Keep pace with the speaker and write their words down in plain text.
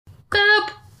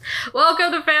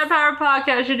Welcome to Fan Power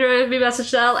Podcast. You're doing with me,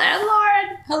 Michelle and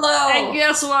Lauren. Hello. And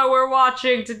guess what we're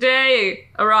watching today?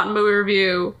 A rotten movie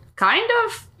review. Kind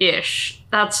of ish.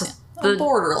 That's the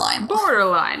borderline.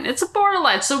 Borderline. It's a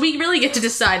borderline. So we really get to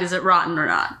decide is it rotten or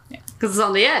not. Because it's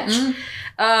on the edge.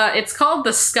 It's called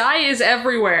The Sky is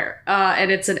Everywhere.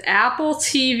 And it's an Apple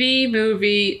TV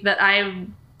movie that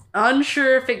I'm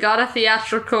unsure if it got a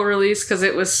theatrical release because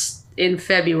it was in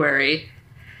February.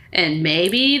 And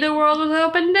maybe the world was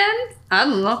open then? I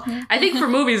don't know. I think for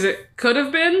movies it could have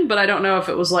been, but I don't know if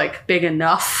it was, like, big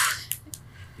enough.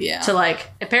 Yeah. To,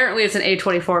 like, apparently it's an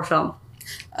A24 film.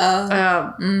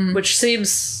 Which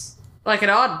seems like an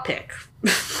odd pick.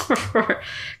 Because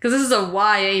this is a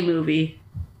YA movie,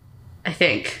 I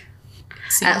think.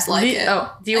 Seems like it.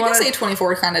 Oh, do you want to say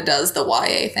A24 kind of does the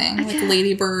YA thing, like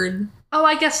Lady Bird. Oh,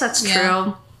 I guess that's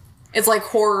true. It's like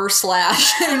horror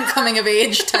slash coming of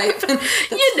age type.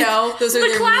 You know, those are the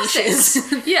their classics.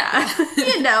 niches. Yeah,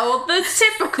 you know, the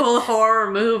typical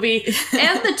horror movie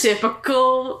and the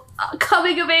typical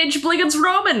coming of age Blinken's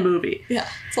Roman movie. Yeah,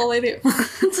 that's all they do.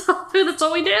 That's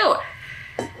all we do.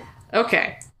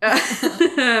 Okay,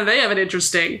 they have an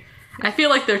interesting. I feel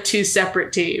like they're two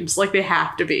separate teams. Like they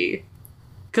have to be,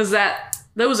 because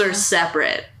those are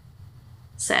separate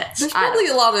sets. There's probably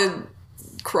a lot of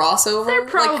crossover. There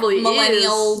probably like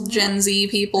millennial Gen Z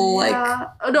people. Like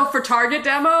oh no, for Target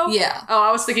demo. Yeah. Oh,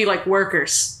 I was thinking like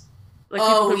workers, like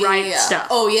people who write stuff.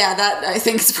 Oh yeah, that I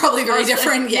think is probably very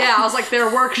different. Yeah, I was like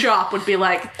their workshop would be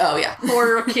like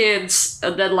horror kids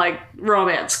and then like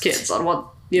romance kids on one.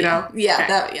 You know?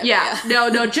 Yeah. Okay.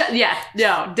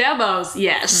 No, demos,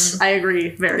 yes. I agree,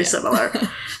 very similar.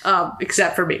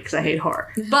 Except for me, because I hate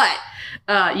horror. But,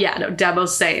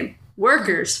 demos, same.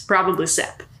 Workers, probably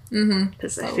SEP.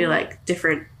 Because I feel like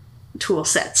different tool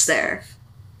sets there.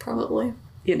 Probably.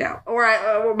 You know.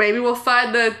 Or maybe we'll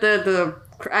find the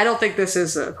I don't think this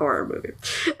is a horror movie.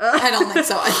 I don't think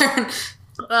so either.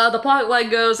 The plot line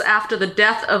goes after the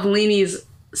death of Leanie's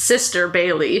sister,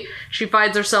 Bailey. She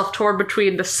finds herself torn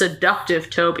between the seductive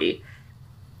Toby,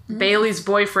 Bailey's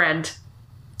boyfriend,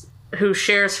 who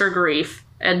shares her grief,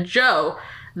 and Joe,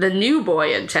 the new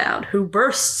boy in town, who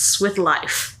bursts with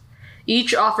life.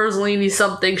 Each offers Leanie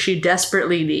something she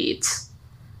desperately needs.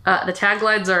 The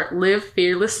taglines are live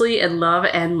fearlessly and love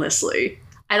endlessly.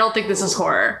 I don't think this is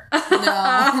horror.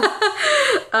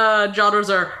 No. Genres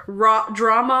are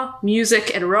drama,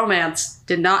 music, and romance.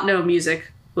 Did not know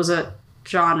music was a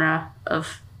genre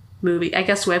of movie. I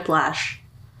guess Whiplash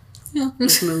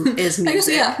is music. I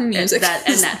guess, music.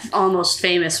 And that almost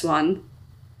famous one.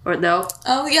 Or no?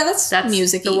 Oh yeah, that's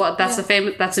music. That's the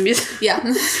famous. That's the music. Yeah.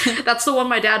 That's the one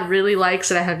my dad really likes,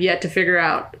 and I have yet to figure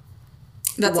out.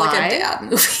 That's why. like a dad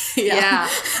movie. Yeah.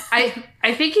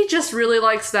 I think he just really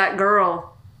likes that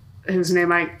girl, whose name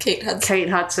Kate Hudson. Kate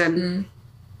Hudson.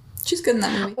 She's good in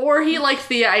that movie. Or he liked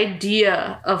the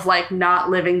idea of, like,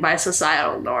 not living by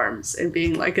societal norms and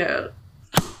being like a...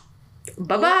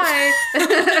 Bye-bye.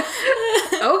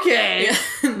 Okay.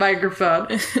 Microphone.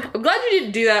 I'm glad you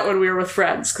didn't do that when we were with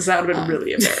friends, because that would have been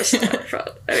really embarrassing to have fun.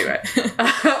 Anyway.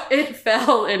 It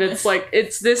fell, and it's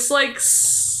this, like,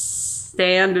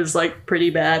 stand is, like,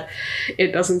 pretty bad.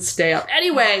 It doesn't stay up.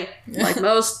 Anyway, like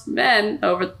most men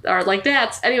are like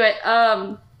dads. Anyway,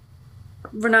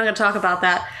 we're not going to talk about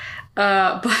that.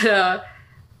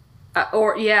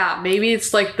 Maybe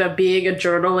it's like the being a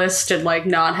journalist and like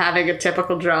not having a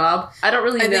typical job. I don't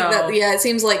really know. I think that, it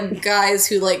seems like guys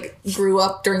who like grew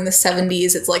up during the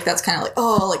 70s, it's like that's kind of like,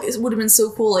 oh, like it would have been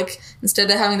so cool, like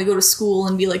instead of having to go to school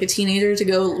and be like a teenager, to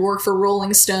go work for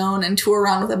Rolling Stone and tour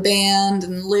around with a band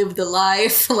and live the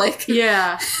life. Like,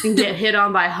 yeah, and get hit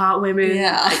on by hot women.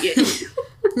 Yeah.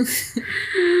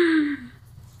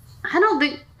 I don't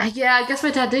think... Yeah, I guess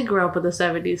my dad did grow up in the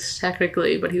 70s,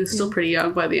 technically, but he was still pretty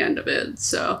young by the end of it,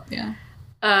 so...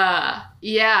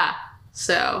 Yeah.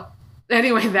 So,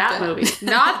 anyway, that movie.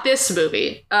 Not this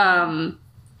movie.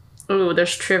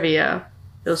 There's trivia.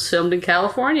 It was filmed in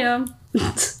California.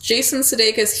 Jason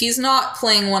Sudeikis, he's not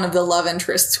playing one of the love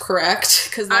interests, correct?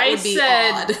 Because that would be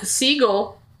odd.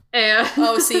 Siegel. And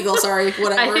Siegel, sorry,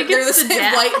 whatever. I think they're the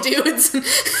same white dudes.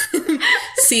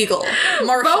 Siegel.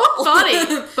 Marshall.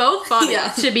 Both funny, Yeah.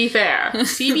 to be fair.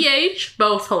 TBH,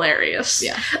 both hilarious.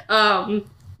 Yeah. I've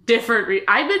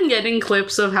been getting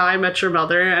clips of How I Met Your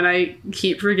Mother, and I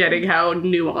keep forgetting how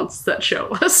nuanced that show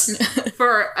was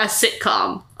for a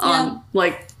sitcom on,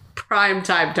 like,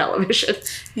 primetime television.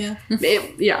 Yeah.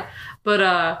 Anyway.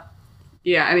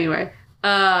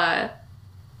 I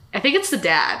think it's the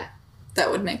dad. That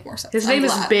would make more sense. His name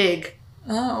is Big.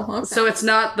 Oh, okay. So it's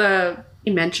not the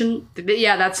He mentioned...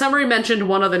 Yeah, that summary mentioned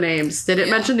one of the names. Did it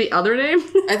mention the other name?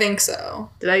 I think so.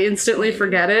 Did I instantly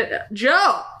forget it?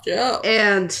 Joe!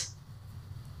 And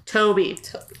Toby.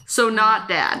 So not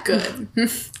Dad. Good.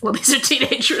 Well, these are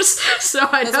teenagers, so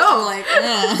I That's know. what I'm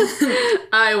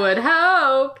like, I would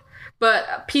hope.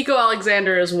 But Pico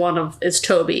Alexander is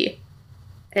Toby.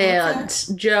 And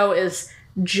Joe is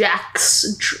Jock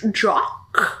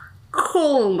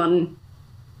Coleman.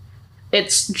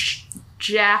 It's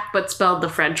Jack, but spelled the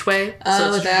French way.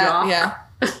 So it's Jock. Yeah.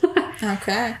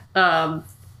 Okay.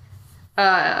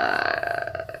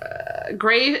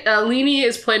 Leanie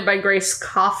is played by Grace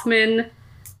Kaufman.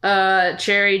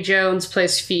 Cherry Jones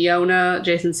plays Fiona.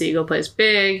 Jason Segel plays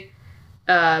Big.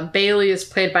 Bailey is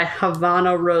played by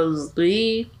Havana Rose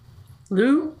Liu.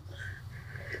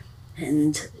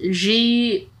 And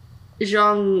Ji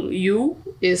Zhang Yu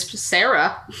is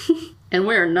Sarah. And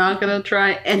we're not going to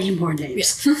try any more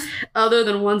names. Other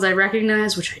than ones I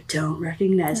recognize, which I don't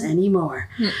recognize anymore.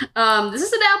 This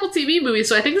is an Apple TV movie,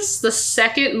 so I think this is the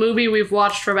second movie we've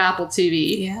watched from Apple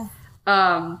TV.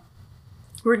 Yeah.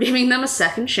 We're giving them a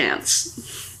second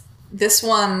chance. This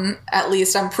one, at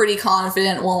least, I'm pretty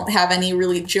confident won't have any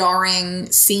really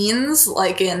jarring scenes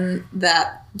like in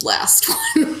that last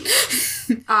one.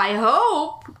 I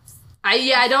hope.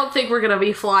 I don't think we're going to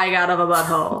be flying out of a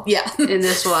butthole. Yeah. In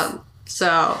this one.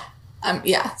 So...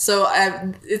 So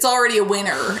it's already a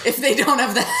winner if they don't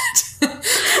have that.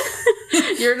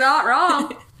 You're not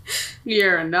wrong.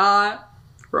 You're not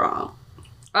wrong.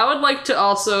 I would like to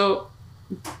also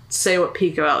say what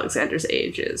Pico Alexander's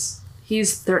age is.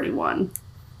 He's 31.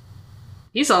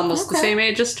 He's almost the same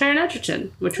age as Taron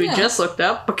Egerton, which we just looked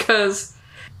up because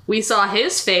we saw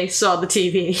his face on the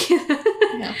TV.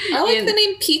 I like the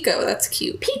name Pico. That's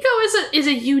cute. Pico is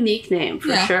a unique name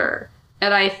for sure.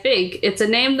 And I think it's a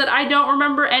name that I don't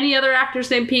remember any other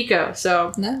actors named Pico.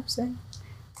 So no, same.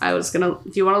 I was gonna.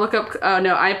 Do you want to look up?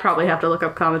 No, I probably have to look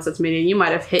up Common Sense Media. You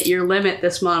might have hit your limit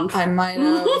this month. I might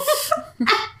have.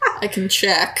 I can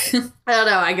check. I don't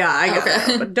know. I got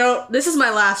it. But don't. This is my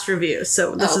last review,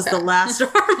 so this is the last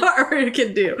part we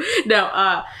can do.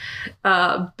 No.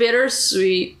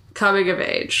 Bittersweet coming of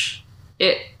age.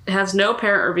 It has no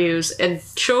parent reviews and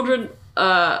children.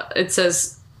 It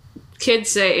says.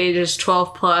 Kids say ages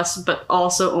 12 plus, but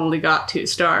also only got 2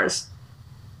 stars.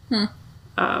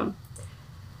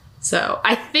 So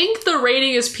I think the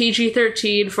rating is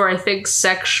PG-13 for, I think,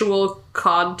 sexual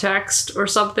context or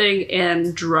something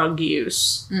and drug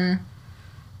use. And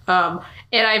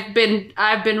I've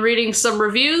been reading some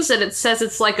reviews and it says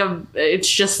it's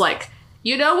just like,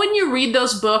 you know, when you read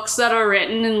those books that are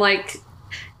written in like,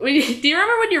 do you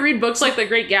remember when you read books like The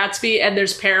Great Gatsby and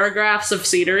there's paragraphs of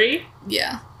scenery?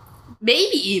 Yeah.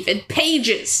 Maybe even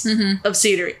pages of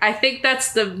scenery. I think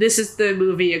this is the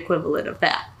movie equivalent of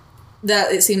that.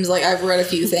 That it seems like I've read a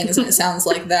few things and it sounds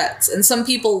like that. And some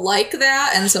people like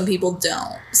that and some people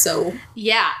don't. So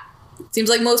yeah. Seems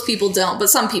like most people don't,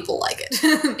 but some people like it.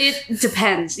 It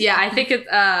depends. Yeah, I think it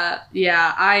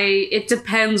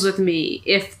depends with me.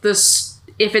 If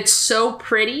it's so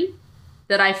pretty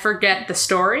that I forget the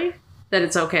story, then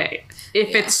it's okay.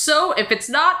 If it's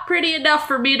not pretty enough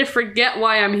for me to forget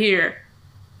why I'm here,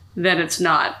 then it's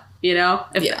not, you know?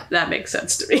 If that makes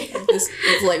sense to me. It's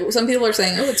like, some people are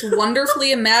saying, oh, it's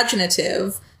wonderfully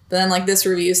imaginative. But then, like, this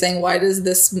review saying, why does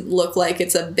this look like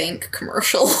it's a bank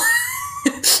commercial?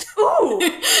 Ooh!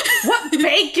 What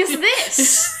bank is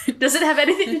this? Does it have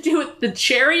anything to do with the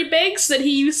cherry banks that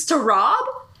he used to rob?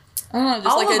 I don't know,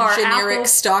 just like a generic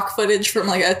stock footage from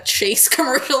like a Chase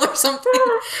commercial or something.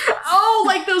 Oh,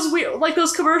 like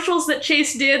those commercials that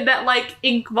Chase did that like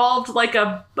involved like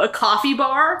a coffee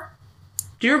bar.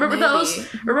 Do you remember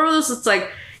those? Remember those? It's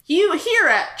like you here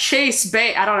at Chase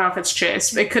Bank. I don't know if it's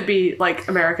Chase. It could be like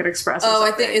American Express. Or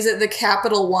something. I think is it the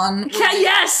Capital One?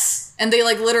 Yes. And they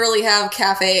like literally have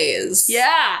cafes.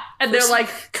 Yeah. And they're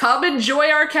like, come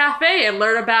enjoy our cafe and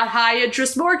learn about high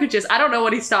interest mortgages. I don't know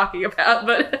what he's talking about,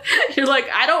 but you're like,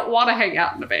 I don't want to hang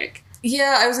out in a bank.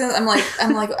 Yeah, I'm like,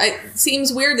 it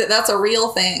seems weird that that's a real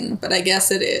thing, but I guess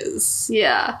it is.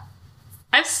 Yeah.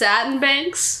 I've sat in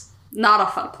banks. Not a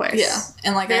fun place. Yeah.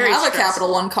 And like, I have a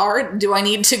Capital One card. Do I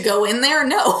need to go in there?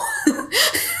 No.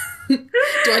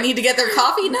 Do I need to get their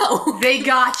coffee? No. They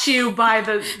got you by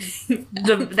the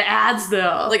ads,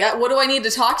 though. Like, what do I need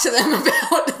to talk to them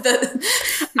about?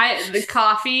 The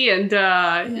coffee and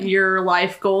your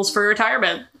life goals for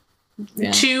retirement.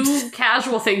 Yeah. 2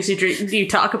 casual things you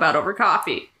talk about over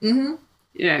coffee. Mm-hmm.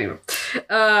 Yeah, anyway.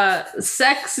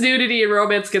 Sex, nudity, and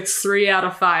romance gets 3 out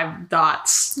of 5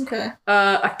 dots. Okay.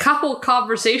 A couple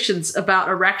conversations about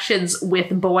erections with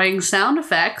boing sound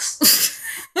effects.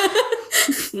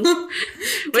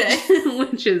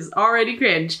 which is already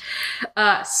cringe.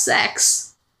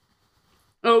 Sex.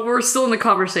 Oh, we're still in the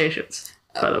conversations,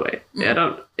 by the way.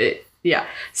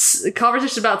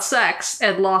 Conversations about sex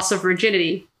and loss of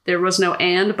virginity. There was no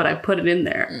and, but I put it in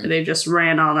there. They just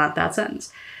ran on that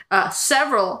sentence.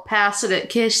 Several passionate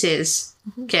kisses.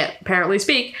 Can't apparently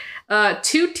speak.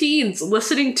 Two teens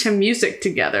listening to music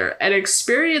together and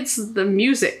experience the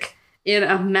music in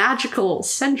a magical,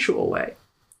 sensual way.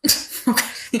 I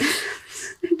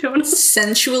don't know.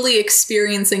 Sensually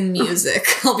experiencing music.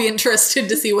 I'll be interested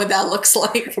to see what that looks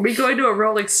like. Are we going to a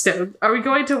Rolling Stone? Are we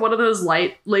going to one of those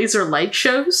laser light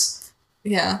shows?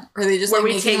 Yeah. Are they just where like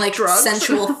we making take like drugs?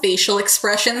 sensual facial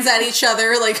expressions at each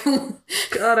other? Like,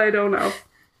 God, I don't know.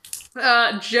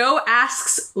 Joe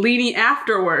asks Leanie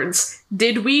afterwards,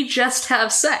 did we just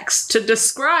have sex, to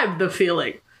describe the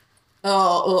feeling?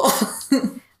 Oh.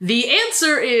 The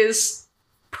answer is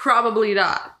probably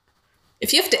not.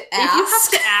 If you have to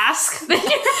ask, then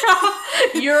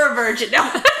you're a virgin.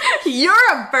 No,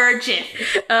 you're a virgin.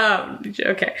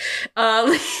 Okay.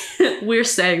 We're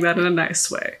saying that in a nice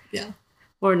way. Yeah.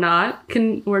 We're not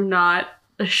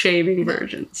shaming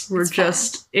virgins. We're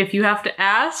just fine. If you have to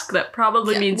ask, that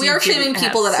probably means we are shaming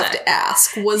people that have to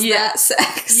ask. Was that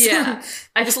sex? Yeah.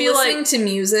 I just feel listening to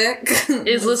music.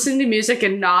 Is listening to music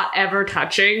and not ever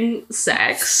touching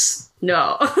sex?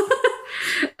 No.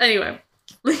 Anyway,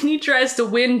 Leanie tries to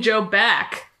win Joe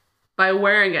back by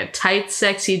wearing a tight,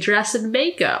 sexy dress and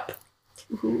makeup.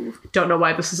 Ooh. Don't know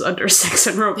why this is under sex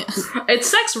and romance. Yeah. It's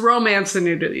sex, romance, and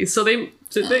nudity. So they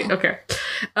okay.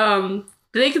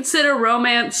 Do they consider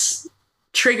romance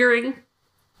triggering?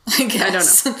 I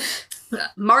guess. I don't know.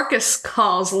 Marcus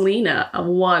calls Lena a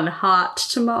one hot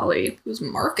tamale. Who's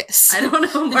Marcus? I don't know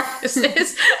who Marcus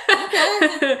is.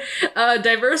 Okay.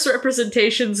 Diverse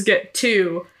representations get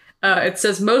 2. It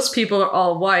says most people are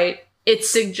all white. It's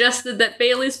suggested that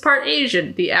Bailey's part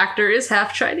Asian. The actor is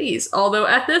half Chinese, although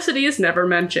ethnicity is never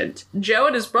mentioned. Joe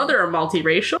and his brother are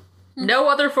multiracial. No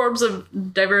other forms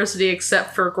of diversity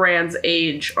except for Grand's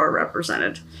age are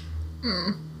represented.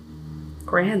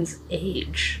 Grand's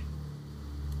age.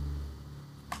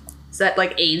 Is that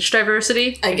like age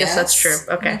diversity? I guess that's true.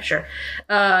 Okay, sure.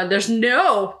 There's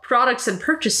no products and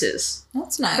purchases.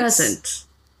 That's nice. Present.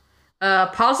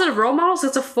 Positive role models,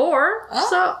 that's a 4. Oh,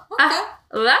 so okay.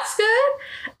 That's good.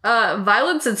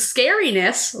 Violence and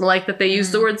scariness, like that they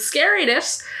use the word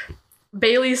scariness.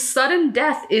 Bailey's sudden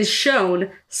death is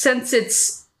shown. Since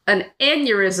it's an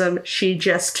aneurysm, she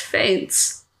just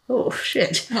faints. Oh,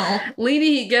 shit. Oh.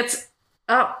 Leanie gets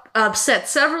upset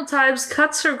several times,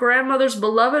 cuts her grandmother's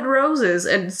beloved roses,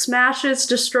 and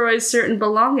destroys certain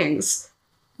belongings.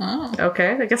 Oh.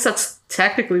 Okay, I guess that's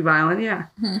technically violent, yeah.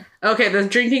 Okay, the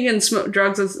drinking and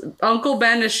drugs is... Uncle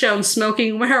Ben is shown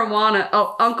smoking marijuana.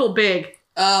 Oh, Uncle Big.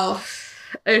 Oh.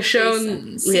 Is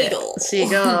shown...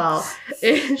 Seagull.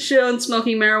 Is shown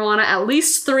smoking marijuana at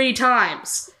least 3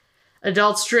 times.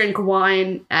 Adults drink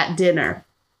wine at dinner.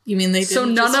 You mean they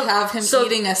didn't have him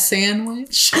eating a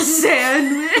sandwich? A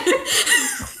sandwich?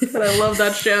 But I love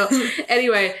that show.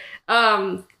 Anyway,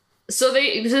 so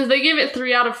they give it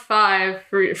 3 out of 5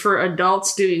 for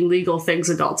adults doing legal things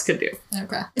adults could do.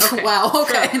 Okay. Wow.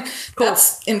 Okay. Cool.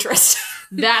 That's interesting.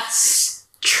 That's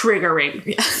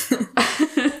triggering.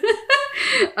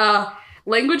 Yeah.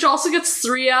 Language also gets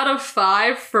 3 out of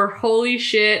 5 for holy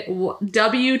shit,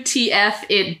 WTF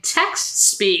in text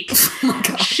speak. Oh my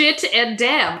God. Shit and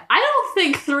damn. I don't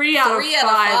think 3 out of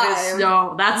 5 is...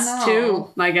 No, that's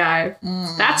 2, my guy.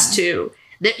 That's 2.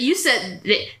 You said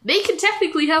they can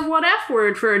technically have 1 F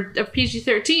word for a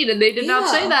PG-13, and they did not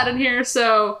say that in here,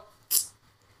 so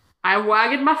I'm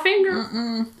wagging my finger.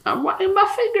 I'm wagging my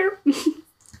finger.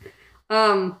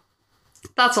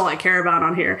 That's all I care about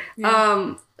on here.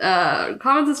 Yeah.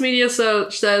 Common Sense Media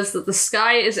says that the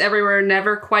sky is everywhere,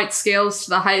 never quite scales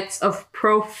to the heights of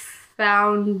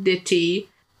profundity.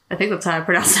 I think that's how I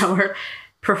pronounce that word.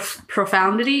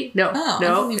 Profundity? No. Oh,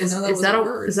 no. I didn't even know that was a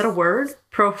word. Is that a word?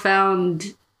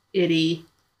 Profundity.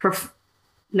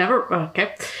 Never.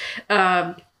 Okay.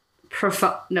 No.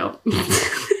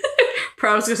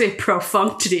 I was gonna say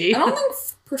profunctity. I don't think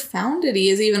profundity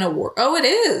is even a word. Oh, it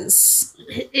is.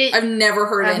 I've never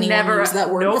heard anyone use that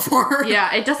word before.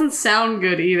 Yeah, it doesn't sound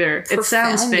good either. It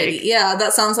sounds fake. Yeah,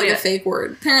 that sounds like a fake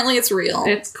word. Apparently it's real.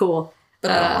 It's cool.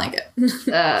 But I don't like it.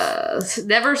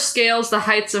 Never scales the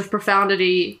heights of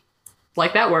profundity,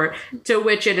 like that word, to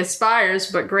which it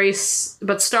aspires, but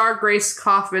star Grace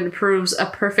Kaufman proves a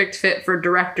perfect fit for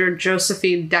director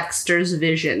Josephine Dexter's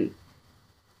vision.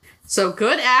 So,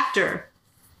 good actor.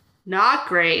 Not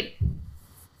great.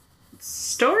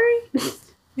 Story?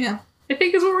 Yeah. I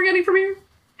think is what we're getting from here.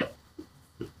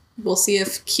 We'll see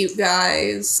if cute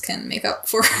guys can make up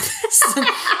for this.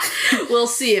 We'll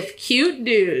see if cute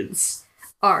dudes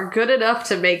are good enough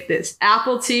to make this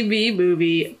Apple TV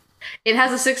movie. It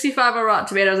has a 65 on Rotten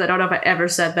Tomatoes. I don't know if I ever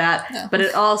said that. No. But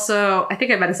it also... I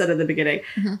think I might have said it in the beginning.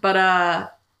 Mm-hmm. But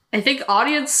I think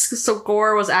audience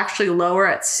score was actually lower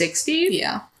at 60.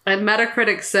 Yeah. And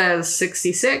Metacritic says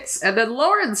 66. And then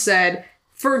Lauren said...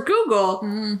 For Google,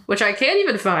 which I can't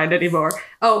even find anymore,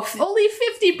 only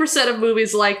 50% of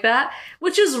movies like that,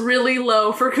 which is really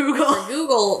low for Google. For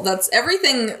Google, that's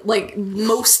everything, like,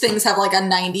 most things have, like, a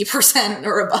 90%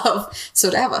 or above. So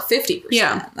to have a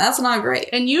 50%, that's not great.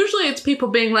 And usually it's people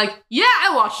being like, yeah,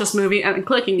 I watched this movie, and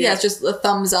clicking it. Yeah, it's just the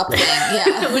thumbs up thing,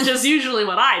 yeah. Which is usually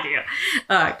what I do,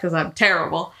 because I'm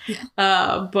terrible.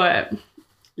 Yeah. But,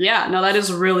 yeah, no, that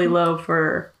is really low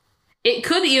for... It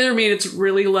could either mean it's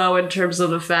really low in terms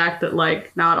of the fact that,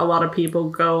 like, not a lot of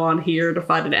people go on here to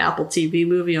find an Apple TV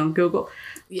movie on Google.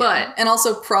 Yeah. But... And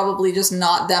also probably just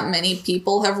not that many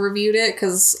people have reviewed it,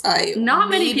 because I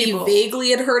vaguely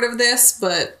had heard of this,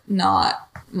 but not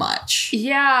much.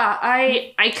 Yeah,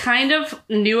 I kind of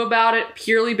knew about it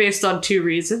purely based on two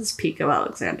reasons. Pico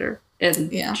Alexander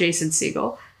and Jason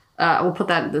Segel. We'll put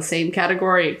that in the same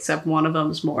category, except one of them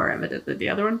is more evident than the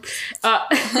other one.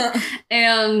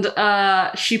 And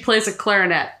she plays a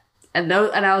clarinet. And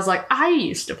I was like, I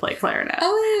used to play clarinet.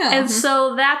 Oh, yeah. And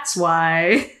so that's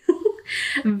why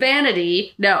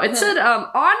Vanity... No, it said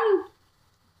on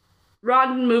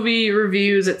Rotten Movie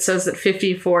Reviews, it says that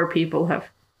 54 people have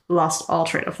lost all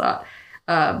train of thought,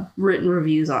 written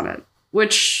reviews on it,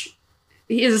 which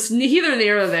is neither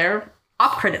near nor there.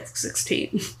 Op credits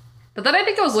 16. But then I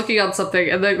think I was looking on something,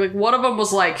 and then, like, one of them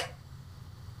was like,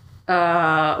 one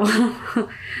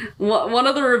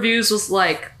of the reviews was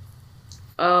like,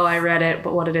 oh, I read it,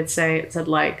 but what did it say? It said,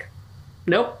 like,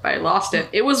 nope, I lost it.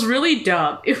 It was really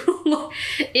dumb. It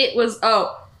was,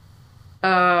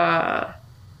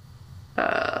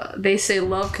 they say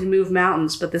love can move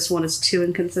mountains, but this one is too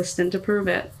inconsistent to prove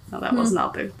it. No, that was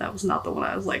not the one.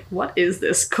 I was like, what is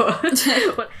this quote?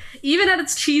 Even at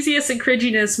its cheesiest and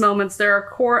cringiness moments, there are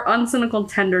core uncynical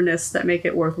tenderness that make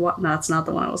it worth what? No, that's not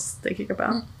the one I was thinking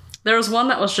about. There was one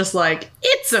that was just like,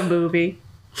 it's a movie.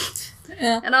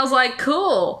 Yeah. And I was like,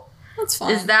 cool. That's fine.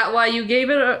 Is that why you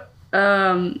gave it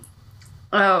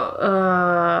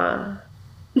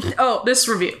this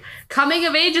review. Coming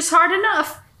of age is hard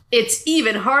enough. It's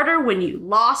even harder when you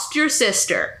lost your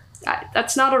sister.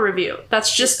 That's not a review.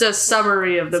 That's just a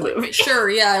summary of the movie. Sure,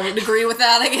 yeah, I would agree with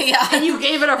that. Yeah. And you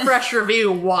gave it a fresh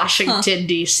review, Washington,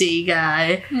 D.C.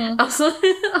 guy. I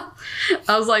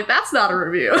was like, that's not a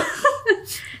review.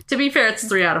 To be fair, it's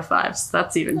 3 out of 5, so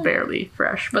that's even barely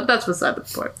fresh. But that's beside the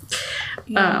point.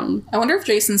 Yeah. I wonder if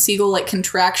Jason Segel, like,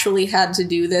 contractually had to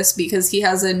do this because he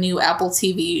has a new Apple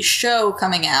TV show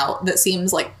coming out that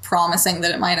seems, like, promising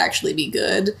that it might actually be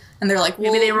good. And they're like,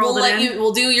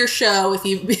 we'll do your show if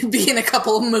you be in a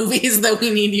couple of movies that we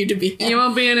need you to be in. You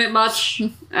won't be in it much.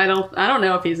 I don't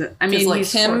know if he's in. I mean, like,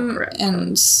 he's him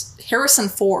and Harrison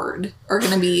Ford are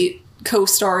going to be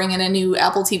co-starring in a new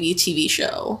Apple TV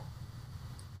show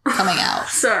coming out.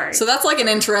 Sorry. So that's like an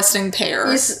interesting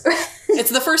pair. It's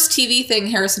the first TV thing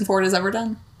Harrison Ford has ever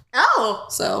done. Oh.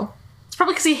 So it's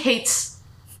probably because he hates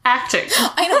acting.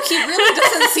 I know, he really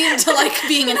doesn't seem to like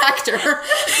being an actor.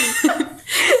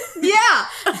 Yeah.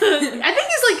 I think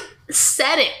he's like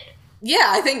said it. Yeah,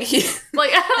 I think he...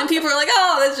 Like, and people are like,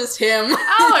 oh, that's just him.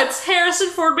 Oh, it's Harrison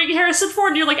Ford being Harrison Ford.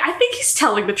 And you're like, I think he's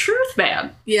telling the truth,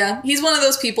 man. Yeah, he's one of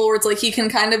those people where it's like, he can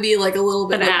kind of be like a little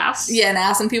bit... An ass. Yeah, an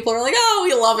ass. And people are like, oh,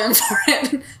 we love him for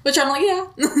it. Which I'm like, yeah.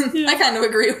 I kind of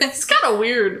agree with. It's kind of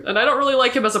weird. And I don't really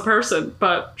like him as a person,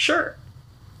 but sure.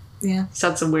 Yeah.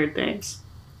 Said some weird things.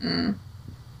 I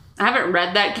haven't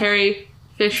read that Carrie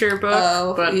Fisher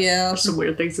book, but there's some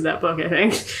weird things in that book, I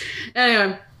think.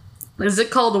 Anyway... Is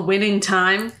it called Winning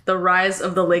Time? The Rise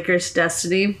of the Lakers'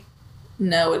 Destiny?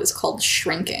 No, it is called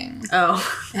Shrinking. Oh.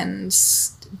 And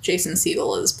Jason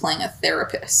Segel is playing a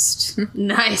therapist.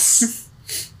 Nice.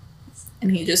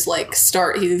 And he just, like,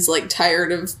 he's, like,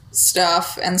 tired of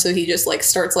stuff, and so he just, like,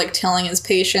 starts, like, telling his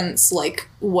patients, like,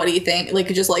 what do you think? Like,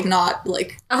 just, like, not,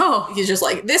 like... Oh. He's just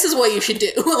like, this is what you should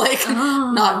do. Like,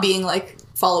 not being, like,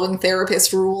 following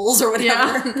therapist rules or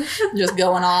whatever. Yeah. Just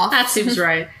going off. That seems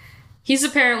right. He's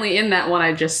apparently in that one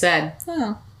I just said.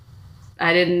 Oh.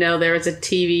 I didn't know there was a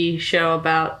TV show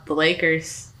about the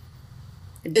Lakers.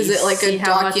 Is it like a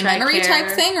documentary type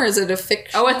thing, or is it a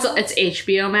fiction? Oh, it's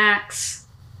HBO Max.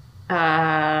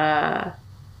 The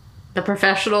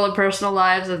professional and personal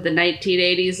lives of the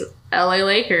 1980s LA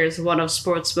Lakers, one of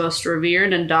sports' most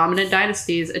revered and dominant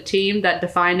dynasties, a team that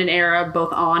defined an era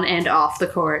both on and off the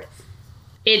court.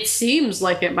 It seems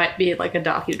like it might be like a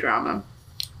docudrama.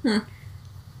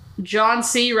 John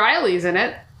C. Reilly's in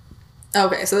it.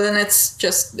 Okay, so then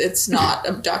it's not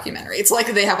a documentary. It's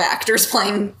like they have actors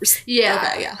playing. Yeah.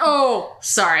 Okay, yeah. Oh,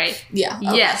 sorry. Yeah.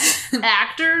 Okay. Yes,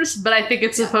 actors, but I think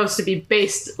it's supposed to be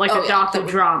based like a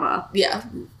docudrama. Yeah,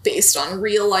 based on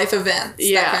real life events.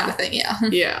 That kind of thing. Yeah.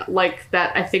 Yeah, like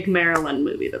that. I think Maryland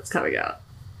movie that's coming out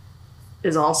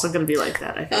is also going to be like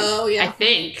that. I think. Oh yeah. I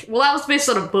think. Well, that was based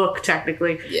on a book,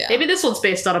 technically. Yeah. Maybe this one's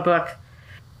based on a book.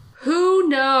 Who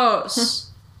knows?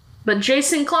 But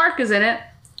Jason Clarke is in it.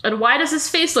 And why does his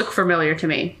face look familiar to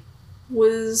me?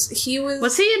 Was he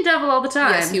in Devil All the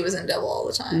Time? Yes, he was in Devil All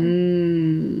the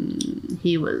Time.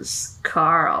 He was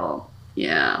Carl.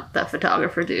 Yeah, that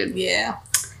photographer dude. Yeah.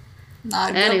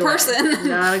 Not a good person.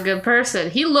 Not a good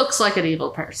person. He looks like an evil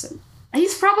person.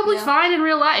 He's probably fine in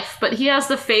real life, but he has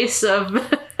the face of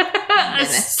a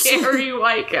scary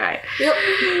white guy. Yep.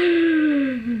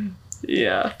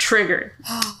 Yeah, triggered.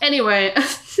 Anyway,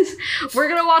 we're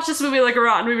gonna watch this movie like a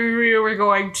rotten movie review. We're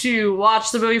going to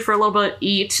watch the movie for a little bit,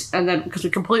 eat, and then because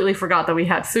we completely forgot that we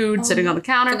had food sitting on the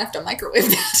counter, gonna have to microwave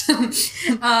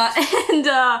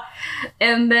that.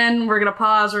 And then we're gonna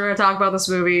pause. We're gonna talk about this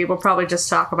movie. We'll probably just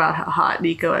talk about how hot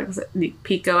Pico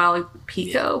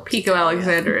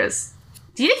Alexander is.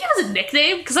 Do you think he was a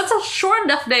nickname? Because that's a short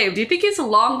enough name. Do you think he's a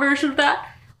long version of that?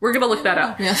 We're gonna look that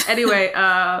up. Yeah. Anyway,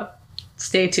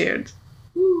 stay tuned.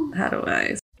 How do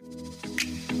I?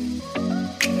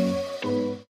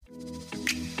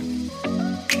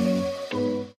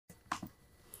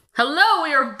 Hello,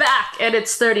 we are back, and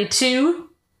it's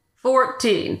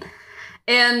 32:14.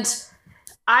 And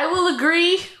I will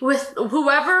agree with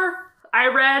whoever I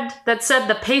read that said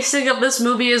the pacing of this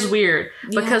movie is weird.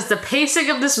 Because the pacing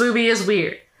of this movie is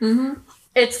weird. Mm-hmm.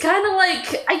 It's kind of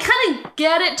like, I kind of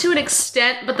get it to an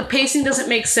extent, but the pacing doesn't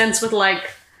make sense with,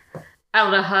 like, I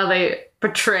don't know how they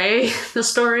portray the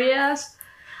story as.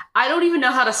 I don't even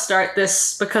know how to start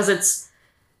this because it's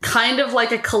kind of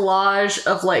like a collage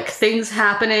of like things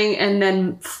happening and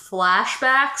then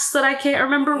flashbacks that I can't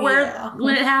remember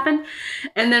when it happened.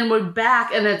 And then we're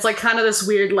back and it's like kind of this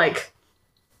weird like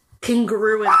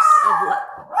congruence of like...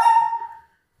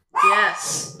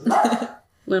 Yes.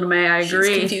 Luna May, I agree.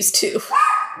 She's confused too.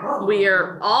 We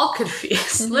are all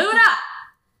confused. Luna!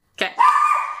 Okay.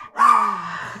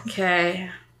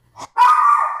 Okay.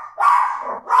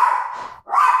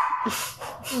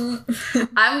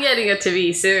 I'm getting a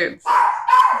TV soon.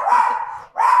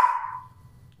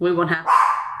 We won't have.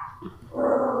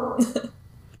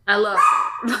 I love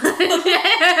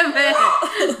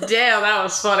it. Damn, that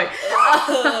was funny.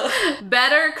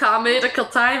 Better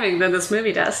comedical timing than this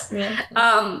movie does.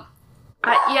 Yeah.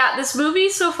 This movie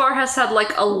so far has had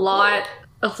like a lot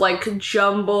of like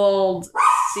jumbled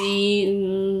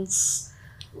scenes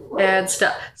and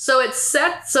stuff. So it's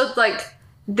set so like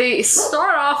they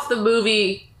start off the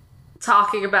movie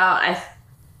talking about I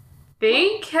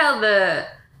think how the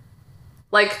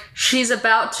like she's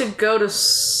about to go to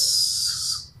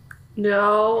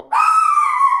no.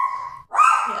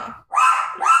 Yeah.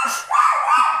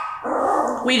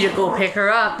 We just go pick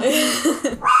her up. No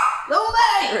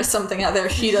way! There's something out there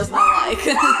she does not like.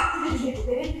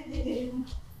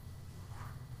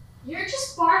 You're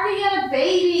just barking at a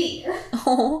baby.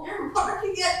 Oh. You're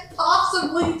barking at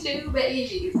possibly two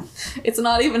babies. It's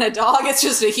not even a dog, it's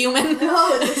just a human. No,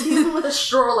 it's a human with a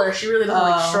stroller. She really doesn't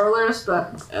like strollers,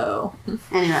 but... Oh.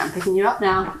 Anyway, I'm picking you up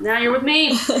now. Now you're with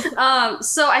me.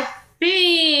 So I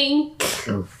think...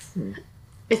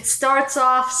 It starts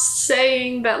off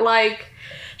saying that, like,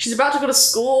 she's about to go to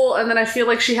school, and then I feel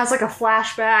like she has, like, a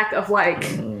flashback of, like,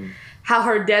 how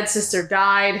her dead sister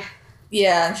died.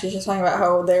 Yeah, and she's just talking about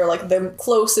how they're, like, the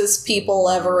closest people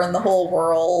ever in the whole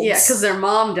world. Yeah, because their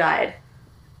mom died.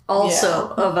 Also,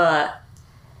 of a...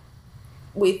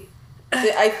 according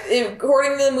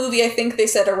to the movie, I think they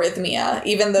said arrhythmia,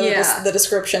 even though the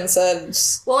description said...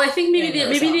 Well, I think maybe the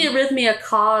arrhythmia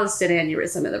caused an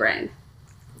aneurysm in the brain.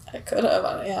 It could have.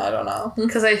 I don't know.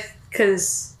 Because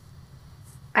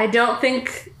I don't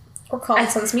think... Or Common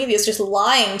Sense Media is just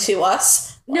lying to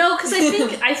us. No, because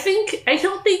I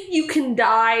don't think you can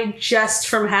die just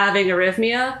from having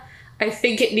arrhythmia. I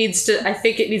think it needs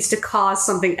to cause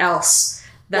something else.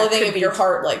 Well, I think if your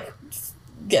heart, like,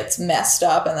 gets messed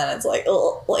up and then it's like,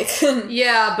 ugh, like...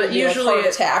 Yeah, but usually... Like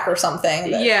heart attack or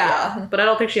something. But I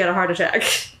don't think she had a heart attack.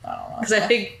 I don't know. Because I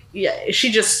think... Yeah,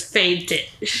 she just fainted.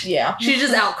 Yeah. She's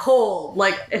just out cold.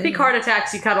 Like, I think heart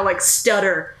attacks, you kind of, like,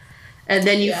 stutter, and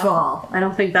then you fall. I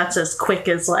don't think that's as quick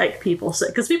as, like, people say.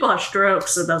 Because people have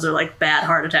strokes, and those are, like, bad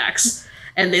heart attacks.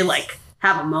 And they, like,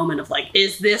 have a moment of like,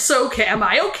 is this okay? Am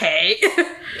I okay?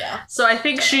 Yeah. So I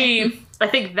think I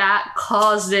think that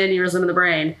caused an aneurysm in the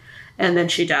brain, and then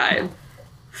she died,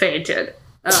 fainted,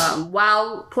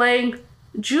 while playing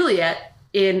Juliet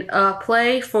in a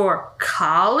play for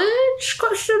college? ?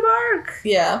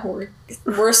 Yeah,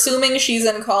 we're assuming she's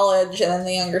in college, and then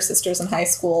the younger sister's in high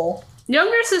school.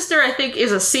 Younger sister, I think,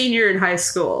 is a senior in high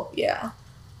school. Yeah.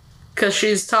 Because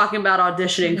she's talking about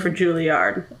auditioning for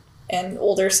Juilliard. And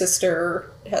older sister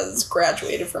has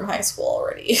graduated from high school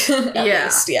already. At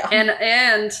least, yeah.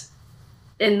 And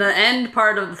in the end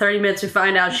part of the 30 minutes, we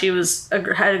find out she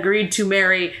had agreed to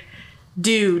marry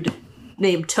dude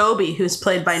named Toby, who's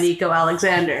played by Nico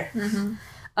Alexander.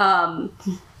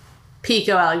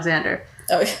 Pico Alexander.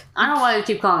 Oh, yeah. I don't know why I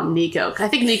keep calling him Nico. I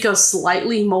think Nico's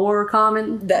slightly more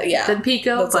common than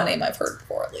Pico. That's a name I've heard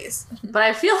before, at least. But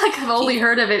I feel like I've only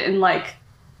heard of it in, like,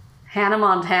 Hannah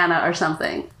Montana or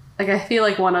something. Like, I feel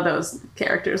like one of those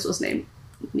characters was named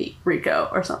Rico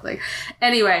or something.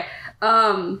 Anyway,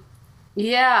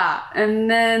 yeah. And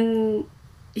then,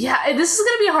 yeah, this is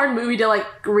going to be a hard movie to,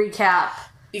 like, recap.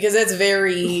 Because it's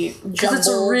very jumbled. Because it's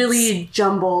really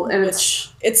jumbled, and I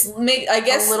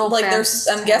guess, like,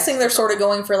 I'm guessing they're sort of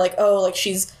going for, like, oh, like,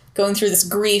 she's going through this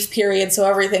grief period, so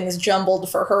everything's jumbled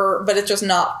for her, but it's just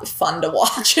not fun to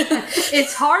watch.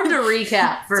 It's hard to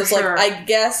recap, for so sure. Like, I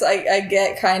guess I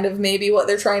get kind of maybe what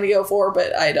they're trying to go for,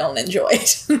 but I don't enjoy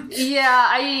it.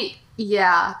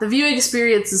 Yeah, the viewing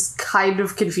experience is kind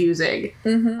of confusing.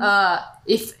 And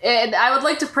I would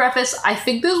like to preface, I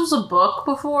think this was a book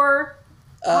before.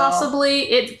 Possibly.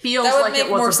 It feels like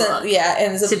it was a book. Yeah,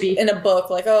 and in a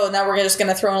book, like, oh, now we're just going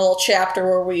to throw in a little chapter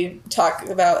where we talk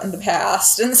about in the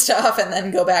past and stuff, and then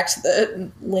go back to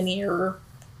the linear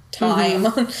time.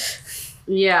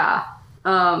 Yeah.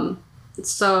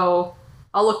 So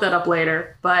I'll look that up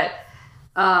later. But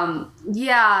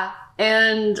yeah,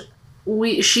 and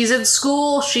she's in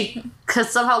school. She has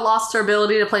somehow lost her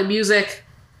ability to play music,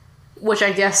 which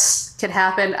I guess can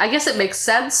happen. I guess it makes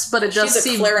sense, but it does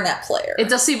seem... She's a clarinet player. It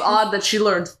does seem odd that she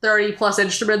learned 30-plus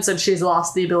instruments and she's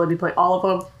lost the ability to play all of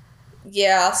them.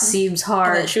 Yeah. Seems hard.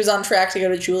 And then she was on track to go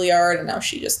to Juilliard, and now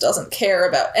she just doesn't care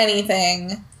about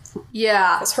anything.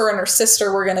 Yeah. Because her and her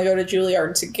sister were going to go to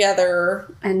Juilliard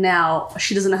together. And now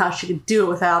she doesn't know how she could do it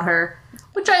without her,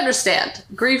 which I understand.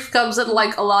 Grief comes in,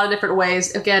 like, a lot of different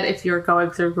ways. Again, if you're going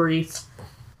through grief,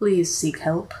 please seek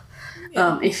help.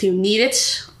 Yeah. If you need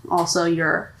it... Also,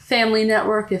 your family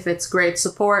network, if it's great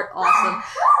support, awesome.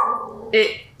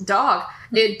 It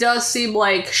does seem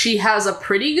like she has a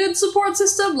pretty good support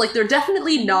system. Like, they're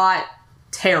definitely not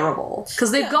terrible.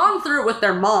 Because they've gone through it with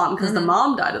their mom, because the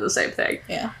mom died of the same thing.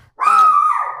 Yeah.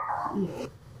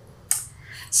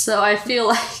 So I feel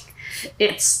like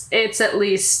it's at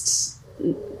least...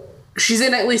 She's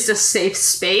in at least a safe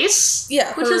space.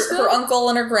 Yeah, her uncle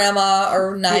and her grandma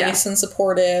are nice and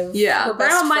supportive. Yeah, her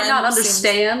grandma might not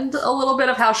understand a little bit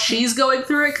of how she's going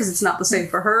through it, because it's not the same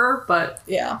for her, but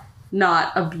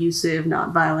not abusive,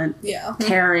 not violent,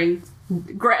 caring.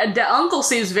 Uncle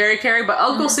seems very caring, but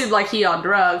Uncle seemed like he on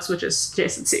drugs, which is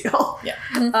Jason Segel.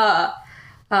 Yeah.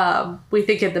 We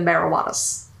think of the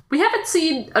marijuanas. We haven't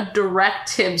seen a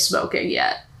direct him smoking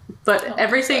yet. But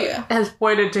everything has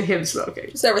pointed to him smoking.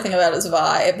 Just everything about his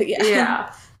vibe,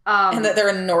 Yeah. And that they're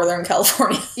in Northern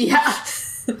California. Yeah.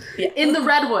 In the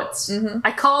Redwoods.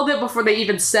 I called it before they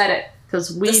even said it,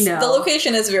 because know. The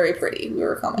location is very pretty. We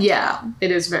were commenting. Yeah, it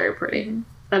is very pretty.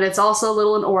 And it's also a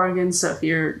little in Oregon, so if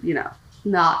you're,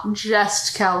 not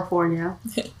just California,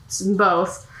 it's in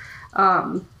both.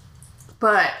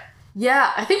 But...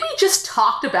 yeah, I think we just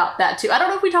talked about that, too. I don't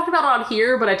know if we talked about it on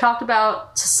here, but I talked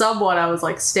about to someone I was,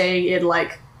 like, stayed in,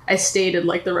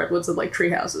 the Redwoods and, like, tree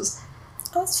houses.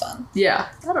 Oh, that's fun. Yeah.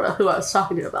 I don't know who I was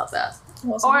talking to about that.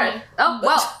 Wasn't me. Oh,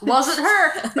 well, wasn't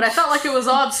her, but I felt like it was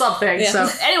on something. Yeah. So,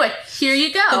 anyway, here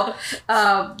you go.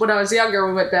 When I was younger,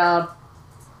 we went down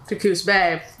to Coos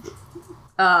Bay,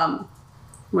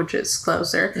 which is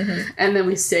closer, and then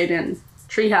we stayed in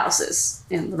tree houses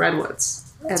in the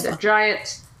Redwoods. That's and they're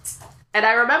giant... And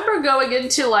I remember going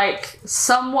into, like,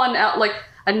 someone out, like,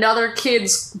 another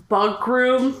kid's bunk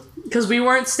room, because we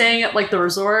weren't staying at, like, the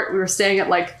resort. We were staying at,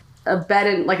 like, a bed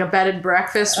and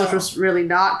breakfast, which was really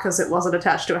not, because it wasn't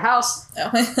attached to a house.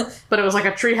 But it was, like,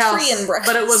 a tree house. Tree and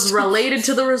breakfast. But it was related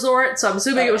to the resort, so I'm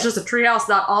assuming it was just a tree house,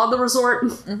 not on the resort,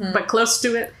 but close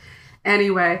to it.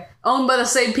 Anyway, owned by the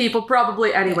same people,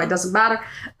 probably. Anyway, doesn't matter.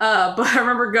 But I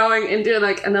remember going into,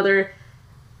 like, another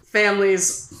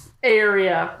family's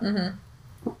area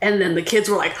And then the kids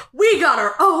were like, we got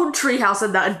our own treehouse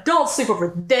and the adults sleep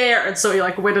over there. And so we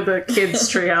like went to the kids'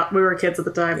 treehouse. We were kids at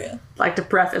the time. Yeah. Like to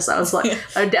preface, I was like,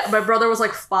 my brother was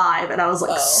like 5 and I was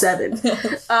like 7.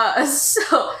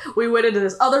 So we went into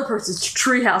this other person's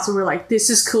treehouse and we were like,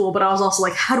 this is cool. But I was also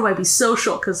like, how do I be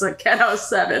social? Because again, I was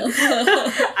 7.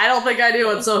 I don't think I knew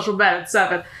what social meant at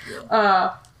 7.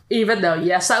 Even though,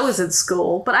 yes, I was in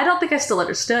school, but I don't think I still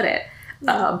understood it.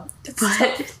 But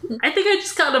I think I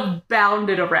just kind of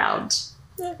bounded around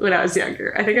when I was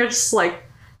younger. I think I was just like,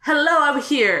 hello, I'm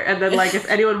here. And then like if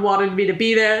anyone wanted me to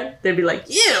be there, they'd be like,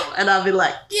 you. And I'd be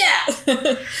like, yeah.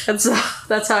 And so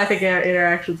that's how I think our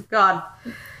interactions have gone.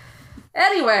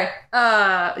 Anyway,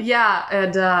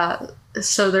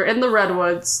 so they're in the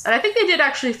Redwoods. And I think they did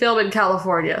actually film in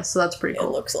California, so that's pretty cool.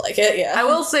 It looks like it, yeah. I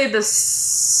will say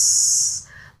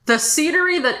the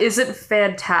scenery that isn't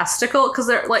fantastical, because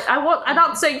they're like, I'm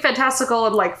not saying fantastical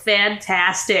in like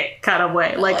fantastic kind of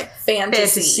way, like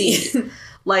fantasy.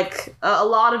 Like a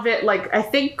lot of it, like I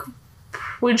think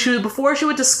before she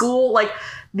went to school, like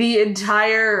the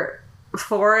entire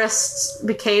forest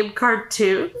became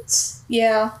cartoons,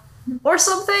 or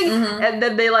something, and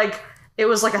then they like it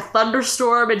was like a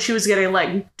thunderstorm and she was getting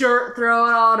like dirt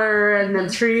thrown on her, and then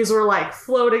trees were like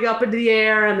floating up into the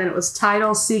air, and then it was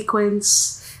tidal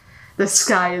sequence. The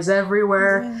sky is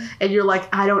everywhere, and you're like,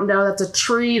 I don't know, that's a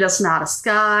tree, that's not a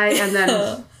sky. And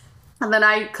then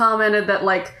I commented that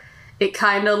like it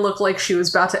kind of looked like she was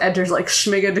about to enter like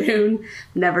Schmigadoon.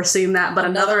 Never seen that, but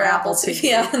another Apple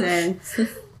TV thing.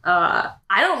 I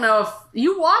don't know if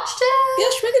you watched it. Yeah,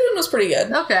 Schmigadoon was pretty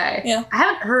good. Okay. Yeah, I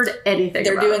haven't heard anything.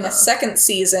 They're about doing it, a second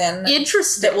season.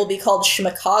 Interesting. That will be called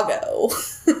Schmicago.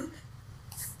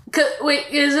 Wait,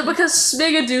 is it because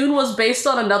Schmigadoon was based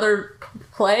on another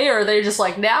play, or are they just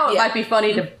like, now it might be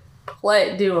funny to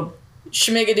do a...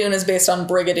 Schmigadoon is based on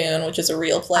Brigadoon, which is a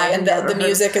real play, and the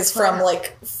music is from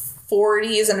like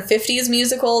 40s and 50s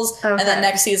musicals, and then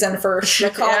next season for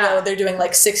Chicago, they're doing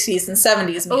like 60s and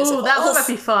 70s musicals. Ooh, that one might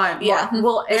be fun. Yeah.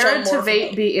 Will Aaron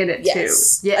Tveit be in it too?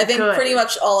 Yeah, I think pretty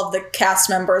much all of the cast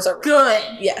members are good.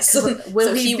 Yes.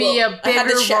 Will he be a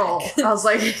bigger role? I was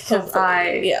like, because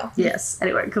yes.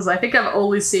 Anyway, because I think I've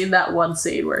only seen that one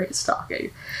scene where he's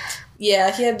talking.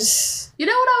 Yeah, he had... You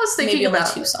know what I was thinking about? Maybe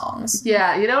only 2 songs.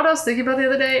 Yeah, you know what I was thinking about the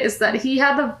other day? Is that he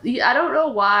had I don't know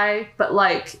why, but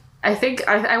like, I think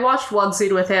I watched one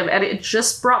scene with him, and it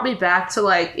just brought me back to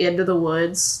like Into the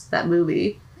Woods, that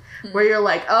movie, where you're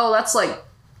like, oh, that's like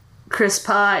Chris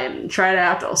Pine trying to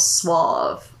act all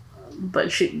suave,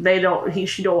 but she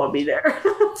don't want me there.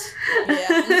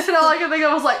 And all I could think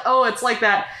of was like, oh, it's like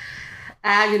that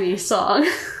Agony song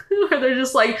where they're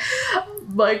just like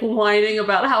whining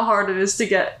about how hard it is to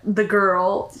get the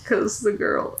girl, because the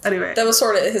girl, anyway, that was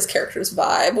sort of his character's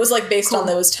vibe, was like based on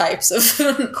those types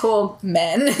of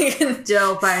men.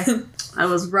 Dope. I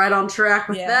was right on track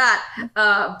with that.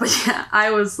 But yeah,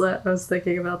 I was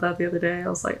thinking about that the other day. I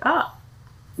was like,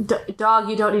 dog,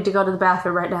 you don't need to go to the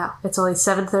bathroom right now, it's only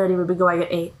 7:30, we'll be going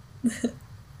at 8.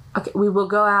 Okay, we will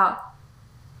go out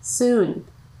soon,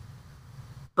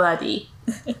 buddy.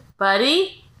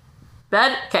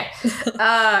 Okay.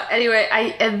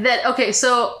 Anyway,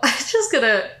 so I'm just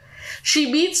gonna...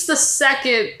 She meets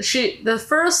the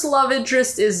first love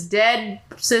interest is dead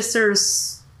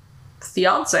sister's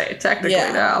fiance, technically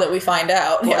now. That we find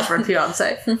out. Boyfriend,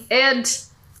 fiance. And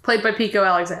played by Pico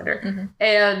Alexander.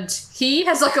 And he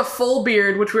has like a full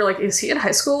beard, which we were like, is he in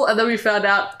high school? And then we found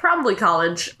out, probably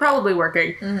college, probably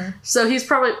working. So he's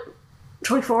probably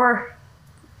 24.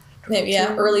 Maybe,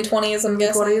 early 20s, I'm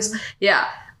guessing. 20s. Yeah.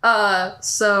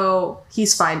 So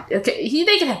he's fine. Okay,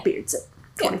 they can have beards at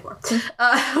 24.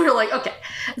 We were like, okay.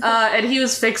 And he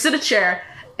was fixing a chair,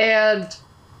 and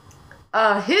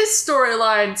his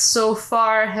storyline so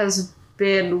far has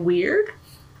been weird,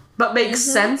 but makes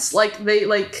sense. Like, they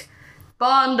like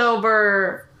bond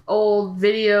over old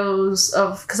videos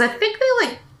of, because I think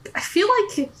I feel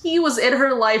like he was in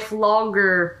her life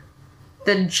longer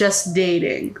than just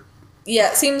dating.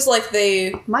 Yeah, it seems like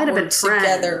they might have been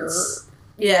together. Friends.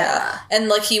 Yeah, and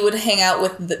like he would hang out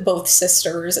with both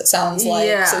sisters. It sounds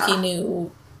like so he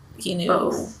knew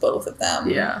both of them.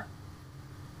 Yeah,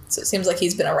 so it seems like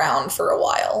he's been around for a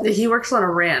while. He works on a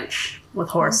ranch with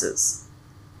horses.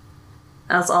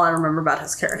 That's all I remember about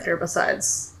his character.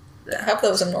 Besides, I hope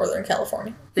that was in Northern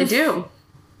California. They do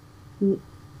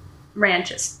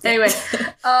ranches anyway,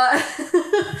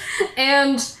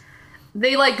 and.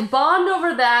 They, like, bond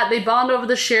over that. They bond over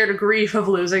the shared grief of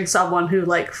losing someone who,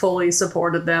 like, fully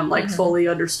supported them, like, fully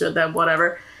understood them,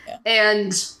 whatever. Yeah.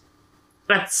 And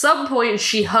at some point,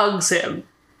 she hugs him.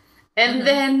 And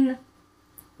then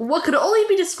what could only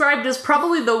be described as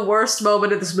probably the worst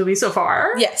moment of this movie so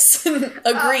far. Yes.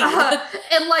 Agreed.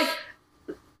 And, like,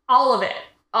 all of it.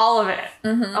 All of it.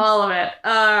 Mm-hmm. All of it.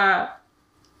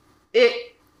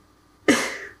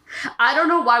 I don't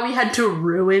know why we had to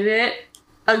ruin it.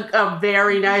 A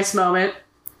very nice moment.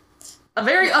 A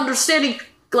very understanding,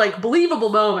 like, believable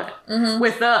moment. Mm-hmm.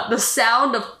 With the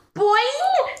sound of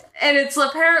boing! And it's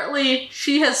apparently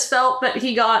she has felt that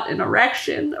he got an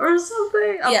erection or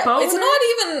something. A boner? It's not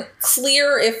even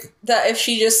clear if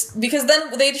she just, because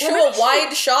then they show a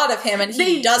wide shot of him and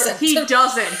he doesn't. He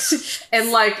doesn't. And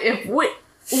like, if we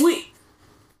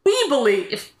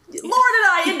believe, Lauren and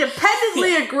I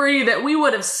independently agree that we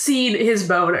would have seen his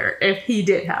boner if he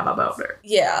did have a boner.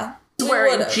 Yeah. He's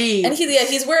wearing jeans. And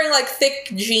he's wearing like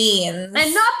thick jeans. And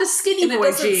not the skinny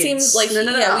boy jeans. It doesn't seem like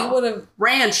no. We would have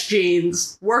ranch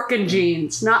jeans, working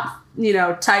jeans, not,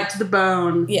 tight to the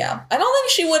bone. Yeah. I don't think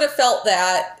she would have felt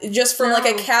that just from like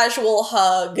a casual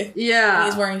hug. Yeah.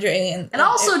 He's wearing jeans. And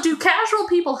also, do casual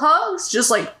people hugs?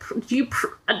 Just like,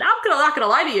 I'm not gonna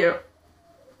lie to you.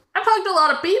 I've hugged a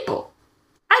lot of people.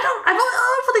 I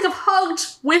don't think I've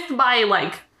hugged with my,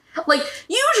 like,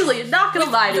 usually, not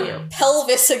gonna lie to you.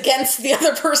 Pelvis against the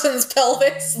other person's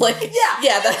pelvis. Like,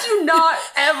 that you do not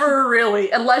ever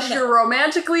really, unless you're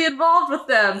romantically involved with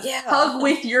them, hug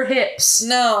with your hips.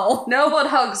 No. No one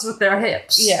hugs with their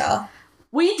hips. Yeah.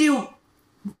 We do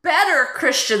better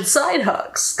Christian side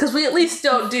hugs, because we at least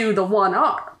don't do the one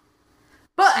arm.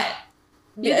 But...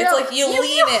 it's like you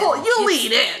lean in. You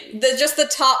lean in. Just the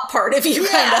top part of you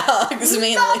kind of hugs,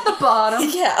 mainly. Not the bottom.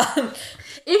 Yeah.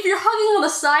 If you're hugging on the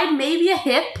side, maybe a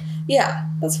hip. Yeah,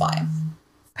 that's fine.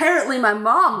 Apparently my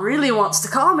mom really wants to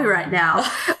call me right now.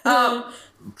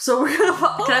 So we're gonna...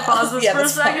 Can I pause this for a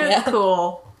second? Fine, yeah.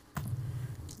 Cool.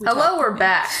 Hello, we're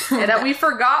back. And we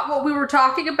forgot what we were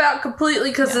talking about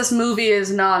completely because this movie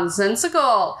is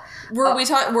nonsensical. Were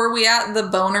we at the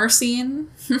boner scene?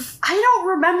 I don't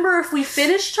remember if we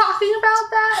finished talking about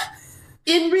that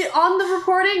on the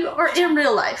recording or in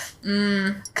real life.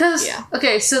 Because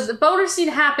okay, so the boner scene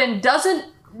happened.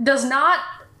 Does not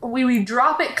we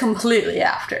drop it completely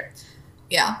after?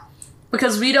 Yeah,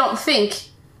 because we don't think.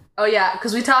 Oh yeah,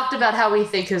 because we talked about how we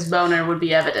think his boner would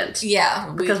be evident.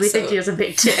 Yeah, because we think he has a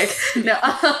big dick. No,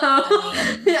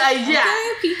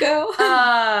 Okay, Pico.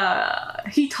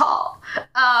 He tall.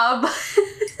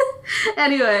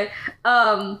 Anyway,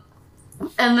 and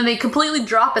then they completely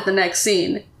drop it the next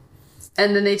scene,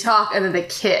 and then they talk, and then they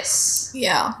kiss.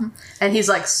 Yeah, and he's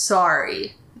like,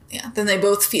 "Sorry." Yeah. Then they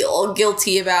both feel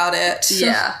guilty about it.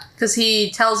 Yeah, because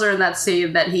he tells her in that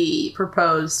scene that he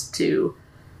proposed to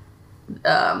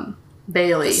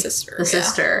Bailey, the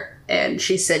sister, and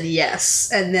she said yes,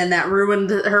 and then that ruined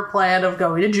her plan of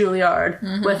going to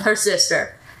Juilliard with her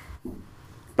sister.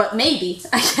 But maybe,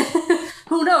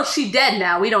 who knows? She's dead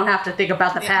now. We don't have to think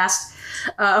about the past.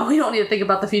 We don't need to think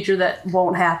about the future that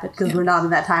won't happen because we're not in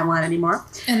that timeline anymore.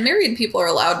 And married people are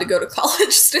allowed to go to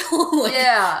college still.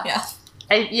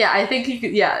 I think you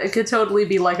could. Yeah, it could totally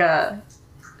be like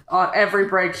on every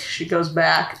break she goes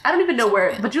back. I don't even know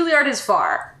where, but Juilliard is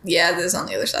far. Yeah, it is on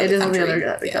the other side of the country. It is on the other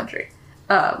side of the country.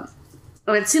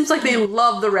 It seems like they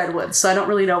love the redwoods, so I don't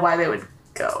really know why they would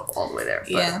go all the way there.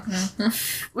 But yeah.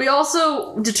 We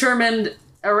also determined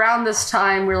around this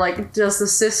time, we're like, does the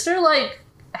sister,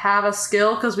 have a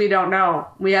skill? Because we don't know.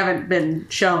 We haven't been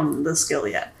shown the skill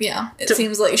yet. Yeah. It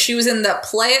seems like she was in that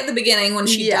play at the beginning when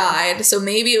she died, so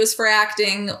maybe it was for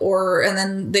acting, and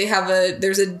then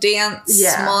there's a dance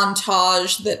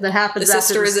montage that happens the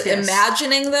sister is kiss.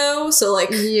 Imagining, though, so I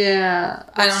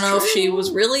don't know if she was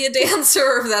really a dancer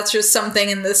or if that's just something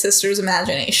in the sister's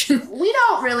imagination. We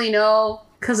don't really know,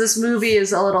 because this movie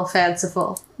is a little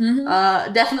fanciful.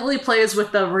 Definitely plays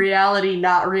with the reality,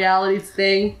 not reality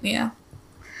thing. Yeah.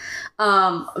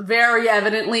 Very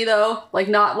evidently though,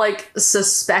 not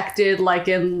suspected,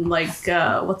 in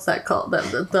what's that called?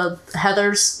 The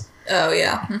Heathers. Oh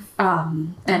yeah.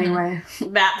 Anyway,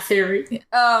 that theory.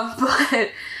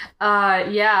 But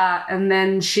and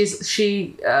then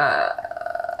she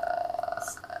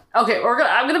okay,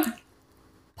 I'm gonna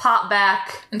pop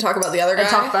back and talk about the other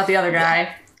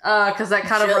guy. Because that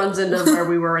kind of runs into where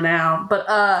we were now.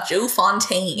 But Joe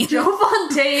Fontaine. Joe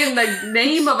Fontaine, the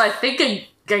name of, I think, a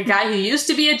guy who used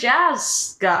to be a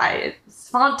jazz guy.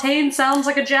 Fontaine sounds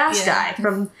like a jazz guy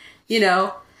from,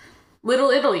 Little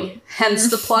Italy. Hence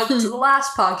the plug to the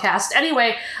last podcast.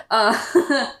 Anyway,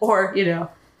 or,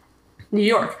 New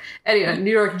York. Anyway,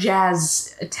 New York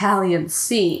jazz Italian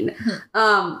scene.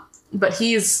 But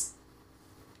he's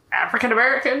African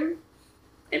American,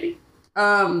 maybe.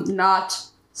 Not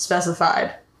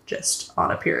specified. just on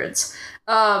appearance.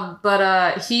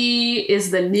 But he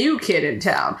is the new kid in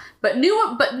town, but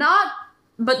new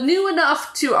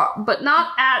enough to, but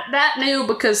not at that new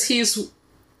because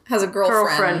has a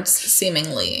girlfriend.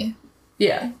 Seemingly.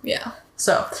 Yeah. Yeah.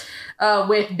 So,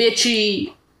 with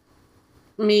bitchy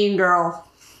mean girl,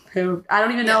 who I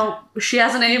don't even know, she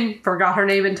has a name, forgot her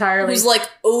name entirely. Who's like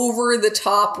over the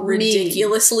top,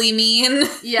 ridiculously mean.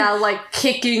 Yeah, like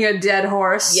kicking a dead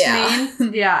horse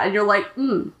mean. Yeah, and you're like,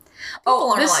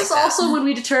 Oh, this is also when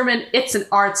we determine it's an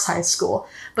arts high school.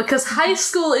 Because high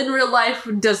school in real life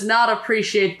does not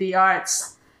appreciate the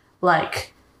arts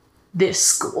like this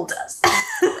school does.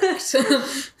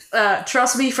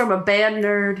 Trust me, from a band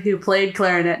nerd who played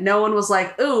clarinet, no one was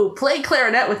like, ooh, play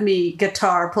clarinet with me,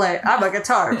 guitar player. I'm a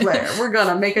guitar player. We're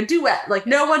gonna make a duet. Like,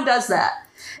 no one does that.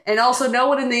 And also, no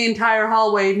one in the entire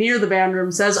hallway near the band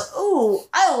room says, ooh,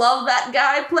 I love that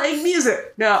guy playing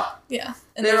music. No. Yeah.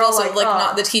 And they're also, like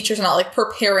not the teacher's not, like,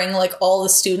 preparing, like, all the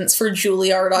students for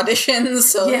Juilliard auditions.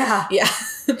 So, yeah.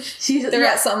 They're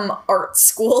at some art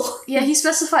school. Yeah, he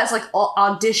specifies, like, all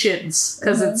auditions.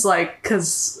 Because it's, like,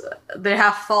 because they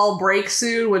have fall break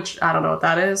soon, which I don't know what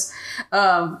that is.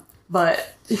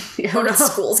 But... Art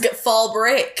schools get fall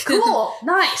break. Cool.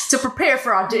 Nice. To prepare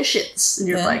for auditions. And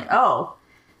you're like, oh...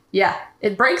 Yeah,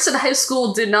 breaks in high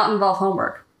school did not involve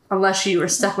homework, unless you were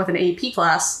stuck with an AP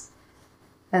class,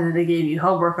 and then they gave you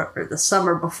homework over the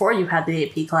summer before you had the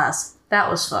AP class.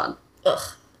 That was fun. Ugh.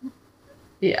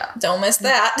 Yeah. Don't miss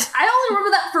that. I only remember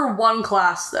that for one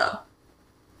class, though.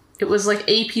 It was like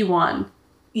AP1.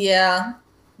 Yeah,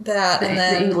 that, and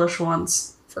then... The English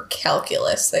ones. For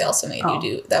calculus, they also made you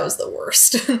do... That was the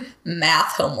worst.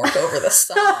 Math homework over the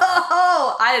summer.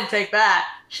 Oh, I didn't take that.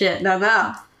 Shit,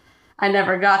 no. I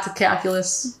never got to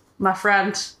calculus, my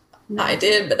friend. No. I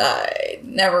did, but I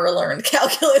never learned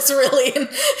calculus, really. And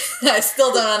I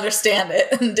still don't understand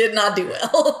it and did not do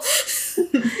well.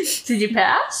 Did you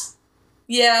pass?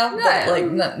 Yeah, no, but,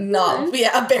 like, not...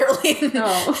 Yeah, barely.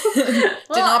 No. Did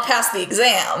not pass the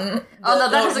exam. Oh, no,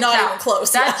 that doesn't not count. Even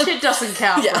close. That shit doesn't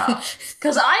count, bro.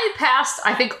 Because I passed,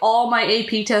 I think, all my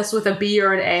AP tests with a B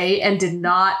or an A and did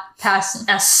not pass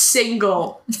a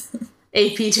single...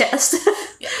 AP test.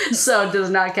 So it does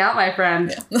not count, my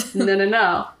friend. Yeah.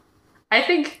 No. I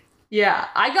think,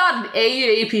 I got an A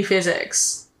in AP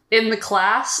physics in the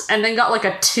class and then got like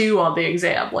a 2 on the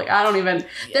exam. Like, I don't even...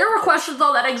 There were questions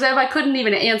on that exam I couldn't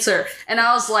even answer. And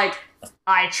I was like,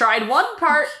 I tried one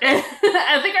part. And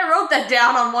I think I wrote that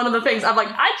down on one of the things. I'm like,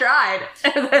 I tried.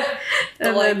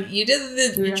 And then you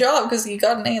did the job because you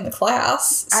got an A in the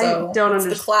class. So I don't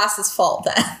understand. It's the class's fault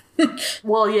then.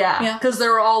 Well, yeah, because they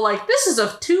were all like, this is a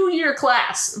 2-year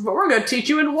class, but we're going to teach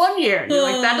you in 1 year. And you're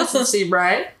like, that doesn't seem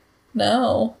right.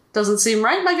 No. Doesn't seem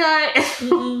right, my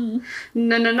guy.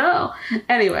 No.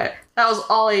 Anyway, that was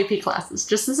all AP classes.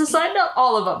 Just as a side note,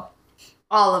 all of them.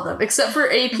 All of them. Except for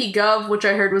AP Gov, which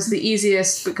I heard was the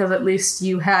easiest because at least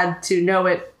you had to know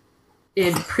it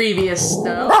in previous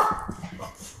stuff.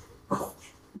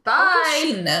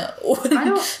 Bye! No. I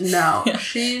don't know. Yeah.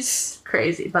 She's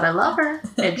crazy, but I love her.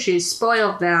 And she's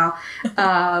spoiled now.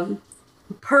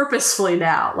 Purposefully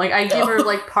now. Like, I give her,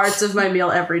 like, parts of my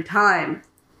meal every time.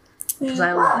 Because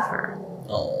I love her.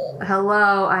 Oh.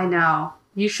 Hello, I know.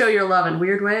 You show your love in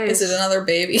weird ways. Is it another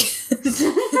baby?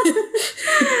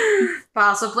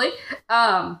 Possibly.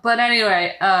 But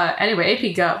anyway,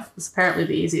 AP Gov was apparently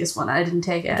the easiest one. I didn't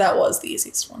take it. That was the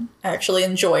easiest one. I actually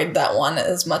enjoyed that one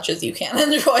as much as you can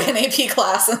enjoy an AP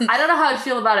class. I don't know how I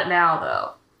feel about it now,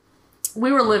 though.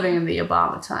 We were living in the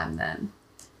Obama time then.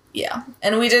 Yeah.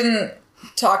 And we didn't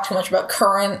talk too much about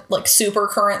current, like, super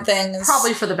current things.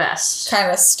 Probably for the best.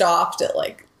 Kind of stopped at,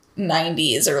 like,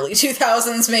 90s, early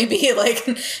 2000s, maybe. Like,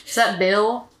 is that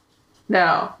Bill?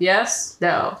 No. Yes?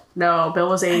 No. Bill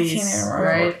was 80s, I can't even remember.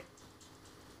 Right?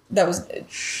 That was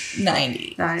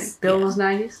 90s. Bill was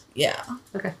 90s? Yeah.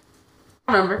 Okay.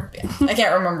 I remember. Yeah. I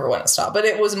can't remember when it stopped, but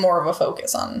it was more of a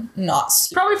focus on not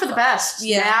super probably for the best.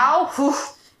 Yeah. Now? Whew.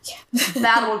 Yeah.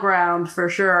 Battleground, for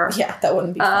sure. Yeah, that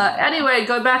wouldn't be fun. Anyway,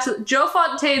 going back to... Joe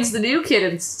Fontaine's the new kid,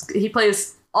 and he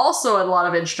plays also a lot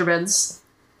of instruments.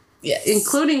 Yes.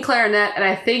 Including clarinet, and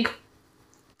I think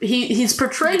he's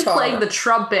portrayed guitar. Playing the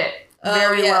trumpet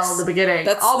very well in the beginning.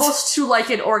 That's almost to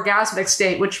like an orgasmic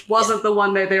state, which wasn't the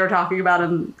one that they were talking about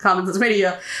in Common Sense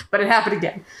Media, but it happened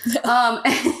again.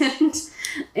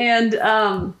 And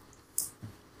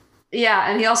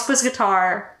he also plays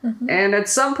guitar. Mm-hmm. And at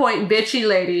some point, bitchy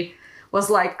lady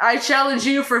was like, I challenge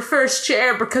you for first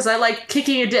chair because I like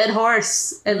kicking a dead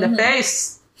horse in the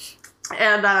face.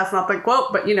 And that's not the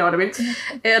quote, but you know what I mean.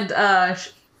 And the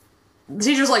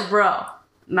teacher's like, bro,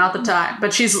 not the time.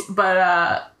 But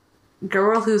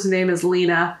girl whose name is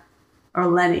Lena, or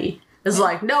Lenny, is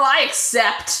like, no, I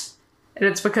accept. And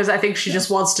it's because I think she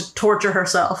just wants to torture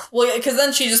herself. Well, because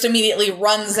then she just immediately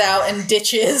runs out and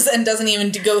ditches and doesn't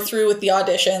even go through with the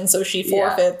audition, so she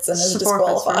forfeits and is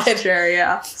disqualified. First chair,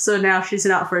 yeah. So now she's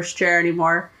not first chair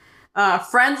anymore.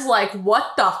 Friends like,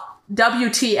 what the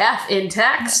WTF in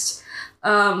text?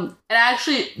 And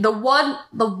actually, the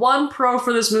one pro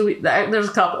for this movie, there's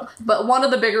a couple, but one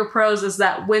of the bigger pros is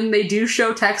that when they do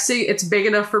show texting, it's big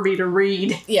enough for me to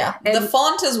read. Yeah. And the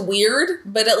font is weird,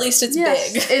 but at least it's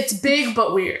big. It's big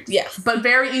but weird. Yeah. But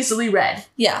very easily read.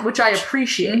 Yeah. Which I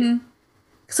appreciate.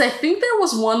 Because I think there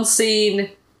was one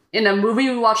scene in a movie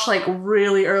we watched like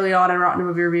really early on in Rotten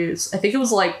Movie Reviews. I think it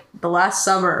was like the last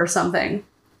summer or something.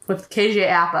 With KJ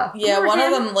Apa. Yeah, remember one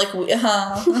him? of them, like,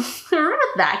 Remember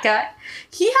that guy?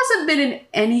 He hasn't been in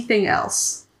anything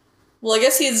else. Well, I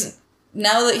guess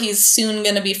now that he's soon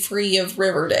going to be free of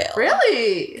Riverdale.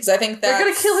 Really? Because I think they're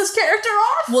going to kill his character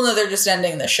off? Well, no, they're just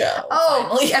ending the show. Oh,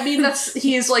 finally. I mean,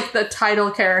 he's like the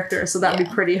title character, so that'd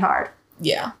be pretty hard.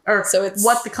 Yeah. Or so it's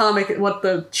what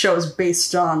the show is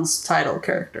based on's title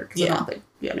character. I don't think.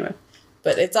 Yeah, anyway.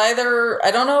 But it's either,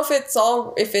 I don't know if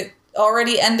it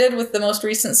already ended with the most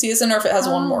recent season or if it has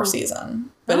one more season.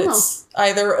 But it's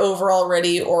either over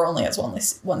already or only has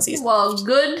one season. Well,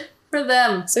 good for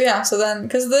them. So yeah, then,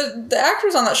 because the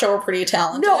actors on that show are pretty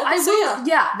talented. No, I will.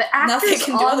 Yeah, the actors now they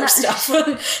can do other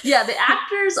stuff. Yeah, the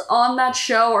actors on that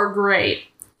show are great.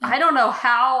 I don't know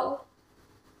how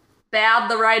bad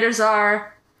the writers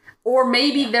are, or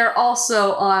maybe they're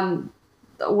also on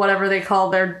whatever they call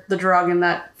the drug in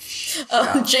that show.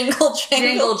 Jingle Jangle.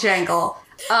 Jingle Jangle.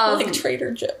 Like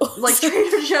Trader Joe's. Like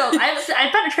Trader Joe's. I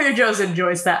bet Trader Joe's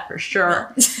enjoys that for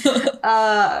sure.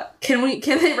 Yeah. Can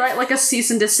they write like a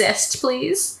cease and desist,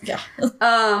 please? Yeah.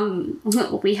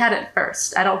 We had it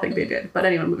first. I don't think they did. But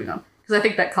anyway, moving on. Because I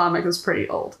think that comic was pretty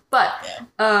old. But,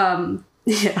 yeah.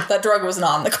 That drug was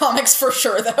not in the comics for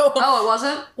sure, though. Oh, it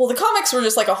wasn't? Well, the comics were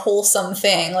just like a wholesome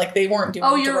thing. Like, they weren't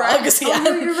doing drugs. Right. Yeah.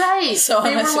 Oh, you're right. So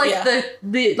they were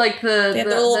like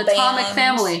the Atomic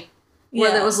Family.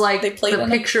 Where it was like the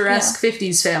picturesque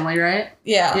 50s family, right?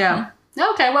 Yeah.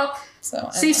 Yeah. Okay, well,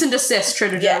 cease and desist,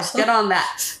 Trader Joe's. Get on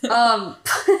that.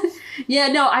 Yeah,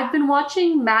 no, I've been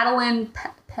watching Madeline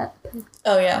Petroff?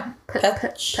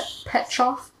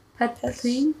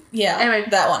 Yeah, anyway,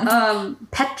 that one.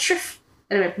 Petroff?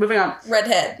 Anyway, moving on.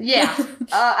 Redhead. Yeah.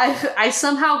 I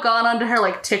somehow gone onto her,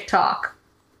 like, TikTok.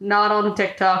 Not on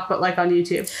TikTok, but like on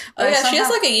YouTube. Oh yeah, she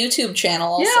has like a YouTube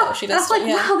channel also. Yeah, she does. I was like,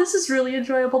 wow, this is really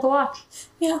enjoyable to watch.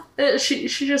 Yeah. She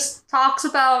just talks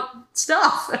about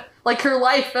stuff, like her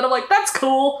life, and I'm like, that's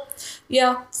cool.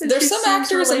 Yeah. There's some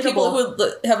actors and people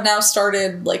who have now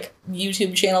started like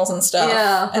YouTube channels and stuff.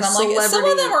 Yeah. And I'm like, some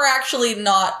of them are actually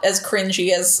not as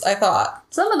cringy as I thought.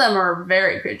 Some of them are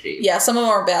very cringy. Yeah, some of them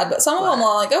are bad, but some of them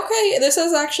are like, okay, this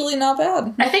is actually not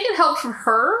bad. I think it helped for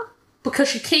her because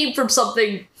she came from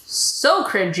something so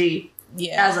cringy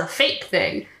as a fake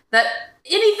thing that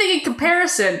anything in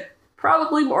comparison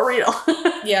probably more real.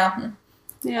 Yeah.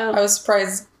 I was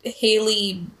surprised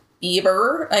Hailey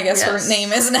Bieber, I guess her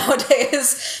name is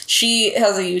nowadays. She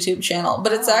has a YouTube channel,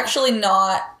 but it's actually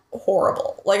not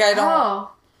horrible. Like I don't.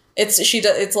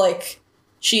 It's like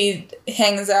she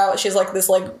hangs out. She's like this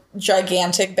like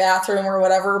gigantic bathroom or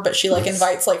whatever, but she like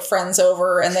invites like friends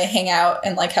over and they hang out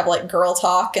and like have like girl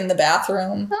talk in the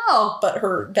bathroom. Oh. But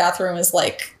her bathroom is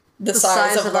like the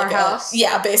size of like our house.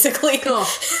 Yeah, basically. Cool.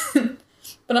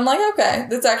 But I'm like, okay,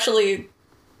 that's actually,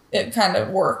 it kind of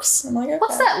works. I'm like, okay.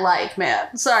 What's that like,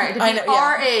 man? Sorry, to be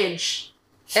our age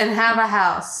and have a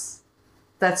house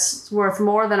that's worth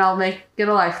more than I'll make in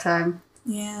a lifetime.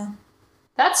 Yeah.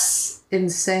 That's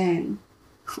insane.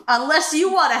 Unless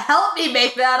you want to help me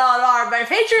make that on my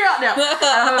Patreon. No, I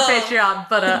don't have a Patreon,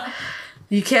 but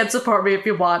you can support me if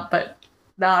you want, but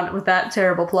not with that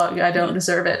terrible plug. I don't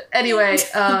deserve it. Anyway,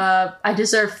 I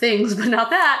deserve things, but not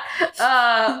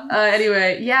that.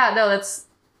 Anyway, yeah, no, that's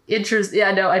interesting.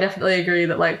 Yeah, no, I definitely agree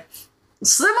that, like,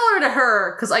 similar to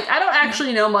her, because, like, I don't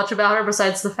actually know much about her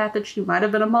besides the fact that she might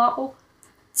have been a model.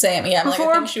 Same, yeah. Like,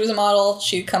 I think she was a model.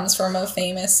 She comes from a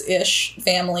famous-ish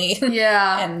family.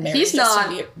 Yeah. And he's not.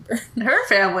 Her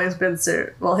family's been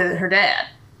through, well, her dad.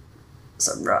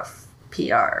 Some rough PR.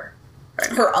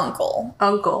 Right? Her uncle.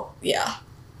 Uncle. Yeah.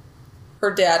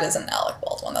 Her dad isn't Alec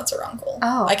Baldwin. That's her uncle.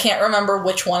 Oh. I can't remember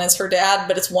which one is her dad,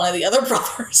 but it's one of the other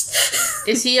brothers.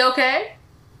 Is he okay?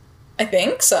 I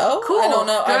think so. Cool. I don't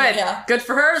know. Good. Yeah. Good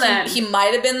for her, then. He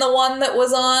might have been the one that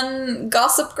was on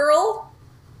Gossip Girl.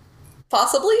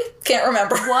 Possibly? Can't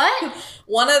remember. What?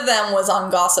 One of them was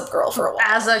on Gossip Girl for a while.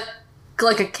 As a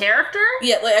character?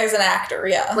 Yeah, like as an actor,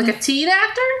 yeah. Like a teen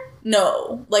actor?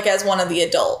 No, like as one of the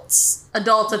adults.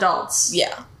 Adults.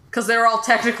 Yeah. Because they're all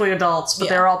technically adults, but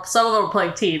some of them are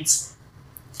playing teens.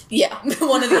 Yeah,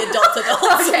 one of the adults.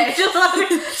 Okay,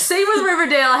 same with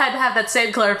Riverdale. I had to have that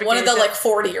same clarification. One of the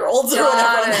 40-year-olds or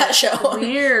whatever on that show.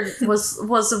 Weird. Was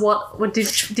what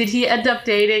did he end up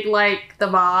dating the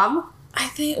mom? I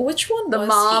think which one? The was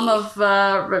mom he?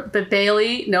 of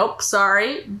Bailey. Nope.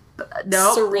 Sorry.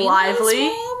 Nope. Serena's Lively.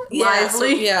 Mom?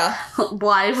 Lively. Yeah.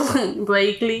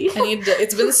 Blakely.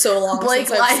 It's been so long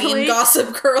since I've seen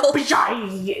Gossip Girl.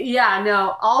 Yeah,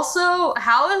 no. Also,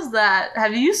 how is that?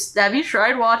 Have you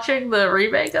tried watching the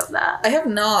remake of that? I have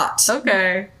not.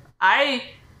 Okay. I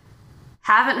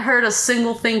haven't heard a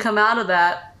single thing come out of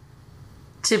that,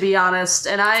 to be honest.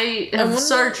 And I have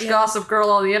searched Gossip Girl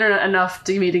on the internet enough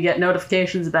to get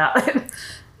notifications about it.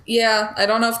 Yeah, I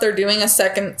don't know if they're doing a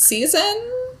second season.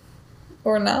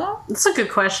 Or not? That's a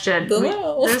good question.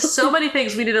 There's so many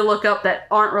things we need to look up that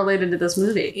aren't related to this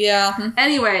movie. Yeah.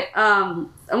 Anyway,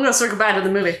 I'm going to circle back to the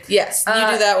movie. Yes, you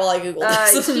do that while I Google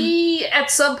this. He,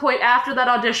 at some point after that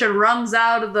audition, runs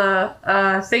out of the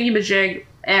thingamajig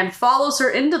and follows her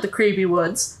into the creepy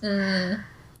woods.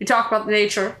 We talk about the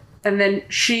nature, and then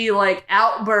she,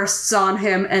 outbursts on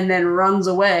him and then runs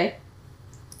away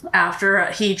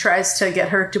after he tries to get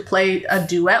her to play a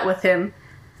duet with him.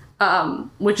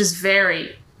 Which is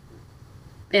very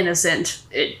innocent.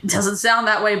 It doesn't sound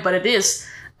that way, but it is.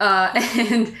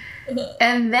 And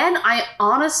then I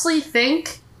honestly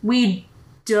think we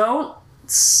don't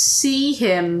see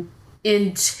him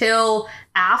until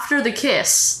after the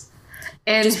kiss.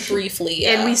 And just briefly,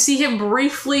 yeah. And we see him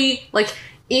briefly,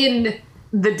 in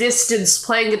the distance,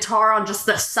 playing guitar on just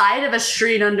the side of a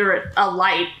street under a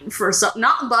light for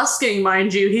not busking,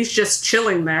 mind you. He's just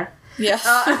chilling there.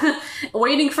 Yeah.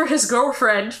 Waiting for his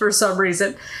girlfriend for some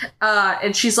reason.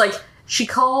 And she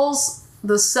calls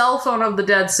the cell phone of the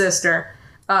dead sister,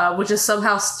 which is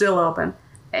somehow still open,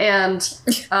 and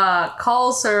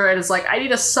calls her and is like, I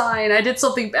need a sign. I did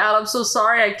something bad. I'm so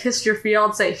sorry. I kissed your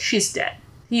fiance. She's dead.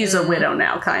 He's a widow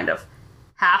now, kind of.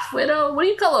 Half widow? What do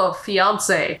you call a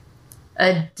fiance?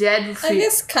 A dead I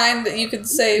guess kind of, you could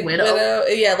say widow.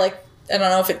 Yeah, I don't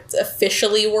know if it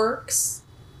officially works.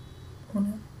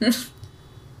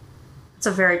 It's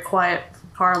a very quiet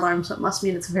car alarm, so it must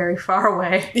mean it's very far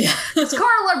away. Yeah. Because car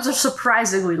alarms are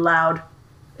surprisingly loud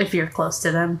if you're close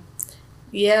to them.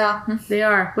 Yeah. They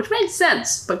are, which makes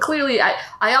sense. But clearly,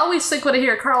 I always think when I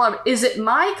hear a car alarm, is it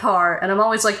my car? And I'm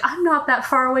always like, I'm not that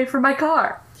far away from my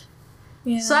car.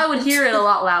 Yeah. So I would hear it a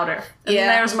lot louder. And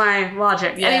there's my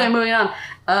logic. Yeah. Anyway, moving on.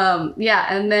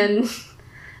 And then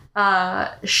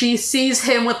she sees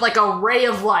him with a ray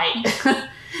of light.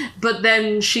 But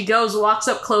then she walks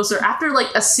up closer after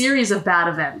a series of bad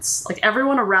events.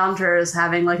 Everyone around her is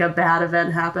having a bad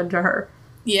event happen to her.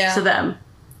 Yeah. To them.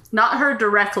 Not her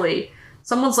directly.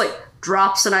 Someone's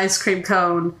drops an ice cream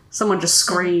cone. Someone just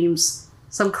screams.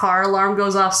 Some car alarm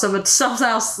goes off.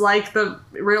 Somehow like the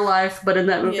real life, but in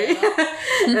that movie. Yeah.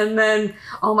 And then,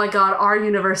 oh my god, our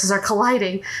universes are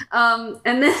colliding. And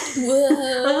then,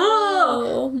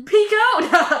 whoa, peek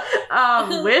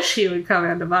out. Wish he would come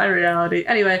into my reality.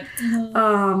 Anyway,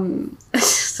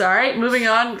 sorry, moving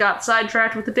on. Got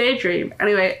sidetracked with the daydream.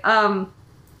 Anyway, and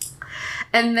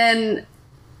then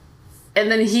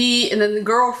the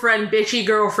girlfriend, bitchy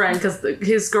girlfriend, because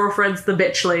his girlfriend's the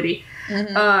bitch lady.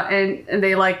 Mm-hmm. And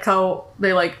they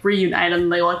reunite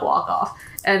and they walk off.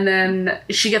 And then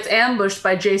she gets ambushed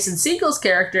by Jason Segel's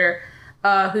character,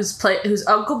 who's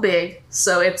Uncle Big.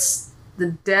 So it's the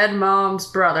dead mom's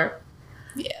brother.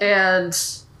 Yeah. And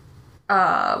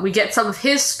we get some of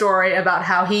his story about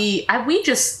how we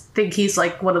just think he's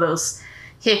one of those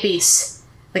hippies,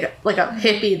 like a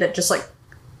hippie that just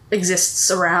exists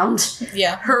around.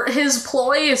 Yeah. His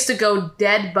ploy is to go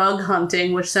dead bug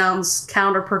hunting, which sounds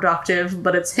counterproductive,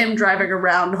 but it's him driving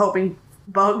around hoping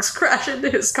bugs crash into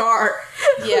his car.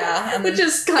 Yeah. And which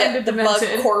is kind of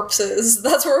demented. Bug corpses.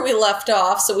 That's where we left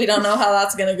off, so we don't know how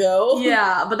that's gonna go.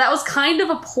 Yeah, but that was kind of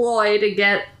a ploy to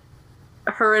get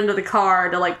her into the car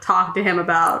to talk to him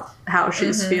about how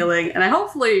she's feeling, and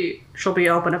hopefully she'll be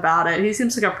open about it. He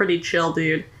seems like a pretty chill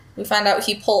dude. We find out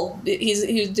he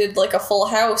did a full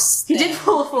house thing. He did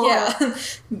pull a full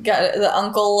house. The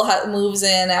uncle moves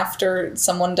in after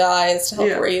someone dies to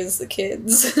help raise the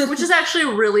kids. Which is actually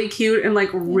really cute and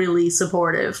really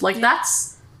supportive.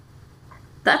 That's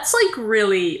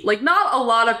really, not a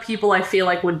lot of people I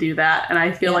feel would do that. And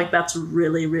I feel that's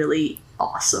really, really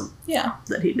awesome. Yeah.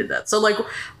 That he did that. So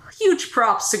huge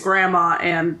props to grandma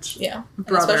and brother.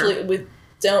 And especially with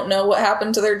don't know what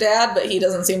happened to their dad, but he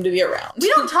doesn't seem to be around. We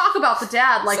don't talk about the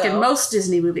dad like in most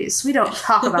Disney movies. We don't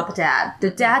talk about the dad. The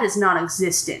dad is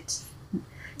non-existent.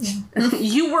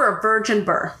 You were a virgin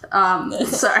birth.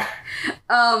 Sorry.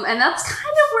 And that's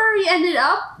kind of where we ended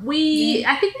up.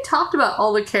 I think we talked about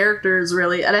all the characters,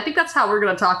 really, and I think that's how we're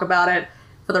going to talk about it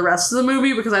for the rest of the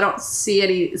movie, because I don't see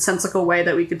any sensical way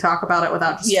that we could talk about it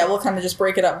without just... Yeah, we'll kind of just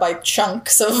break it up by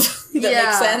chunks of... that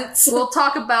makes sense. We'll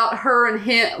talk about her and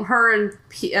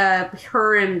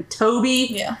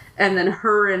Toby, and then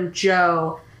her and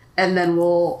Joe, and then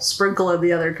we'll sprinkle in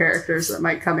the other characters that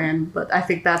might come in, but I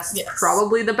think that's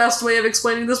probably the best way of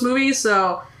explaining this movie,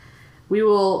 so we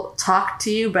will talk to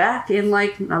you back in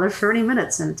like another 30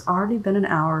 minutes, and it's already been an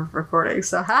hour of recording,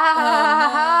 so ha.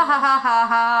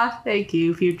 Thank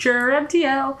you, future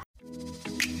MTL.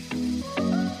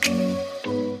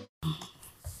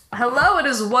 Hello, it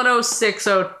is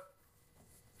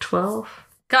 1:06:12.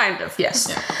 Kind of, yes.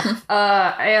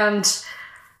 And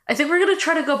I think we're gonna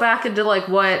try to go back into like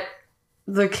what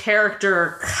the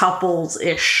character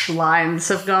couples-ish lines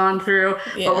have gone through.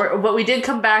 Yeah. But we did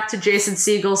come back to Jason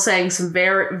Segel saying some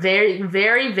very, very,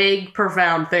 very vague,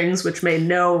 profound things, which made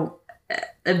no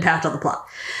impact on the plot.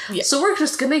 Yeah. So we're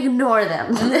just gonna ignore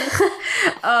them.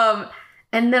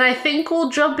 And then I think we'll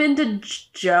jump into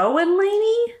Joe and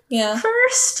Lainey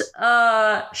first.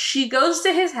 She goes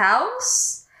to his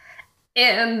house,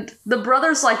 and the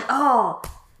brother's like, oh,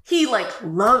 he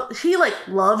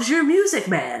loves your music,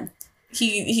 man.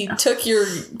 He took your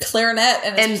clarinet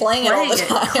and is playing it all the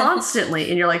time. Constantly.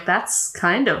 And you're like, that's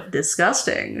kind of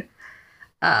disgusting.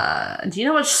 Do you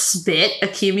know how much spit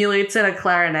accumulates in a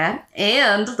clarinet?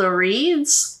 And the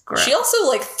reeds? Gross. She also,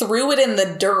 like, threw it in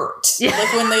the dirt,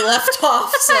 like, when they left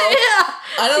off, so...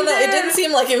 I don't know, it didn't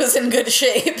seem like it was in good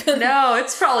shape. No,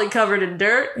 it's probably covered in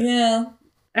dirt. Yeah.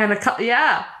 And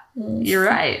you're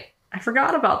right. I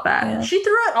forgot about that. Yeah. She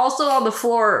threw it also on the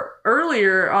floor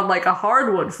earlier on like a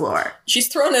hardwood floor. She's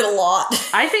thrown it a lot.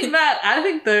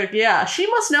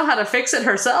 She must know how to fix it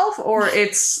herself, or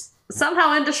it's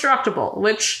somehow indestructible,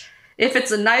 which if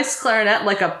it's a nice clarinet,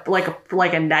 like a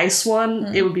nice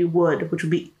one, it would be wood, which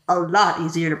would be a lot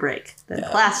easier to break than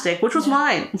plastic, which was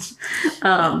mine.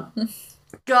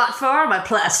 Got far my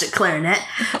plastic clarinet,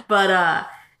 but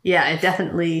it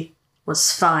definily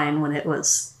was fine when it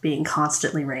was being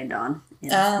constantly rained on in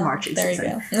marching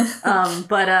season. You go.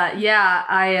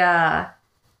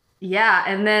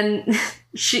 And then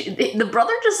the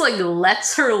brother just like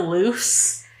lets her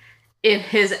loose in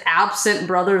his absent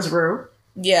brother's room.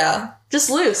 Yeah.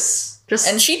 Just loose.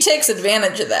 And she takes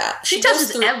advantage of that. She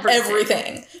touches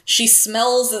everything. She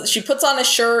puts on a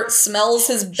shirt, smells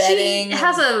his bedding. She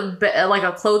has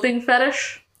a clothing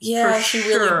fetish. Yeah,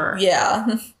 really.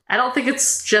 Yeah. I don't think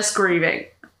it's just grieving.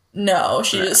 No,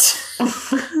 she just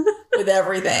with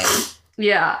everything.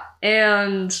 Yeah,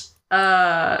 and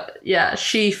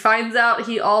she finds out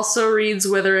he also reads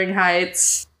Wuthering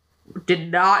Heights.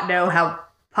 Did not know how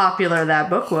popular that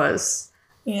book was.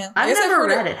 Yeah, I've never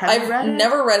read it. Have you read it? I've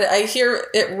never read it. I hear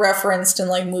it referenced in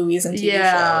like movies and TV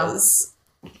shows,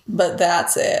 but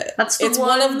that's it. It's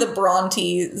one of the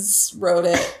Brontes wrote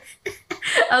it.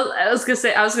 I was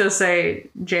gonna say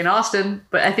Jane Austen,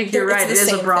 but I think you're right. It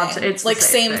is a Bronte. Thing. It's like the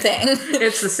same thing.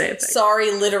 It's the same thing.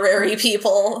 Sorry, literary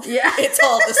people. Yeah, it's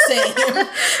all the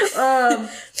same.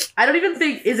 I don't even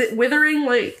think is it withering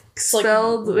like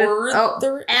spelled with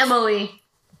Emily.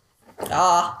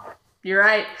 You're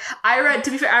right.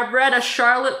 To be fair, I've read a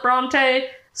Charlotte Bronte,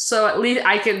 so at least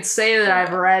I can say that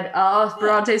I've read a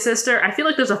Bronte sister. I feel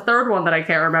like there's a third one that I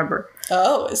can't remember.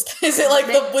 Oh, is it like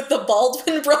with the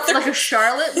Baldwin brothers? Like a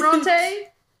Charlotte Bronte?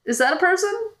 Is that a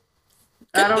person?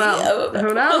 I don't know.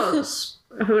 Who knows?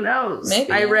 Who knows?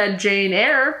 Maybe. I read Jane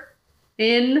Eyre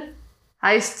in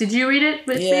did you read it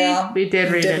with me? We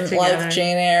did read it together. Like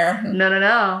Jane Eyre.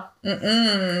 No.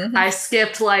 Mm-mm. I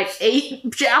skipped like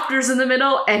 8 chapters in the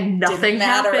middle and nothing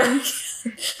happened.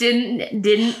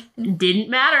 Didn't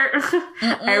matter.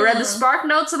 I read the Spark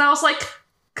Notes and I was like,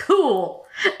 cool.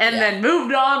 And then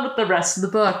moved on with the rest of the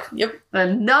book. Yep.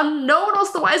 And no one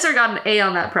else the wiser got an A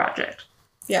on that project.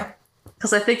 Yeah.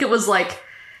 Because I think it was like,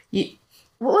 what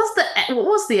was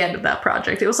the end of that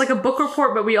project? It was like a book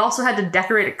report, but we also had to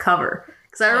decorate a cover.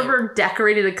 Because I remember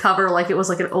decorating the cover like it was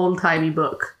like an old-timey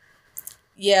book.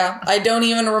 Yeah, I don't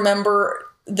even remember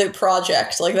the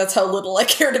project. Like, that's how little I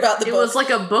cared about the book. It was like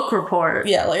a book report.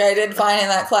 Yeah, like I did fine in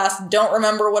that class. Don't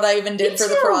remember what I even did for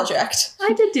the project.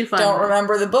 I did do fine. Don't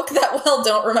remember the book that well.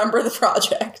 Don't remember the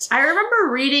project. I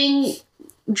remember reading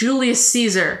Julius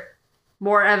Caesar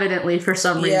more evidently for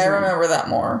some reason. Yeah, I remember that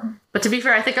more. But to be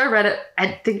fair, I think I read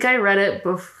it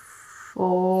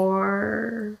before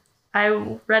I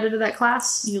read into that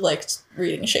class. You liked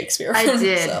reading Shakespeare. I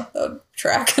did. So that would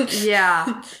track.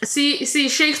 Yeah. See,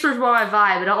 Shakespeare's more my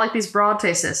vibe. I don't like these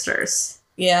Bronte sisters.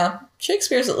 Yeah.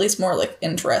 Shakespeare's at least more, like,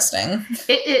 interesting.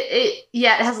 It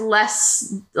has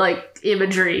less, like,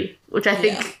 imagery, which I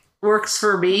think works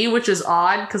for me, which is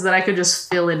odd, because then I could just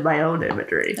fill in my own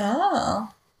imagery. Oh.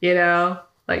 You know?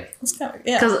 Like, that's kind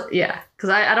of, yeah. Because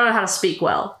I don't know how to speak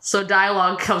well, so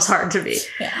dialogue comes hard to me.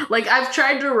 Yeah. Like, I've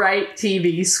tried to write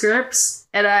TV scripts,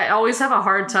 and I always have a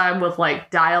hard time with, like,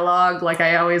 dialogue. Like,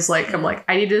 I always, like, I'm like,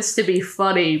 I need this to be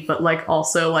funny, but, like,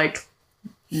 also, like,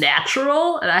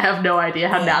 natural, and I have no idea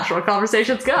how natural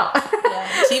conversations go.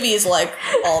 Yeah, TV is, like,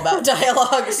 all about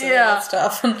dialogue, so that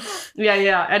stuff.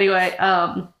 Yeah. Anyway,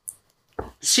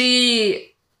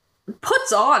 she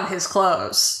puts on his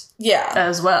clothes. Yeah.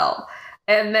 As well.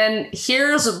 And then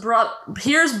here's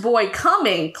boy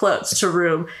coming clothes to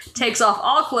room, takes off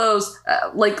all clothes,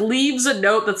 like leaves a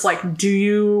note that's like, do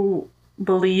you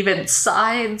believe in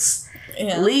signs?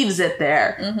 Yeah. Leaves it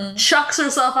there, chucks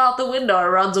herself out the window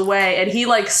and runs away. And he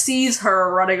like sees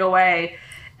her running away.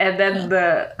 And then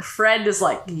the friend is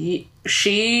like,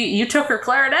 you took her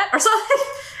clarinet or something?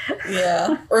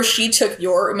 Yeah. Or she took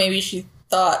maybe she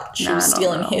thought she was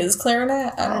stealing his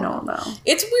clarinet. I don't know.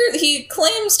 It's weird. He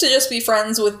claims to just be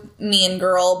friends with Mean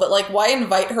Girl, but like, why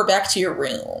invite her back to your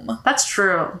room? That's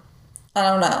true. I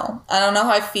don't know. I don't know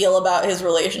how I feel about his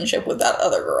relationship with that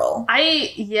other girl.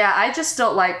 I just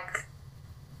don't like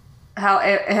how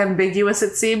ambiguous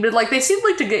it seemed. Like, they seemed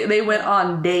like they went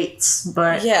on dates,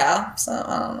 but yeah. So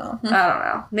I don't know. I don't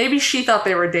know. Maybe she thought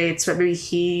they were dates, but maybe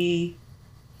he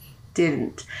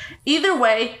didn't. Either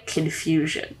way,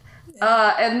 confusion.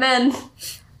 And then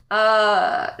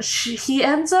he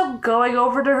ends up going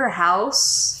over to her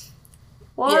house.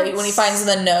 Once. Yeah, when he finds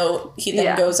the note, he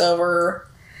then goes over.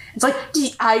 It's like,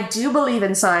 I do believe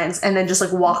in signs, and then just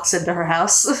like walks into her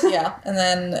house. Yeah, and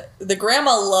then the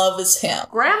grandma loves him.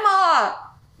 Grandma,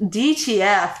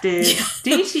 DTF, dude.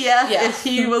 DTF if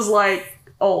he was like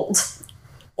old.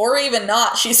 Or even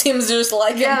not. She seems to just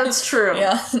like him. Yeah, that's true.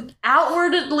 Yeah.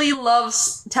 Outwardly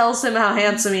tells him how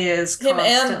handsome he is. Him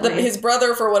constantly. and his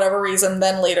brother, for whatever reason,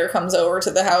 then later comes over to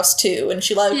the house too, and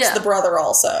she likes the brother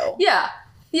also. Yeah.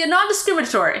 Yeah,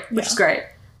 non-discriminatory, which is great.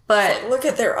 But like, look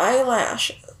at their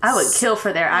eyelashes. I would kill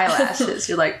for their eyelashes.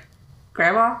 You're like,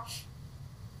 Grandma?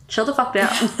 Chill the fuck down.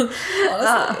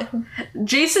 Honestly.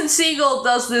 Jason Segel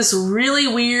does this really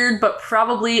weird but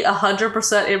probably 100%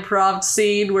 improv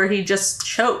scene where he just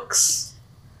chokes.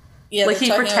 Yeah, like he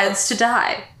pretends to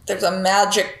die. There's a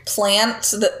magic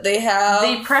plant that they have.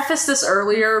 They prefaced this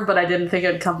earlier, but I didn't think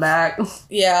it'd come back.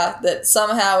 Yeah, that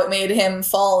somehow it made him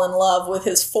fall in love with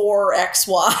his 4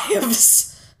 ex-wives.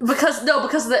 Because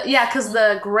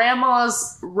the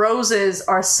grandma's roses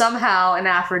are somehow an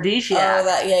aphrodisiac.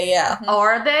 Oh, yeah.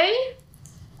 Are they?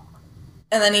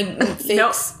 And then he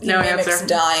fakes, he mimics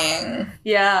dying.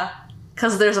 Yeah,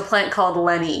 because there's a plant called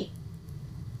Lenny.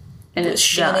 And was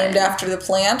she named after the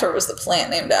plant, or was the plant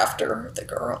named after the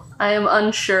girl? I am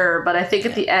unsure, but I think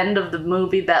at the end of the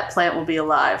movie, that plant will be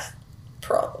alive.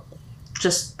 Probably.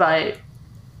 Just by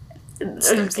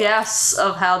a guess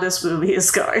of how this movie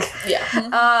is going.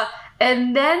 Yeah.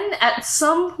 And then at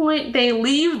some point they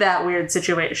leave that weird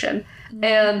situation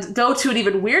and go to an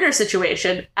even weirder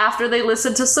situation after they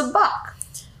listen to some Bach.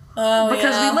 Oh,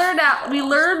 because we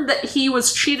learned that he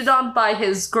was cheated on by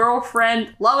his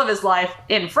girlfriend, love of his life,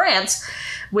 in France,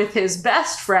 with his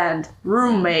best friend,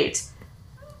 roommate,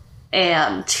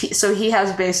 and so he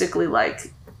has basically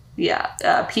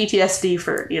PTSD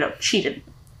for cheating.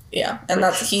 Yeah, and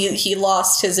that's he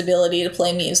lost his ability to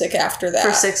play music after that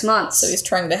for 6 months. So he's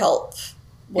trying to help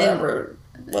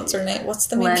what's her name? What's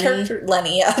the main character?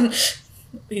 Lenny. Yeah,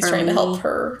 he's trying to help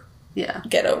her. Yeah,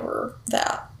 get over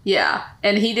that. Yeah,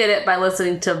 and he did it by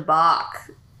listening to Bach.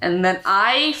 And then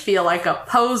I feel like a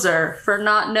poser for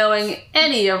not knowing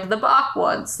any of the Bach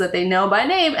ones that they know by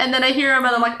name. And then I hear them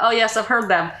and I'm like, oh yes, I've heard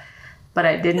them. But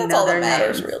I didn't know their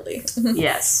names. That's all that matters, really.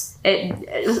 Yes.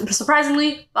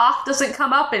 Surprisingly, Bach doesn't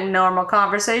come up in normal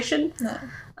conversation. No.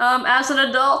 As an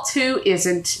adult who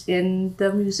isn't in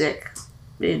the music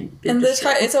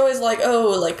industry. It's always like,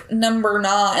 number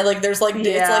 9. Like, there's like,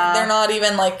 it's like they're not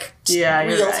even like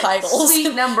real titles.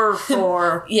 Suite number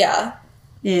 4. Yeah.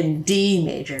 In D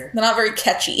major. They're not very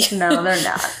catchy. No, they're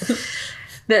not.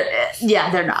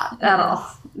 They're not at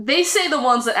all. They say the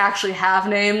ones that actually have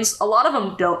names. A lot of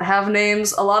them don't have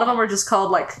names. A lot of them are just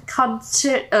called like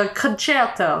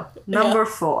concerto number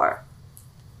 4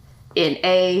 in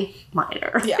A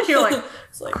minor. Yeah. You're like,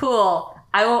 cool.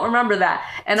 I won't remember that.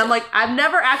 And I'm like, I've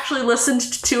never actually listened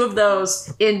to 2 of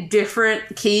those in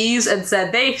different keys and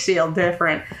said they feel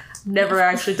different. Never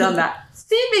actually done that.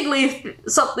 Seemingly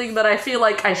something that I feel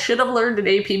like I should have learned in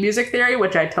AP Music Theory,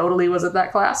 which I totally was in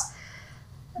that class.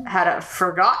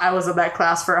 Forgot I was in that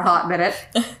class for a hot minute.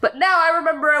 But now I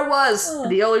remember I was.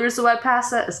 The only reason why I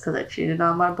passed that is because I cheated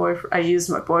on my boyfriend. I used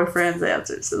my boyfriend's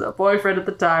answers. So the boyfriend at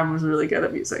the time was really good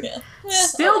at music. Yeah.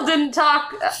 Still didn't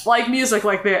talk like music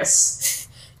like this.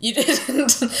 You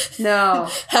didn't. No.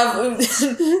 Then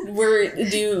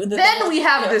we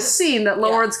have this scene that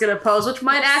Lauren's gonna pose, which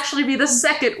might actually be the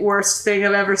second worst thing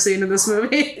I've ever seen in this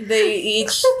movie. They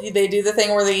do the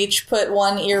thing where they each put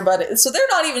one earbud, so they're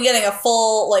not even getting a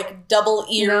full like double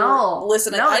ear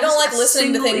listening. No, I don't like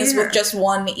listening to things ear. with just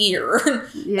one ear,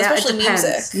 yeah, especially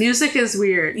music. Music is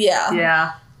weird.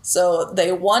 Yeah. So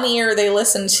they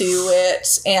listen to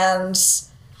it and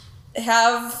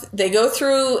they go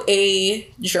through a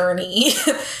journey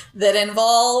that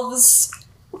involves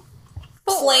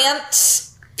plant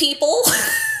people.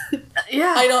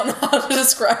 Yeah. I don't know how to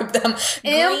describe them.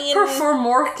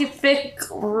 Anthropomorphic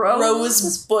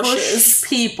rose bushes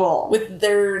people with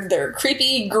their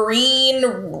creepy green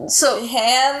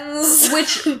hands,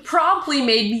 which promptly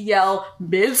made me yell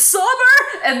 "Midsummer!"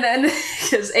 and then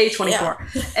because A24,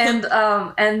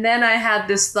 and then I had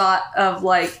this thought of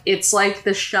like it's like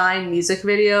the Shine music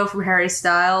video from Harry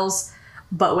Styles,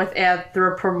 but with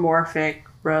anthropomorphic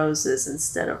roses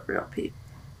instead of real people,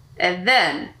 and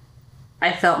then.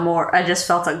 I just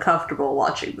felt uncomfortable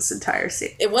watching this entire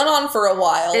scene. It went on for a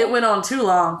while. It went on too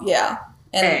long. Yeah.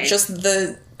 And just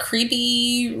the creepy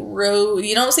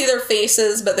you don't see their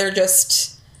faces, but they're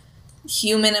just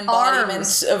human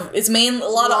embodiments of, it's a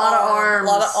lot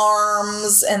of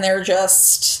arms, and they're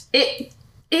just... It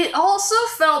also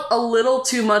felt a little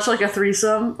too much like a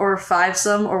threesome or a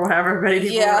fivesome or whatever many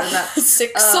people were in that.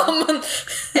 Sixsome.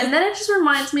 And then it just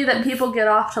reminds me that people get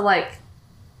off to like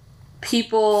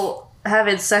people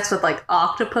having sex with like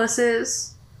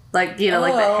octopuses, like like the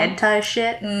hentai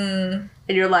shit, and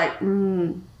you're like,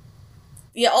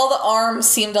 yeah, all the arms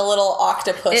seemed a little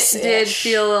octopus. It did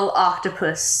feel a little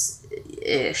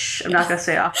octopus-ish. I'm not gonna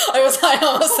say octopus. I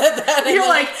almost said that. You're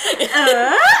like,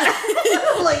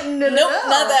 like no, nope,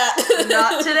 not that.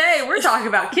 Not today. We're talking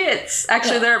about kids.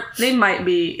 Actually, they might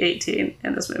be 18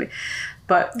 in this movie,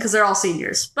 but because they're all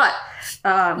seniors. But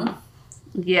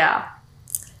yeah.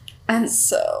 And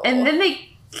then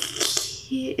they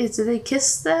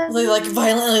kiss them? They like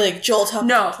violently like jolt up.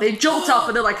 No, they jolt up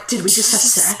and they're like, did we just have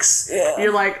sex? Yeah.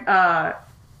 You're like,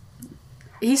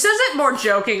 he says it more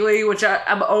jokingly, which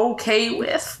I'm okay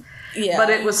with. Yeah. But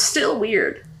it was still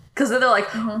weird. Because then they're like,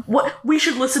 what? We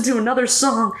should listen to another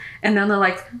song. And then they're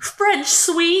like, French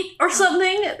Suite or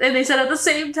something. And they said at the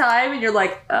same time. And you're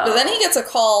like, oh. But then he gets a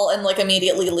call and like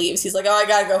immediately leaves. He's like, oh, I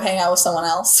gotta go hang out with someone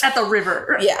else. At the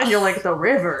river. Yeah. And you're like, the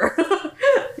river?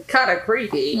 Kind of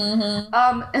creepy.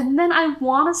 And then I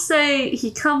want to say he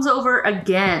comes over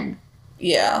again.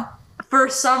 Yeah. For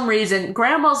some reason.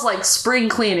 Grandma's like spring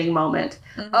cleaning moment.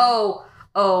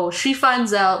 Oh, she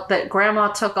finds out that Grandma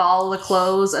took all the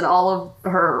clothes and all of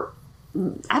her,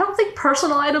 I don't think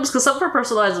personal items, because some of her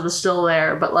personal items are still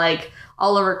there, but like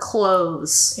all of her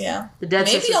clothes. Yeah. The dead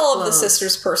Maybe all of the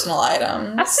sister's personal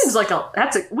items. That seems like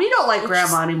we don't like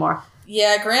Grandma anymore.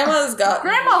 Yeah, Grandma's got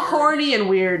Grandma weird. Horny and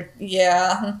weird.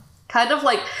 Yeah. Kind of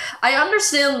like, I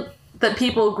understand that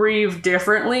people grieve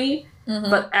differently,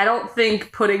 but I don't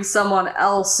think putting someone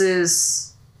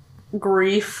else's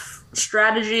grief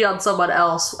strategy on someone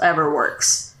else ever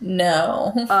works.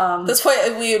 No. That's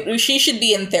why she should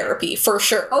be in therapy, for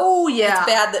sure. Oh, yeah. It's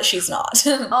bad that she's not.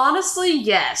 Honestly,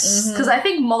 yes. Because I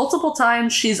think multiple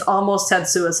times she's almost had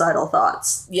suicidal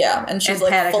thoughts. Yeah, and she's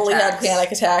like fully had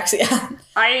panic attacks, yeah.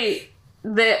 I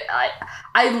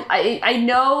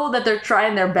know that they're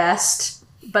trying their best,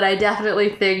 but I definitely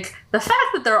think the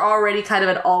fact that they're already kind of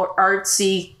an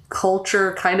artsy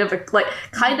culture, kind of like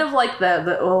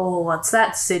the what's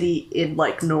that city in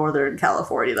like Northern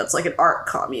California that's like an art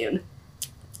commune?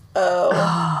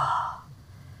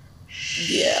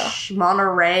 Yeah,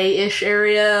 Monterey-ish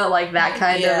area, like that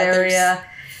kind of area.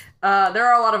 There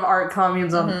are a lot of art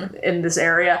communes in this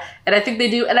area, and I think they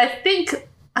do, and I think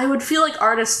I would feel like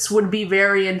artists would be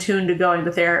very in tune to going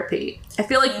to therapy. I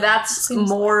feel like that's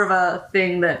more of a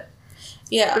thing that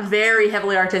very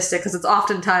heavily artistic, because it's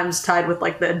oftentimes tied with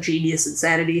like the genius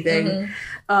insanity thing.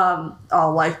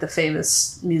 All like the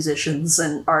famous musicians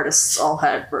and artists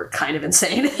were kind of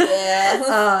insane.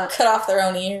 Yeah, cut off their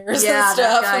own ears. Yeah, and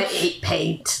stuff. That guy ate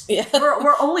paint. Yeah,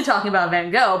 we're only talking about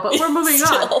Van Gogh, but we're moving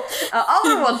on.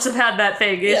 Other ones have had that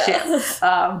same issue,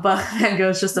 but Van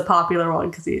Gogh's just a popular one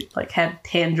because he like had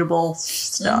tangible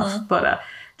stuff. But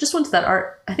just went to that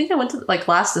art. I think I went to like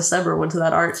last December. Went to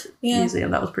that art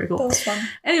museum. That was pretty cool. That was fun.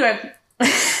 Anyway,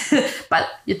 but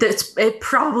it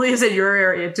probably is in your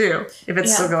area too if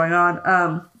it's still going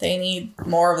on. They need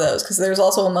more of those because there's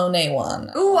also a Monet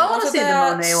one. Ooh, I want to see the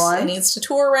Monet one. It needs to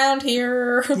tour around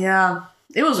here. Yeah,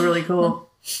 it was really cool.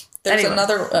 There's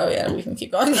another. Oh yeah, we can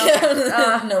keep going.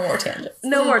 Okay. No more tangents.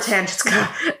 No more tangents.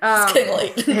 It's getting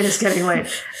late. It is getting late.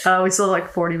 We still have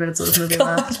like 40 minutes of this movie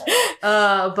left.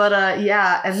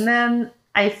 Yeah, and then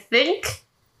I think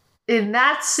in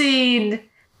that scene,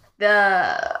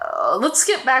 let's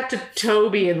get back to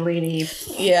Toby and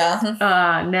Leanie. Yeah.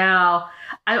 Now,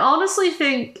 I honestly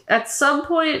think at some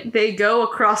point they go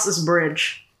across this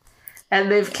bridge,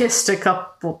 and they've kissed a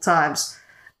couple times.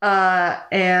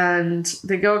 And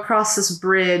they go across this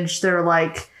bridge. They're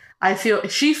like,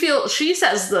 she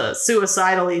says the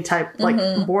suicidally type,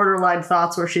 like borderline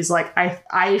thoughts where she's like,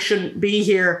 I shouldn't be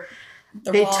here.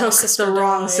 They took the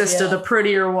wrong sister, the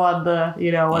prettier one, the,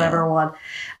 whatever one.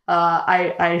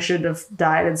 I should have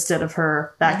died instead of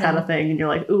her, that kind of thing. And you're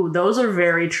like, ooh, those are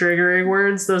very triggering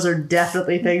words. Those are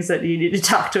definitely things that you need to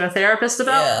talk to a therapist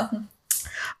about. Yeah.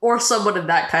 Or someone in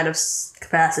that kind of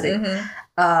capacity.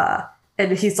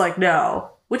 And he's like,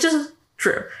 no, which is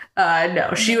true.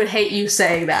 No, she would hate you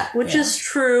saying that, which is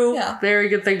true. Yeah. Very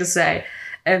good thing to say.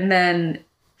 And then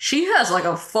she has like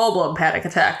a full-blown panic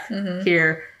attack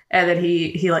here. And then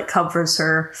he like comforts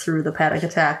her through the panic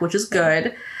attack, which is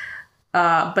good.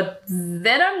 But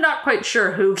then I'm not quite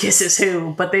sure who kisses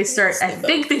who, but I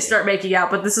think they start making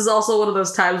out. But this is also one of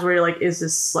those times where you're like, is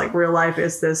this like real life?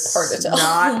 Is this hard to tell?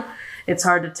 Not? It's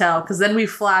hard to tell. Because then we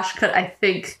flash cut,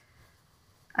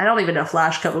 I don't even know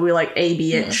flash cut, but we like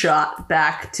A/B it shot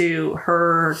back to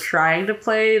her trying to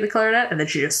play the clarinet, and then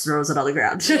she just throws it on the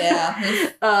ground.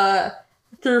 Yeah.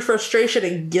 Through frustration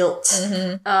and guilt.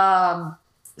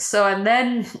 So, and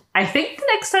then I think the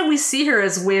next time we see her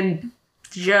is when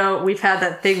Joe, we've had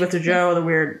that thing with Joe, the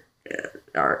weird,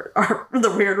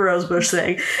 the weird rosebush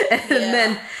thing. And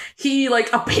then he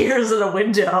like appears in a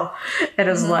window and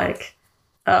is like,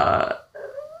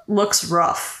 looks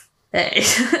rough.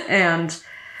 And,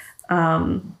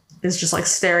 is just like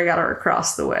staring at her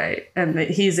across the way. And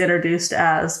he's introduced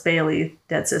as Bailey,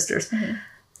 dead sister's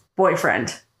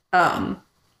boyfriend.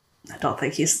 I don't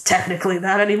think he's technically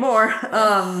that anymore.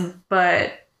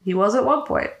 But he was at one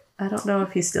point. I don't know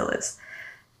if he still is.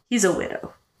 He's a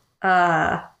widow.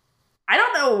 I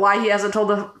don't know why he hasn't told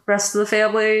the rest of the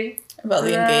family about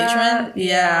the engagement.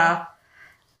 Yeah.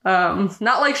 Not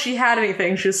like she had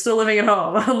anything. She was still living at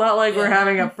home. Not like we're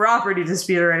having a property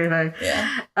dispute or anything.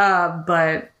 Yeah.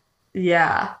 But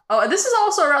yeah. Oh, and this is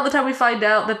also around the time we find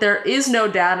out that there is no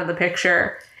dad in the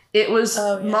picture. It was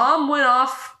mom went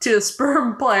off to a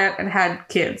sperm plant and had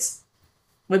kids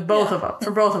with both of them.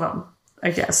 For both of them,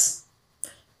 I guess.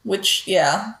 Which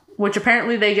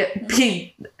apparently they get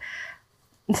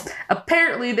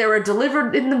apparently they were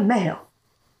delivered in the mail.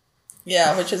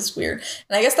 Yeah, which is weird.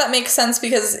 And I guess that makes sense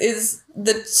because is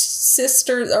the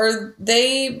sisters, are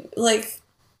they like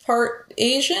part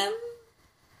Asian?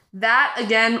 That,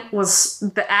 again, was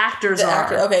the actors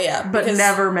are. Okay, yeah. But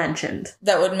never mentioned.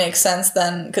 That would make sense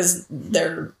then, because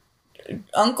their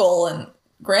uncle and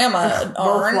grandma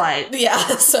both white. Yeah,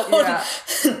 so...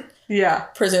 Yeah.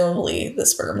 Presumably the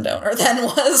sperm donor then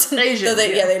was. Asian, so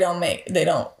they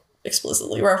don't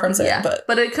explicitly reference it.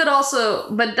 But it could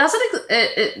also... But doesn't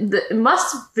it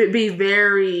must be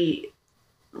very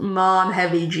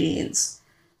mom-heavy genes.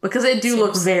 Because they do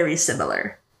look very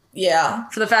similar. Yeah.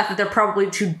 For the fact that they're probably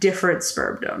two different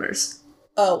sperm donors.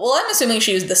 Oh, well, I'm assuming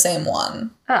she used the same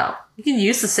one. Oh, you can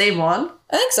use the same one?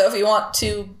 I think so, if you want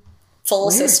two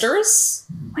full sisters.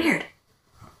 Weird.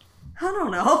 I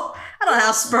don't know. I don't know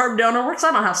how sperm donor works.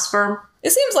 I don't have sperm.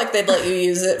 It seems like they'd let you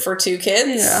use it for two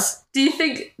kids. Yeah. Do you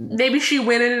think maybe she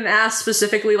went in and asked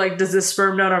specifically, like, does this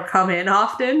sperm donor come in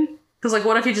often? Because, like,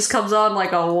 what if he just comes on,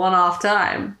 like, a one-off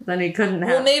time? Then he couldn't have...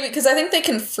 Well, maybe, because I think they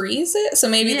can freeze it, so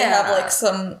maybe they have, like,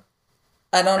 some...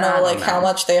 I don't know, how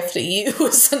much they have to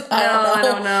use. I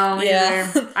don't know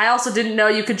either. I also didn't know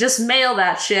you could just mail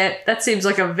that shit. That seems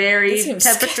like a very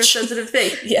temperature-sensitive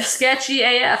thing. Yeah. Sketchy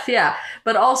AF, yeah.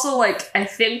 But also, like, I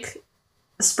think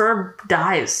sperm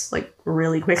dies, like,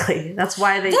 really quickly. That's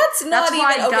why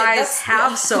guys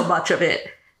have so much of it.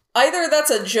 Either that's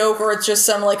a joke or it's just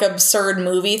some, like, absurd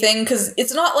movie thing, because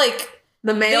it's not, like...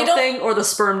 The male thing or the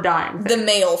sperm dying thing? The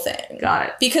male thing. Got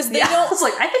it. Because they don't... I was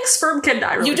like, I think sperm can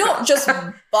die really You don't fast. just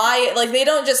buy it. Like, they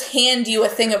don't just hand you a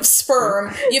thing of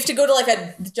sperm. You have to go to, like,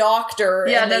 a doctor.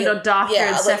 Yeah, no doctor.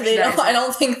 Yeah, like, they don't, I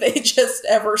don't think they just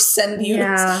ever send you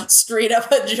straight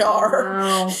up a jar.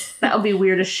 No, that would be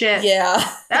weird as shit. Yeah.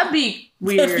 That'd be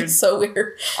weird. That'd be so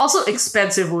weird. Also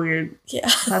expensive weird.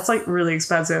 Yeah. That's, like, really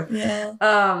expensive. Yeah.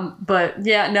 But,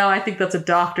 yeah, no, I think that's a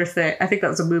doctor thing. I think that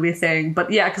was a movie thing.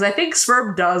 But, yeah, because I think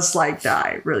sperm does, like,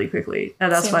 die really quickly. And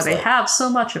that's why they have so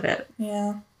much of it.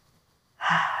 Yeah.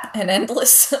 An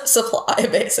endless supply,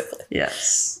 basically.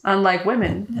 Yes. Unlike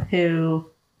women, who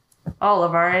all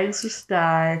of our eggs just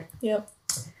die. Yep.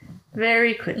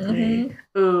 Very quickly.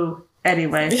 Ooh.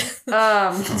 Anyway.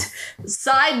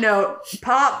 Side note,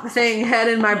 pop thing head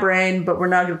in my brain, but we're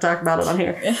not going to talk about it on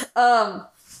here.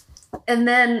 And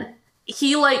then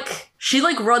she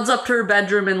runs up to her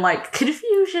bedroom in, like,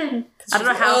 confusion. I don't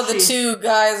know how the two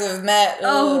guys have met.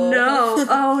 Oh no.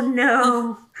 Oh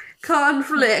no.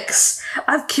 Conflicts.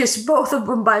 I've kissed both of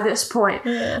them by this point.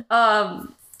 Yeah.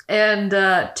 And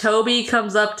Toby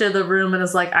comes up to the room and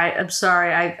is like, I'm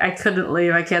sorry, I couldn't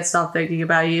leave. I can't stop thinking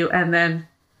about you. And then,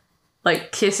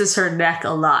 like, kisses her neck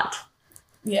a lot.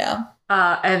 Yeah.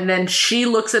 And then she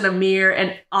looks in a mirror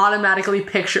and automatically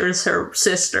pictures her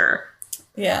sister.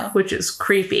 Yeah. Which is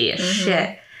creepy as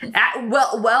shit.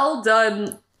 Well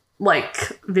done,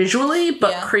 like, visually,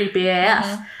 but creepy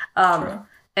AF. True.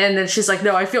 And then she's like,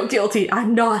 no, I feel guilty.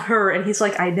 I'm not her. And he's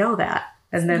like, I know that.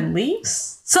 And then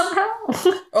leaves somehow.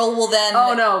 Oh, well then.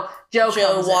 Oh, no. Joe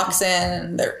walks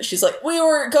in and she's like, we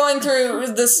were going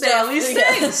through this stuff. These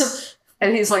things.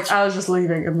 And he's like, I was just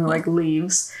leaving. And then, like,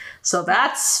 leaves. So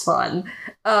that's fun.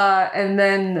 And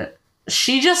then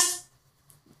she just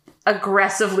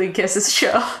aggressively kisses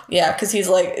Joe. Yeah, because he's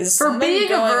like, is something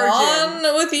going on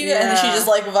with you? Yeah. And she just,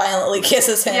 like, violently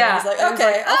kisses him. Yeah. And he's like,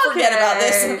 okay, I'll forget about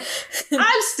this.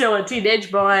 I'm still a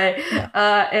teenage boy.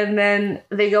 Yeah. And then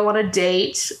they go on a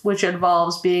date, which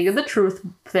involves being in the truth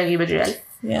thingy-majig.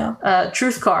 Yeah.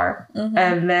 Truth car.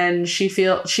 And then she's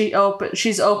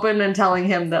open and telling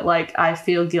him that, like, I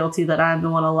feel guilty that I'm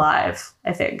the one alive,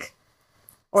 I think.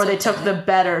 Or they took the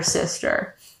better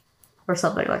sister. Or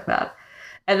something like that.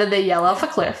 And then they yell off a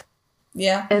cliff.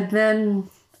 Yeah. And then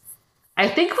I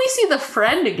think we see the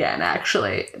friend again,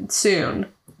 actually, soon.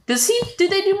 Do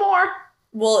they do more?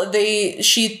 Well,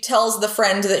 she tells the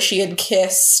friend that she had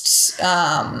kissed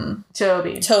Toby.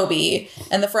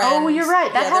 And the friend... Oh, you're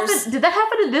right. That happened. Did that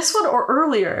happen in this one or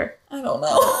earlier? I don't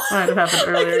know. Might have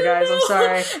happened earlier, guys. I'm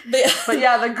sorry. But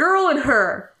yeah, the girl and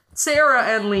her, Sarah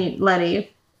and Lenny,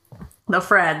 the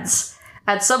friends...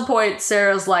 At some point,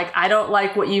 Sarah's like, I don't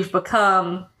like what you've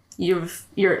become. You're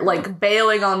like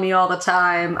bailing on me all the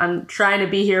time. I'm trying to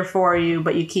be here for you,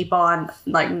 but you keep on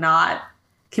like not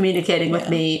communicating with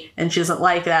me. And she doesn't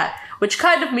like that, which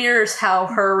kind of mirrors how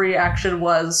her reaction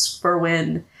was for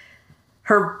when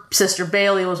her sister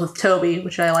Bailey was with Toby,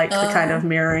 which I like the kind of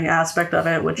mirroring aspect of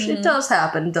it, which it does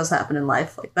happen in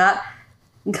life like that.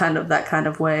 In kind of that kind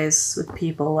of ways with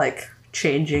people like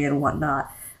changing and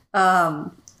whatnot.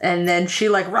 And then she,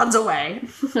 like, runs away.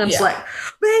 And it's like,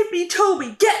 baby,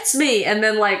 Toby gets me! And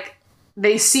then, like,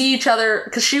 they see each other...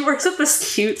 Because she works at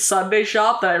this cute Sunday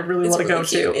shop that I really want to go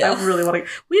to. Yeah. I really want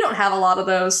to... We don't have a lot of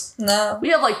those. No. We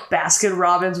have, like, Baskin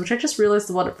Robbins, which I just realized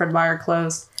the one at Fred Meyer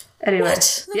closed. Anyway.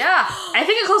 What? Yeah. I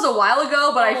think it closed a while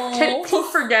ago, but I keep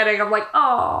forgetting. I'm like,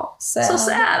 oh, sad. So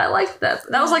sad. I liked that.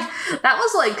 That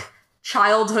was, like,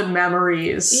 childhood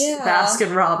memories. Yeah.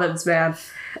 Baskin Robbins, man.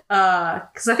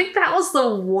 Because I think that was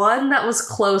the one that was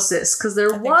closest. Because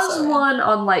there was one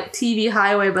on, like, TV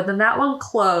Highway, but then that one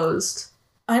closed.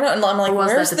 I know, and I'm like,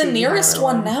 where's the nearest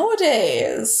one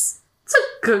nowadays? It's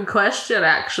a good question,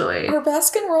 actually. Are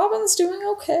Baskin Robbins doing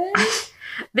okay?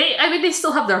 They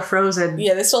still have their frozen.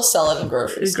 Yeah, they still sell it in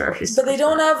grocery stores. But they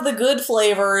don't have the good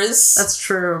flavors. That's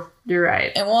true. You're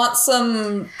right. I want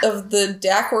some of the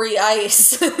daiquiri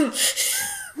ice.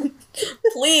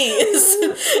 Please.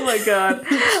 Oh my god.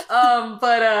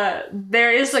 But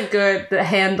there is the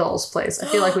Handles place. I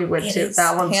feel like we went to.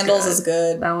 That one's Handles good. Is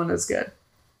good. That one is good.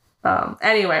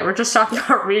 Anyway, we're just talking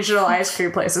about regional ice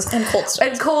cream places. And Cold Stone.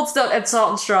 And Cold Stone and Salt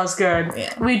and Straw is good.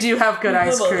 Yeah. We do have good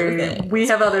ice cream. We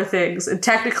have other things. And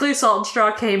technically Salt and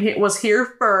Straw was here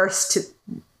first.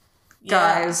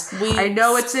 Guys, I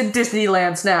know it's in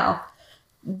Disneyland's now.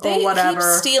 They keep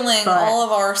stealing all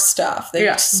of our stuff.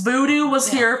 Voodoo was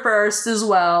here first as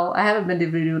well. I haven't been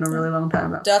to Voodoo in a really long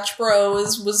time. Dutch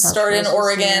Bros was started in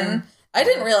Oregon. I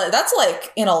didn't realize that's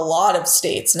like in a lot of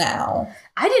states now.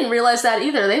 I didn't realize that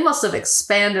either. They must have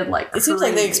expanded like It seems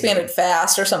like they expanded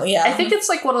fast or something. Yeah, I think it's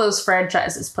like one of those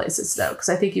franchises places though, because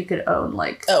I think you could own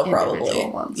like probably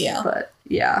ones. yeah, but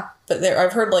yeah. But there,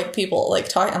 I've heard like people like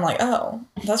talking. I'm like, oh,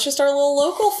 that's just our little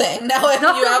local thing. Now if you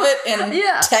have it in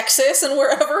Texas and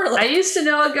wherever. Like, I used to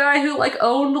know a guy who like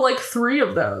owned like 3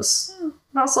 of those. And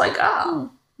I was like,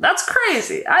 oh. That's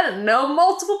crazy. I didn't know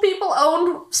multiple people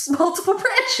owned multiple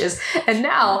branches. And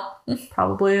now,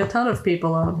 probably a ton of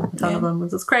people own a ton of them,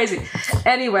 which is crazy.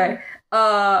 Anyway,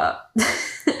 yeah,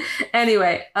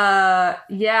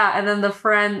 and then the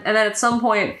friend, and then at some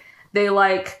point, they,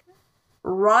 like,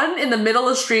 run in the middle of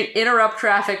the street, interrupt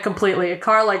traffic completely. A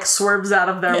car, like, swerves out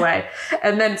of their way.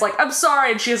 And then it's like, I'm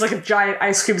sorry, and she has, like, a giant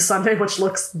ice cream sundae, which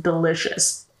looks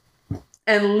delicious.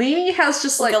 And Lee has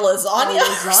just like a lasagna.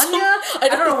 I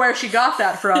don't know where she got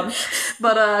that from,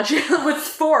 but she with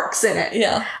forks in it.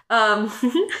 Yeah.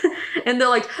 And they're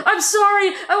like, "I'm sorry,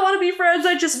 I want to be friends.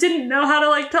 I just didn't know how to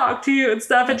like talk to you and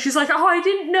stuff." And she's like, "Oh, I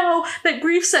didn't know that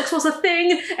grief sex was a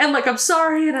thing." And like, "I'm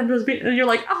sorry." And and you're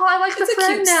like, "Oh, I like the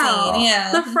friend now." Scene.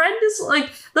 Yeah. The friend is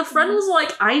like, the friend was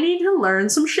like, "I need to learn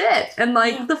some shit," and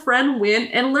like the friend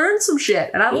went and learned some shit,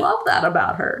 and I love that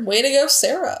about her. Way to go,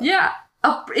 Sarah. Yeah.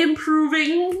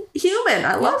 Improving human.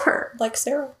 I love her. Like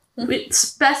Sarah.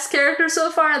 It's best character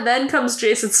so far. Then comes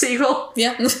Jason Segel.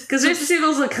 Yeah. Because Jason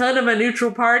Segel's a kind of a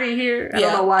neutral party here. I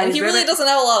don't know why. And he really doesn't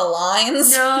have a lot of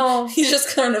lines. No. He's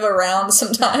just kind of around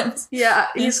sometimes. Yeah.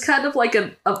 He's kind of like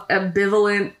an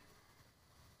ambivalent,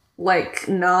 like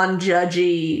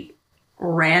non-judgy,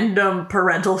 random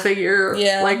parental figure.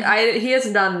 Yeah. Like he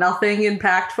has done nothing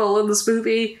impactful in this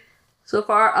movie so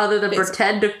far other than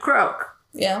pretend to croak.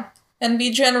 Yeah. And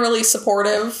be generally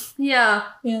supportive. Yeah.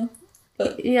 Yeah.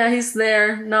 But yeah, he's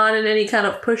there, not in any kind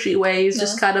of pushy way. He's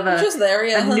just kind of a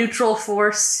neutral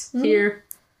force here.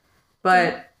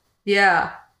 But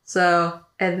yeah. So,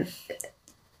 and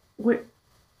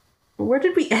where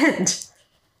did we end?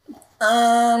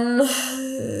 Oh,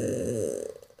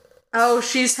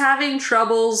 she's having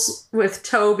troubles with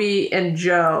Toby and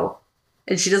Joe,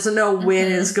 and she doesn't know when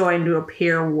is going to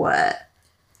appear what.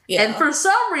 Yeah. And for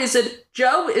some reason,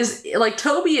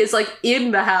 Toby is like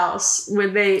in the house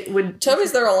when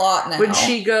Toby's there a lot now. When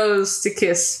she goes to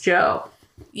kiss Joe.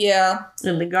 Yeah.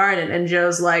 In the garden. And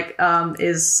Joe's like,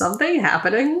 is something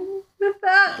happening with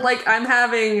that? Like, I'm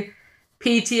having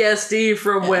PTSD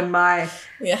from when my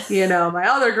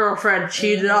other girlfriend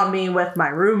cheated on me with my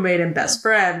roommate and best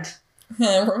friend.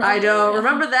 I don't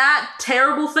remember that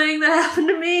terrible thing that happened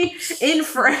to me in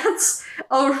France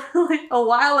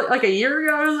like a year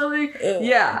ago or something. Ew.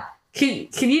 Yeah.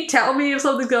 Can you tell me if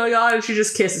something's going on? And she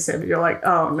just kisses him. And you're like,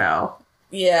 oh no.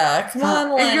 Yeah, come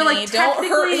on, Lenny. And you're like, don't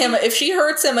hurt him. If she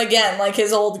hurts him again, like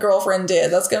his old girlfriend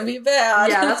did, that's gonna be bad.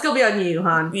 Yeah, that's gonna be on you,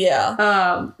 hon.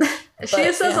 Yeah.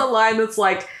 She says a line that's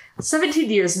like, 17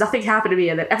 years, nothing happened to me,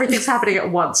 and then everything's happening at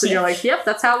once. And you're like, yep,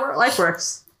 that's how life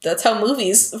works. That's how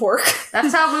movies work.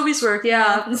 That's how movies work,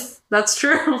 yeah. That's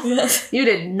true. Yes. You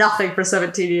did nothing for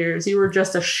 17 years. You were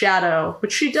just a shadow.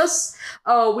 Which she does...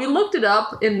 Oh, we looked it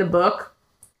up in the book.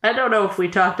 I don't know if we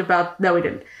talked about... No, we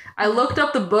didn't. I looked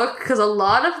up the book because a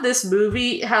lot of this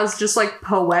movie has just like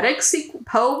poetic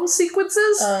poem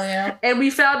sequences. Oh, yeah. And we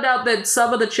found out that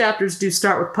some of the chapters do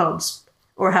start with poems.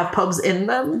 Or have poems in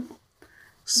them.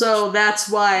 So that's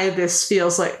why this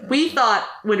feels like... We thought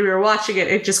when we were watching it,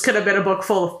 it just could have been a book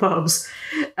full of poems.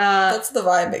 That's the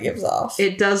vibe it gives off.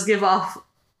 It does give off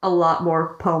a lot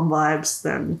more poem vibes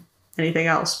than anything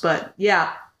else. But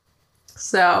yeah.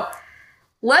 So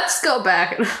let's go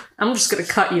back. I'm just going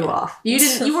to cut you off. You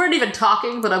weren't even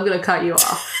talking, but I'm going to cut you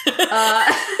off. No.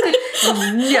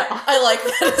 I like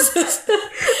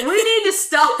that. We need to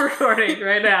stop recording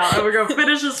right now. And we're going to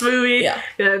finish this movie at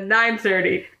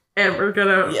 9:30. And we're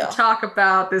going to talk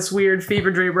about this weird fever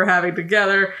dream we're having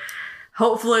together.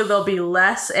 Hopefully there'll be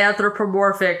less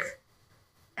anthropomorphic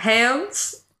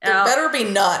hands. There better be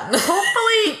none.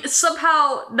 Hopefully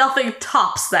somehow nothing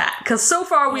tops that. Because so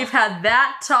far we've had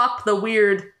that top the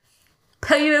weird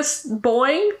penis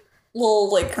boing.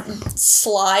 Little, like,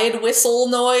 slide whistle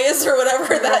noise or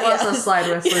whatever that was. A slide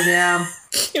whistle, yeah.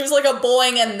 It was like a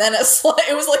boing and then a slide.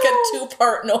 It was like a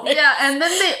 2-part noise. Yeah, and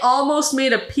then they almost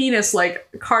made a penis, like,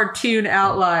 cartoon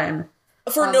outline.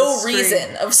 For no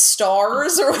reason. Of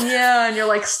stars or whatever. Yeah, and you're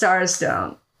like, stars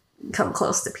don't come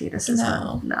close to penises.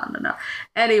 No.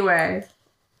 Anyway,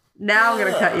 now I'm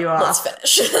going to cut you off. Let's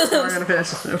finish. We're going to finish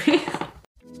this movie.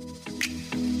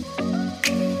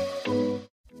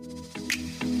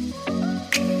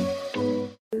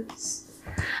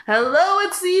 Hello,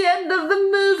 it's the end of the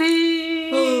movie.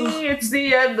 It's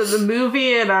the end of the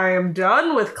movie, and I am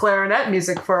done with clarinet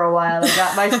music for a while. I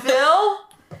got my fill.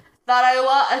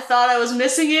 I thought I was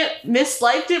missing it,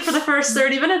 misliked it for the first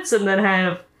 30 minutes, and then kind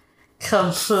of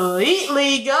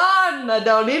completely gone. I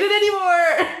don't need it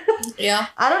anymore. Yeah.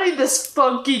 I don't need this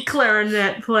funky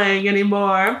clarinet playing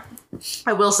anymore.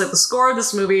 I will say the score of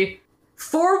this movie,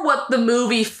 for what the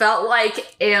movie felt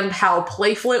like and how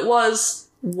playful it was,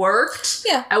 worked.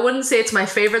 Yeah. I wouldn't say it's my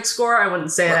favorite score. I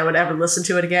wouldn't say I would ever listen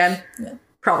to it again. Yeah.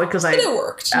 Probably because it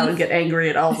worked. I would get angry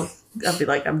at all. I'd be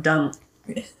like, I'm done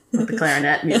with the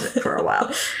clarinet music for a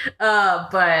while.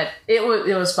 But it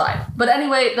was fine. But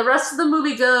anyway, the rest of the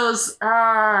movie goes,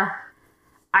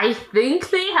 I think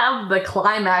they have the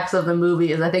climax of the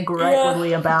movie is, I think,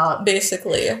 rightly about.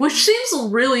 Basically. Which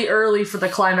seems really early for the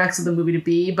climax of the movie to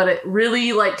be, but it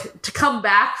really, like, to come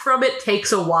back from it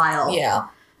takes a while. Yeah.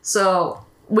 So,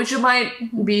 which might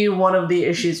be one of the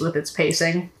issues with its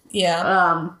pacing.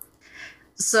 Yeah.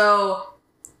 So,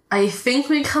 I think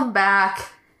we come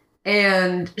back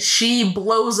and she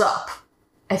blows up,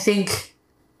 I think,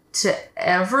 to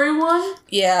everyone?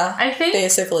 Yeah. I think.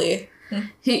 Basically.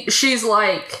 She's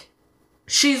like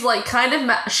kind of,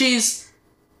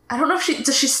 I don't know if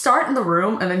does she start in the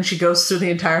room and then she goes through the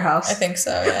entire house? I think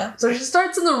so, yeah. So she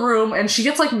starts in the room and she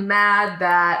gets like mad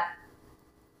that,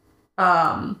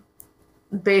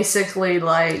 basically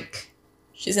like,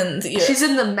 she's in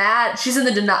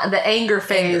the anger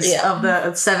phase of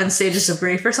the 7 stages of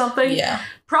grief or something. Yeah.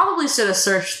 Probably should have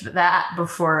searched that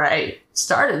before I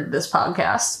started this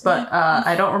podcast, but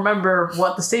I don't remember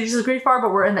what the stages of grief are,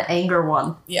 but we're in the anger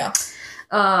one. Yeah.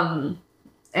 And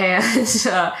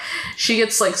she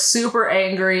gets like super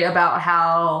angry about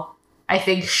how I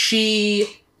think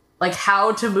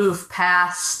how to move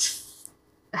past,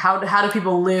 how do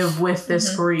people live with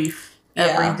this grief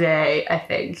every day, I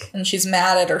think. And she's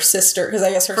mad at her sister because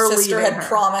I guess her sister had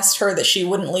promised her that she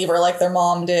wouldn't leave her like their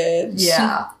mom did.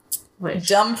 Yeah.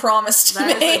 Dumb promise to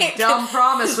make. That is a dumb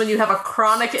promise when you have a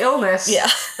chronic illness. Yeah.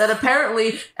 That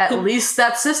apparently, at least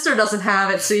that sister doesn't have,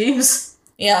 it seems.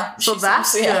 Yeah. So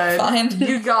that's good. Fine.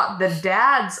 You got the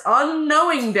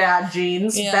unknowing dad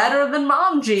genes better than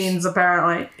mom genes,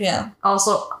 apparently. Yeah.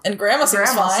 Also, and Grandma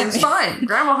seems fine.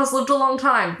 Grandma has lived a long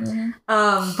time.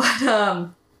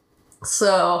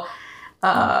 So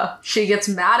she gets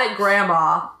mad at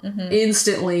Grandma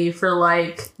instantly for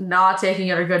like not taking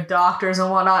her to good doctors and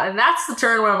whatnot, and that's the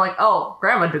turn where I'm like, oh,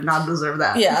 Grandma did not deserve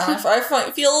that. Yeah, I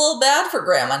feel a little bad for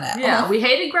Grandma now. Yeah, we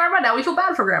hated Grandma, now we feel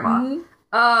bad for Grandma.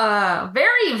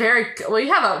 Very, very, well,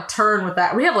 you have a turn with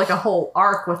that. We have like a whole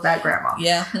arc with that Grandma.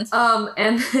 Yeah.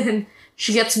 And then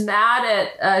she gets mad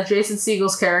at Jason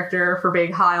Segel's character for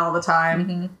being high all the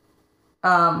time.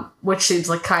 Which seems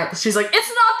like she's like, it's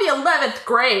not the 11th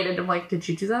grade. And I'm like, did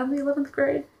you do that in the 11th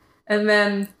grade? And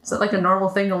then, is that like a normal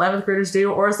thing 11th graders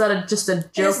do? Or is that just a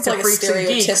joke to like freaks and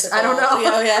geeks? I don't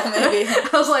know. Yeah, maybe. I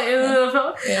was like,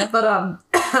 but,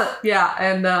 yeah,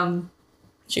 and,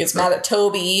 she gets mad at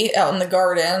Toby out in the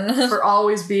garden. For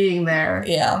always being there.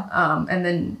 Yeah. And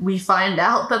then we find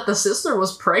out that the sister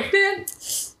was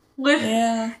pregnant.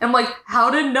 And like,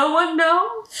 how did no one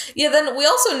know? Yeah, then we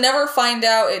also never find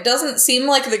out. It doesn't seem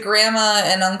like the grandma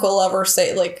and uncle ever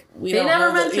say, like, they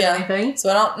never mention anything. So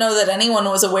I don't know that anyone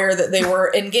was aware that they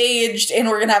were engaged and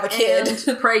were going to have a kid.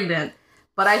 And pregnant.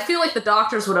 But I feel like the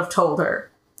doctors would have told her.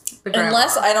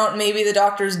 Unless maybe the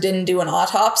doctors didn't do an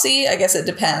autopsy. I guess it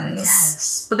depends.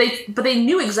 Yes. But they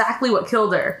knew exactly what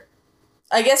killed her.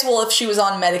 I guess, well, if she was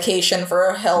on medication for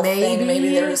a health thing, maybe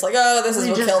they were just like, oh, this is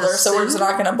what killed her, so we're just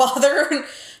not going to bother.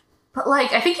 But,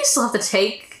 like, I think you still have to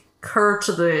take her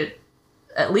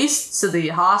at least to the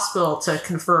hospital to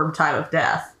confirm time of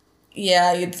death.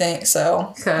 Yeah, you'd think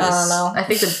so. I don't know. I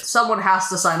think that someone has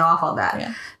to sign off on that.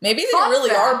 Yeah. Maybe there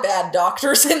really are bad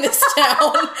doctors in this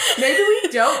town. Maybe we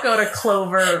don't go to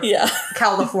Clover,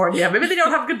 California. Maybe they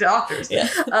don't have good doctors. Yeah.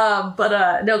 No,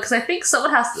 because I think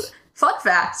someone has to... Fun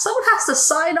fact, someone has to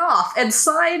sign off and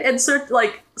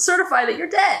certify that you're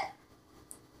dead.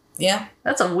 Yeah.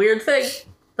 That's a weird thing.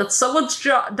 That's someone's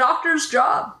doctor's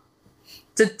job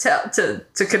to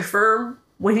confirm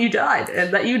when you died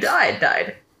and that you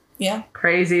died. Yeah.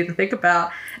 Crazy to think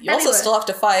about. You also still have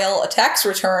to file a tax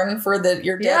return for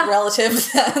your dead relative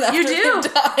after you do.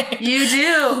 Died. You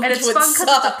do. And it's fun because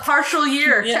it's a partial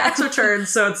year tax return,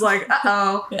 so it's like,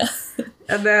 uh-oh. Yeah.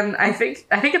 And then I think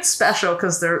it's special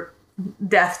because their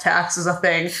death tax is a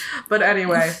thing. But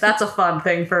anyway, that's a fun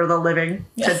thing for the living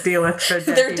to deal with.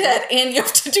 They're dead, and you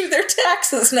have to do their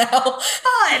taxes now.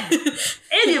 Fun!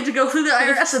 And you have to go through the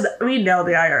IRS, and we know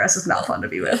the IRS is not fun to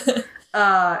be with.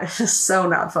 It's just so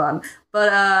not fun.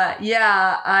 But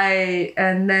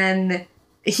and then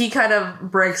he kind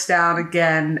of breaks down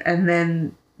again, and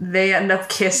then they end up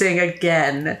kissing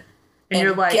again. And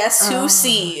you're like, guess who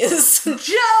sees?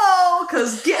 Joe!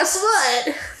 Because guess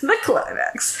what? The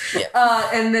climax. Yeah.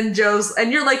 And then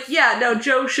and you're like, yeah, no,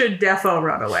 Joe should defo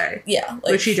run away. Yeah.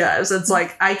 Like, which he does. It's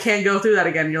like, I can't go through that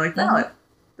again. And you're like, valid.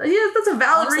 Yeah, that's a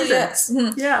valid honestly, reason.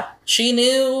 yes. Yeah. She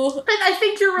knew. And I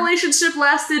think your relationship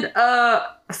lasted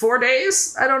 4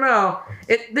 days. I don't know.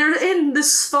 They're in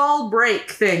this fall break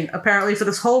thing apparently for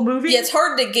this whole movie. Yeah, it's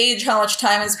hard to gauge how much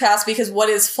time has passed because what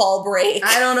is fall break?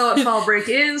 I don't know what fall break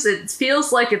is. It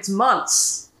feels like it's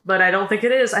months, but I don't think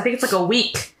it is. I think it's like a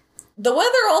week. The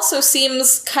weather also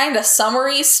seems kind of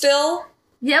summery still.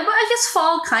 Yeah, but I guess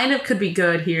fall kind of could be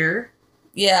good here.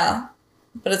 Yeah.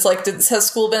 But it's like, has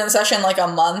school been in session like a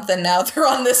month and now they're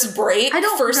on this break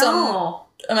for some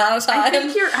amount of time? I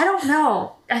don't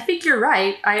know. I think you're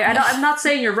right. I'm not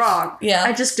saying you're wrong. Yeah.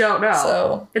 I just don't know.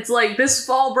 So it's like this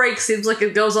fall break seems like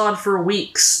it goes on for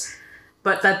weeks,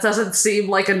 but that doesn't seem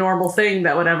like a normal thing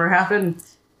that would ever happen.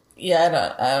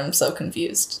 Yeah, I'm so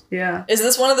confused. Yeah. Is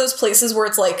this one of those places where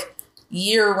it's like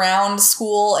year-round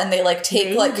school and they like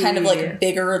take like kind of like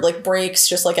bigger like breaks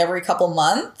just like every couple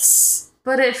months?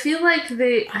 But I feel like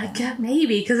I get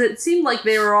maybe, because it seemed like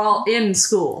they were all in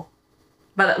school.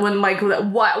 But when, like,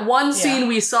 one scene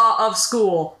we saw of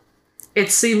school,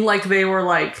 it seemed like they were,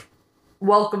 like,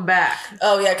 welcome back.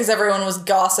 Oh, yeah, because everyone was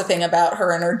gossiping about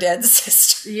her and her dead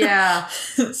sister. Yeah.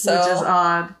 So, which is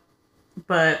odd.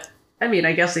 But, I mean,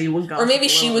 I guess they would gossip. Or maybe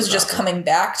she was just coming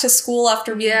back to school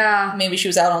after maybe she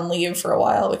was out on leave for a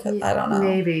while, because I don't know.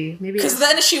 Maybe. Because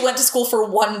then she went to school for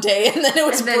one day and then it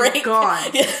was break.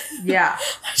 Gone. Yeah.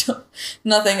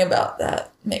 Nothing about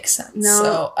that makes sense. No.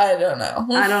 So, I don't know.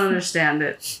 I don't understand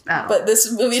it at all. But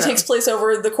this movie takes place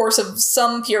over the course of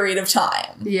some period of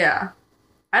time. Yeah.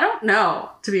 I don't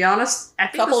know, to be honest. I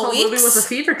think this whole movie was a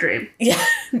fever dream. Yeah.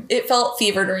 It felt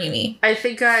fever dreamy. I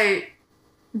think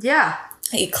yeah.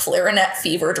 A clarinet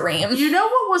fever dream. You know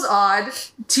what was odd?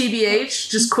 TBH,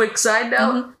 just quick side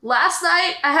note. Last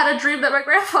night, I had a dream that my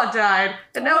grandpa died,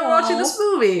 and now we're watching this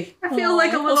movie. I feel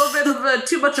like a little bit of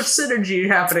too much of synergy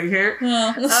happening here.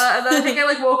 And then I think I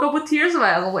like woke up with tears in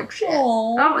my eyes. I'm like, shit.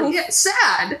 I'm like, yeah,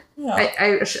 sad. Yeah.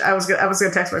 I was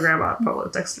gonna text my grandma. I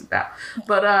probably texted her now.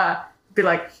 But be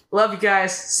like, love you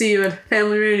guys. See you at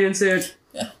family reunion soon.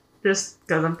 Yeah. Just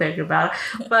because I'm thinking about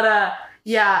it. But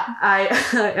yeah,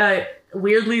 I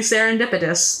weirdly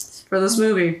serendipitous for this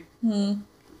movie.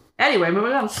 Anyway,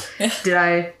 moving on. Did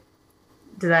I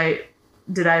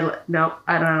no,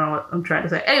 I don't know what I'm trying to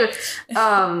say. Anyway,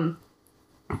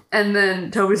 and then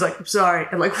Toby's like, I'm sorry,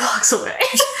 and like walks away.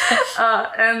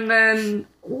 And then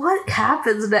what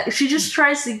happens next? She just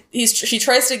tries to she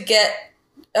tries to get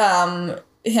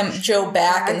Joe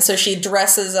back, and so she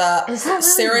dresses up. Is that really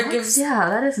Sarah next? gives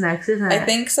that is next, isn't it? I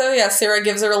think so, yeah. Sarah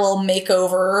gives her a little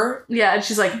makeover. Yeah, and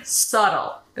she's like,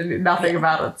 subtle. And nothing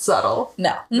about it subtle.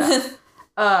 No.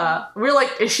 We're like,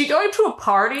 is she going to a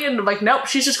party? And I'm like, nope,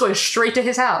 she's just going straight to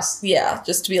his house. Yeah,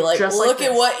 just to be like, look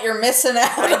at what you're missing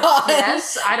out on.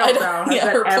 Yes, I don't know. Yeah,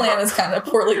 her plan is kind of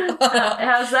poorly thought out.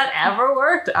 Has that ever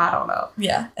worked? I don't know.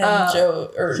 Yeah, and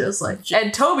Joe's like,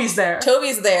 and Toby's there.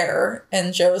 Toby's there,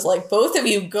 and Joe's like, both of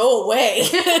you go away.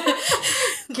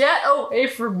 Get away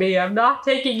from me. I'm not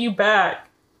taking you back.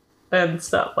 And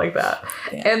stuff like that.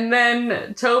 Yeah. And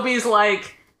then Toby's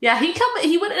like, yeah,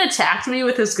 he went and attacked me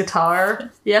with his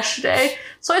guitar yesterday.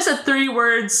 So I said 3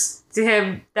 words to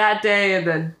him that day and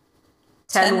then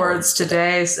 10 words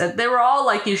today. And they were all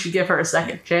like, you should give her a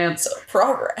second chance. So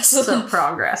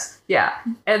progress. Yeah.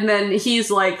 And then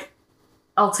he's like,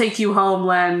 I'll take you home,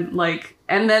 Len. Like,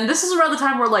 and then this is around the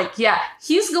time where like, yeah,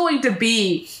 he's going to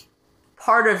be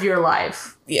part of your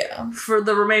life. Yeah. For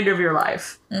the remainder of your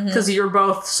life. Because you're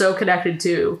both so connected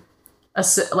to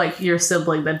your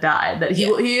sibling that died that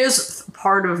he is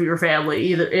part of your family,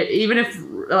 even if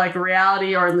like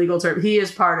reality or in legal terms, he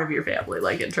is part of your family,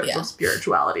 like in terms of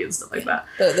spirituality and stuff like that.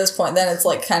 But at this point, then it's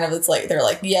like they're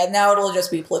like, yeah, now it'll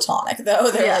just be platonic though.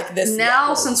 They're like this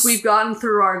now since we've gotten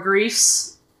through our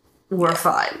griefs, we're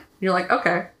fine. You're like,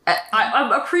 okay.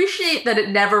 I appreciate that it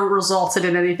never resulted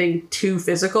in anything too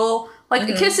physical. Like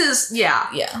the kisses,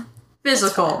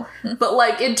 physical, but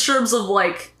like in terms of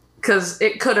like. Because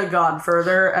it could have gone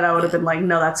further, and I would have been like,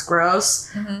 no, that's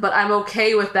gross. But I'm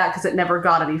okay with that because it never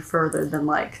got any further than,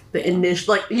 like, the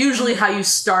initial... Like, usually how you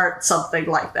start something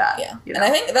like that. Yeah. You know? And I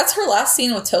think that's her last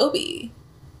scene with Toby.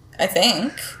 I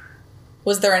think.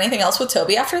 Was there anything else with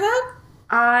Toby after that?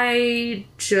 I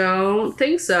don't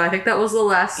think so. I think that was the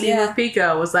last scene with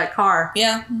Pico, was that car.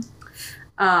 Yeah.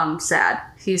 Sad.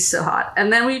 He's so hot.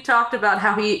 And then we talked about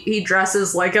how he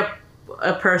dresses like a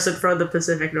a person from the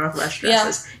Pacific Northwest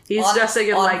dresses. He's dressing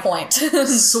in on point.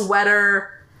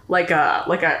 Sweater, like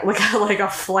a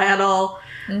flannel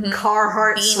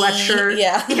Carhartt beanie. sweatshirt.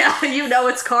 Yeah,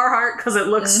 it's Carhartt because it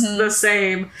looks the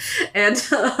same, and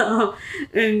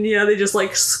they just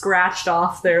like scratched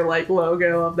off their like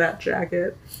logo of that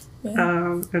jacket,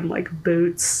 and like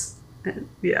boots, and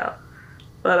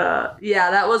but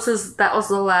that was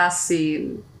the last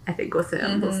scene I think with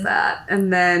him was that,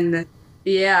 and then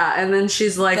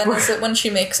she's like, then is it when she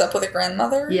makes up with her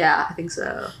grandmother? Yeah, I think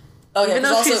so. Oh, yeah, even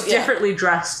though also, she's differently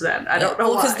dressed then. I don't know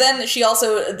why. Because then she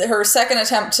also, her second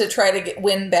attempt to try to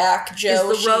win back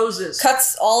Joe, is the roses.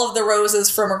 Cuts all of the roses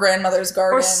from her grandmother's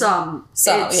garden. Or some. It's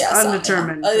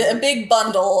undetermined. A big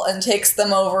bundle, and takes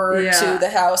them over to the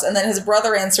house. And then his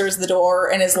brother answers the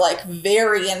door and is like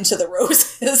very into the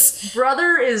roses.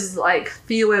 Brother is like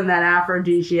feeling that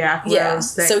aphrodisiac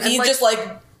rose thing. So he just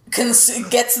like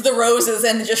gets the roses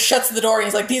and just shuts the door, and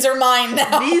he's like, these are mine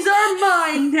now. These are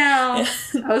mine now.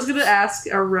 I was going to ask,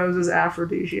 are roses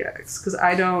aphrodisiacs? Because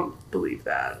I don't believe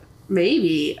that.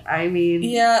 Maybe. I mean...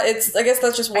 Yeah, I guess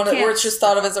that's just one where it's just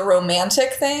thought of as a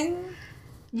romantic thing.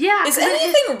 Yeah. Is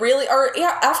anything really... Are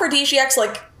aphrodisiacs,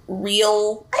 like,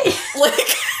 real?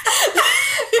 Like...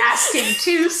 Asking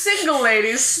two single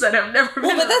ladies that have never been...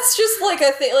 Well, but that's just like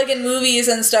a thing, like in movies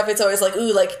and stuff, it's always like,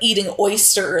 ooh, like eating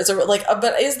oysters, or like,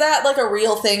 but is that like a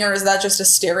real thing, or is that just a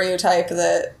stereotype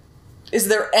that, is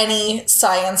there any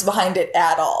science behind it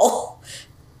at all?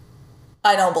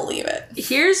 I don't believe it.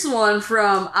 Here's one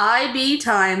from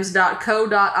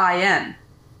ibtimes.co.in.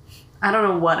 I don't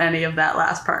know what any of that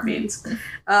last part means.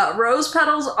 Rose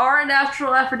petals are a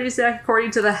natural aphrodisiac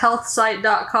according to the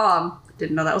healthsite.com.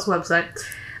 Didn't know that was a website.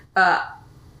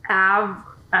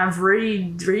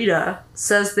 Avrida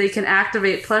says they can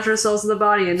activate pleasure cells in the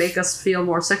body and make us feel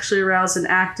more sexually aroused and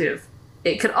active.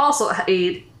 It could also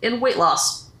aid in weight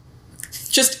loss.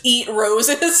 Just eat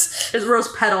roses? It's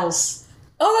rose petals.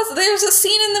 Oh, there's a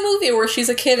scene in the movie where she's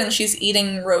a kid and she's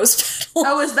eating rose petals.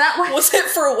 Oh, is that what? Was it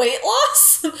for weight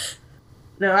loss?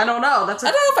 No, I don't know. I don't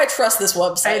know if I trust this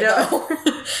website, though.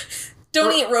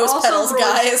 Don't eat rose petals,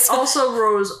 guys. Also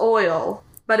rose oil.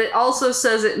 But it also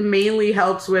says it mainly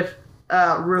helps with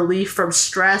relief from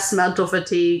stress, mental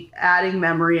fatigue, adding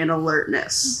memory and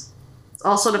alertness. It's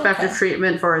also an effective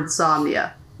treatment for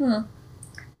insomnia.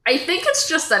 I think it's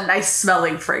just a nice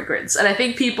smelling fragrance. And I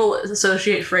think people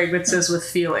associate fragrances with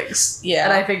feelings. Yeah.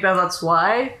 And I think that's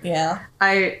why. Yeah.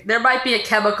 There might be a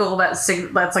chemical that's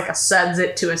like sends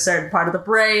it to a certain part of the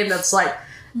brain that's like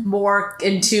more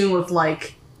in tune with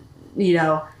like,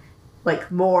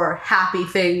 like more happy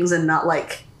things and not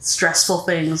like stressful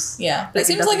things. Yeah, but it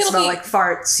seems like it'll smell like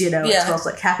farts. It smells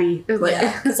like happy.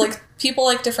 Because like people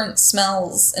like different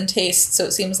smells and tastes, so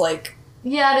it seems like it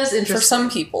is interesting. For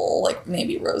some people, like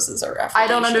maybe roses are aphrodisiacs. I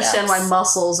don't understand why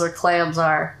mussels or clams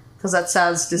are, because that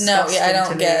sounds disgusting. No, I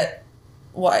don't get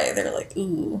why they're like,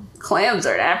 ooh, clams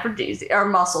are an aphrodisiac, or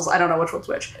mussels. I don't know which one's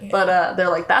which, but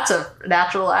they're like, that's a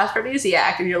natural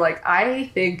aphrodisiac, and you're like, I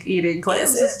think eating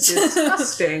clams is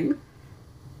disgusting.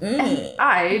 And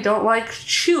I don't like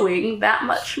chewing that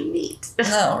much meat.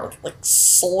 No, or like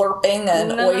slurping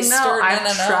an oyster. No,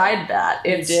 I've tried that.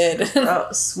 You did.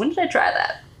 Gross. When did I try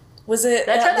that? Was it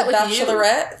did I try that the with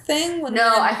Bachelorette thing?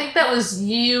 No, I think that was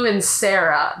you and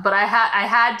Sarah. But I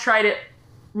had tried it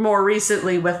more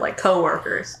recently with like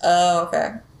coworkers. Oh,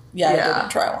 okay. Yeah, I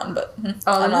didn't try one, but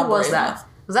I'm not was that? Enough.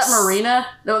 Was that Marina?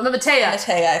 No, Matea.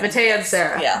 Matea and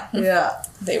Sarah. Yeah. Yeah.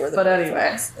 They were the But anyway,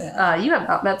 ones. Yeah. You have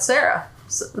not met Sarah.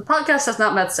 So the podcast has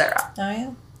not met Sarah. Oh,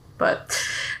 yeah. But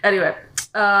anyway,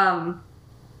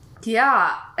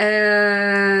 yeah,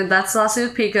 and that's the last thing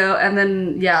with Pico. And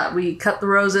then, we cut the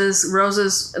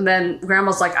roses, and then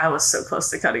Grandma's like, I was so close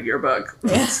to cutting your book.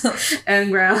 Yeah.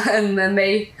 and then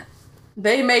they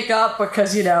make up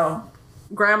because,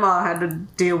 Grandma had to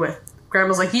deal with,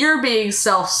 Grandma's like, you're being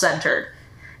self-centered.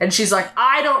 And she's like,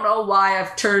 I don't know why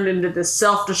I've turned into this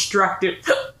self-destructive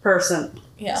person.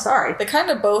 Yeah. Sorry. They kind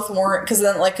of both weren't, because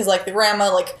the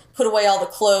grandma, put away all the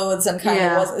clothes and kind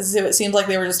of was, so it seemed like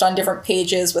they were just on different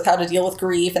pages with how to deal with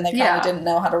grief, and they kind of didn't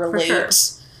know how to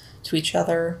relate to each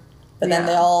other. But then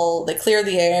they clear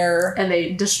the air. And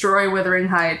they destroy Wuthering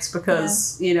Heights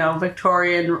because,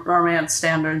 Victorian romance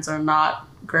standards are not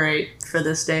great for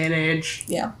this day and age.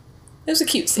 Yeah. It was a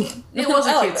cute scene. It was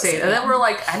a cute scene. And then we're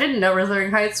like, I didn't know Wuthering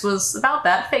Heights was about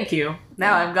that. Thank you.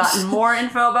 Now I've gotten more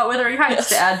info about Wuthering Heights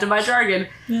to add to my jargon.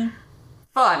 Yeah.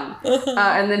 Fun.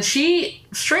 And then she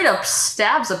straight up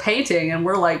stabs a painting, and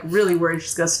we're like really worried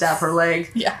she's going to stab her leg.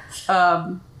 Yeah.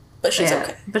 But she's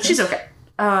okay. But she's okay.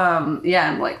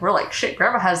 yeah, and like we're like, shit,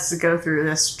 grandma has to go through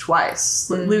this twice,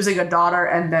 losing a daughter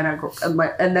and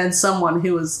then someone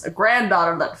who was a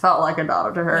granddaughter that felt like a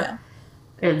daughter to her. Yeah.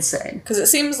 Insane. Because it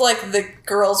seems like the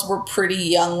girls were pretty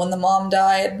young when the mom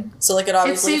died, so like it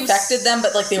obviously affected them,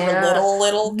 but like they were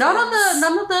little. None of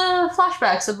the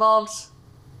flashbacks involved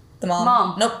the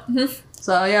mom. Nope. Mm-hmm.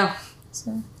 So yeah,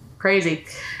 crazy.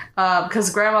 Because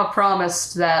grandma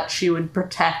promised that she would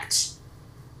protect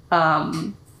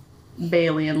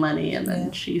Bailey and Lenny, and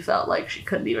then she felt like she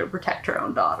couldn't even protect her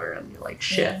own daughter, and you're like,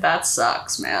 shit, that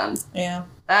sucks, man. Yeah.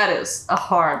 That is a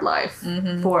hard life,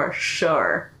 for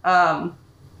sure.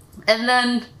 And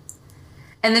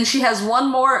then she has one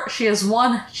more, she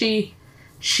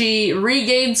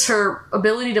regains her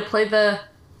ability to play the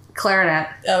clarinet.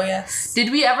 Oh, yes.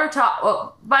 Did we ever talk...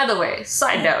 Well, by the way,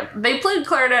 side note, they played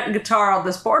clarinet and guitar on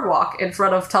this boardwalk in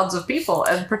front of tons of people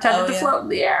and pretended to float in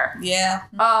the air. Yeah.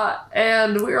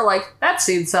 And we were like, that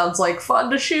scene sounds like fun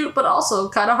to shoot, but also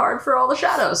kind of hard for all the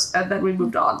shadows. And then we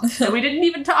moved on. And we didn't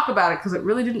even talk about it because it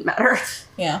really didn't matter.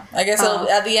 Yeah. I guess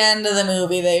at the end of the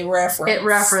movie, they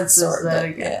references that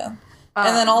again. Yeah.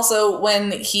 And then also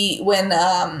when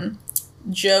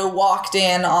Joe walked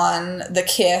in on the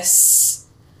kiss...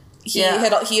 He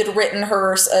had written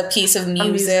her a piece of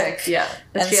music. Yeah.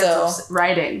 And she ends up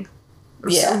writing.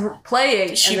 Yeah. Playing.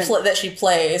 That she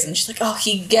plays, and she's like, oh,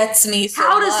 he gets me so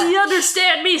How much. does he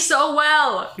understand me so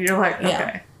well? You're like, okay.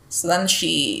 Yeah. So then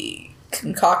she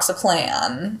concocts a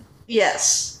plan.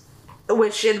 Yes.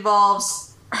 Which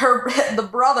involves the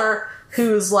brother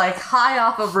who's like high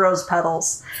off of rose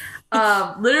petals.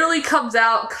 Literally comes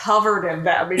out covered in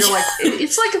them. And you're like,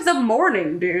 it's like the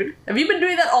morning, dude. Have you been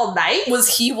doing that all night?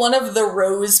 Was he one of the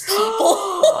rose people?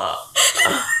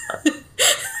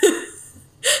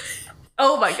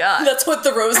 Oh my god. That's what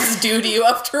the roses do to you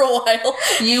after a while.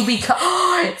 You become...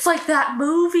 it's like that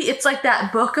movie. It's like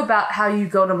that book about how you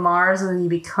go to Mars and then you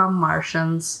become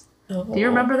Martians. Oh. Do you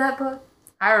remember that book?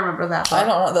 I remember that book. I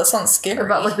don't know. That sounds scary.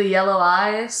 About like the yellow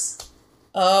eyes.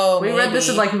 Oh, we read this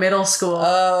in like middle school.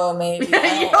 Oh, maybe.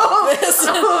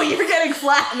 Oh, you're getting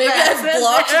flashbacks. Maybe I've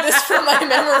blocked this from my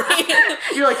memory.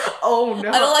 You're like, oh no.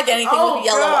 I don't like anything with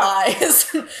yellow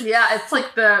eyes. Yeah, it's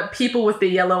like the people with the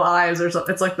yellow eyes or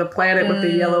something. It's like the planet with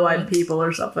the yellow-eyed people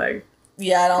or something.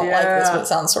 Yeah, I don't like this, but it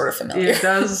sounds sort of familiar. It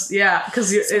does, yeah,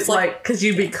 because it's like because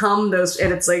you become those,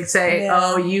 and it's like saying,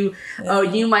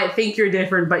 you might think you're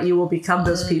different, but you will become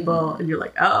those people, and you're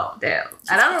like, oh, damn.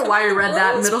 And I don't know why we read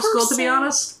that in middle school, to be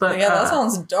honest, but yeah, that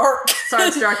sounds dark.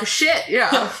 Sounds dark as shit.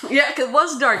 Yeah, yeah, it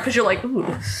was dark because you're like,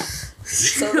 ooh.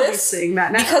 So this, seeing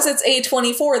that now. Because it's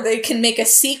A24, they can make a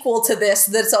sequel to this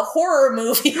that's a horror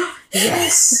movie.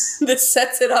 Yes. This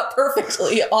sets it up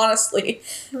perfectly, honestly.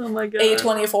 Oh my god.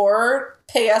 A24,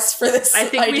 pay us for this I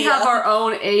think idea. we have our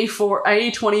own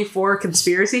A24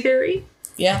 conspiracy theory.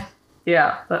 Yeah.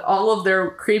 Yeah, but all of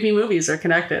their creepy movies are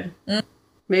connected. Mm.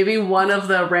 Maybe one of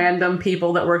the random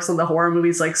people that works on the horror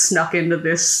movies like snuck into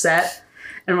this set.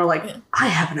 And we're like, I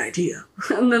have an idea.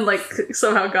 And then, like,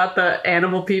 somehow got the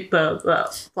animal people, the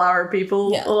flower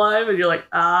people alive. And you're like,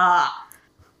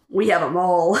 we have a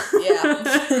mole.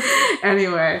 Yeah.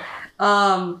 Anyway,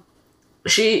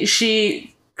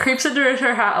 she creeps into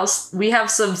her house. We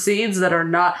have some scenes that are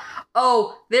not...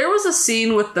 Oh, there was a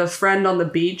scene with the friend on the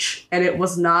beach, and it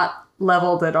was not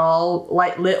leveled at all,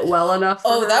 like lit well enough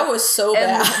for her. That was so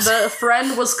bad. The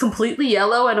friend was completely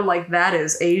yellow, and I'm like, that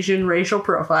is Asian racial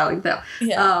profiling though.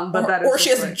 Yeah. But that is or she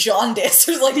has like, jaundice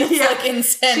or like it's like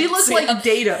intense. She looked like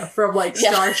Data from like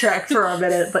Star Trek for a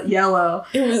minute, but yellow.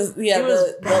 It was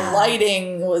the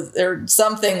lighting was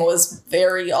something was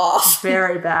very off.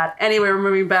 Very bad. Anyway, we're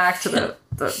moving back to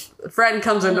the friend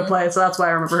comes into play, so that's why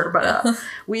I remember her. But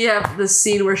we have this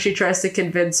scene where she tries to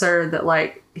convince her that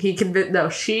like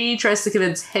she tries to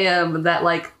convince him that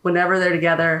like whenever they're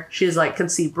together, she's like can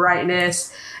see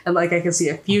brightness and like I can see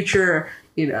a future,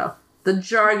 you know, the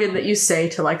jargon that you say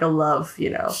to like a love, you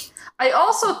know. I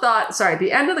also thought,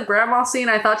 the end of the grandma scene,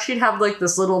 I thought she'd have like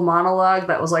this little monologue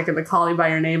that was like in the Call Me By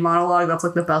Your Name monologue. That's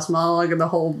like the best monologue in the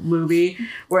whole movie,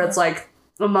 where it's like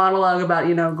a monologue about,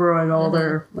 you know, growing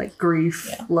older, like grief,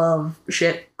 love,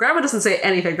 shit. Grandma doesn't say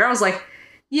anything. Grandma's like,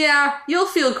 yeah, you'll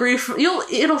feel grief.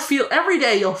 It'll feel every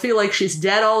day. You'll feel like she's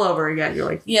dead all over again. You're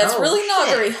like, yeah, it's really not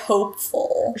very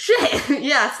hopeful. Shit,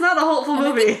 yeah, it's not a hopeful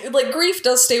movie. Like grief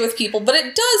does stay with people, but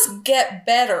it does get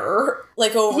better,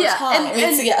 like over time.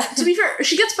 And to be fair,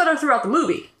 she gets better throughout the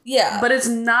movie. Yeah, but it's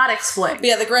not explained. But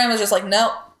yeah, the grandma's just like,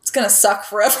 no, it's gonna suck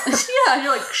forever. Yeah,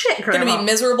 you're like, shit, grandma. It's gonna be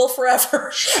miserable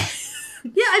forever.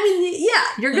 Yeah, I mean,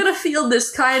 you're gonna feel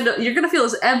this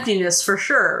emptiness for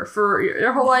sure for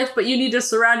your whole life, but you need to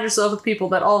surround yourself with people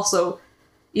that also,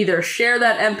 either share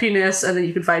that emptiness and then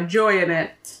you can find joy in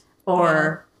it,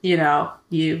 or you know,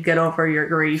 you get over your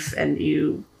grief and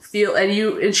you feel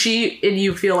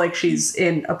you feel like she's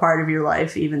in a part of your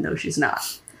life even though she's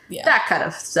not. Yeah. That kind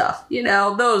of stuff. You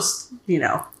know, those, you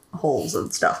know, holes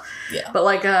and stuff. Yeah. But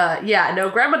like no,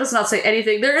 Grandma does not say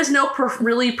anything. There is no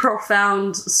really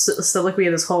profound soliloquy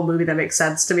in this whole movie that makes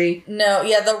sense to me. No,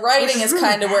 yeah, the writing is really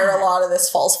kind of where a lot of this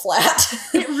falls flat.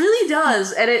 It really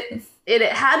does. And it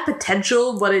had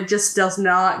potential, but it just does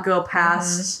not go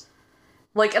past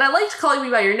like, and I liked Calling Me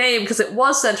by Your Name because it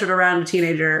was centered around a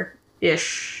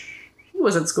teenager-ish. He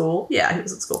was in school. Yeah, he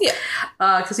was in school. Yeah.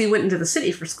 Because he went into the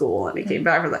city for school and he came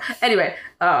back for that. Anyway,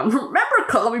 remember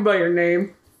Call Me by Your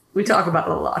Name? We talk about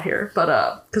it a lot here,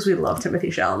 but because we love Timothée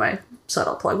Chalamet.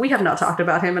 Subtle plug. We have not talked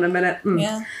about him in a minute.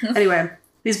 Yeah. Anyway,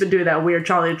 he's been doing that weird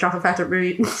Charlie and the Chocolate Factory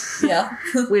movie. Yeah.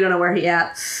 We don't know where he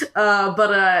at.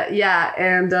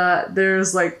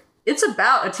 There's like, it's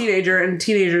about a teenager and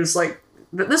teenagers like,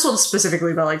 this one's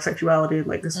specifically about like sexuality and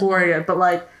like dysphoria, but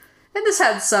like, and this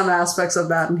had some aspects of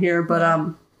that in here, but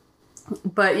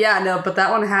that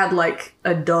one had like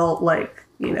adult, like,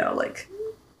 you know, like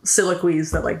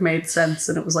soliloquies that like made sense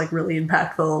and it was like really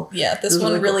impactful. Yeah, this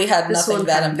one really had nothing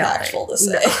that impactful to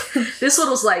say. No. This one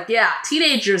was like, yeah,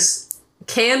 teenagers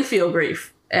can feel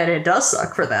grief and it does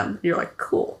suck for them. You're like,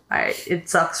 cool. It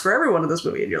sucks for everyone in this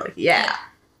movie, and you're like, yeah.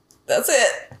 That's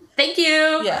it. Thank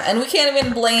you. Yeah, and we can't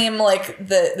even blame like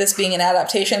this being an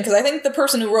adaptation because I think the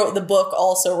person who wrote the book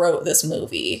also wrote this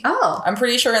movie. Oh, I'm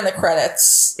pretty sure in the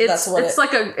credits I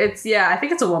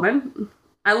think it's a woman.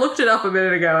 I looked it up a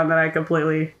minute ago and then I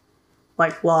completely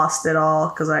like lost it all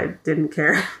because I didn't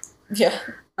care. Yeah.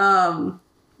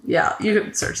 Yeah, you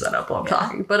can search that up while I'm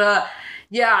talking. But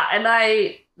and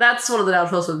that's one of the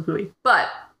downfalls of the movie. But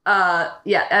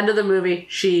end of the movie,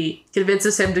 she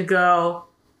convinces him to go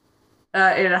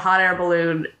in a hot air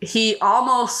balloon. He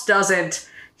almost doesn't.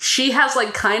 She has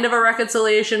like kind of a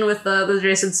reconciliation with the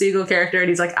Jason Segel character, and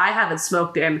he's like, I haven't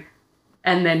smoked in,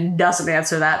 and then doesn't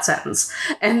answer that sentence,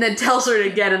 and then tells her to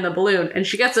get in the balloon, and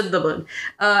she gets into the balloon.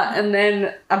 And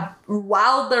then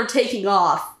while they're taking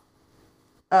off,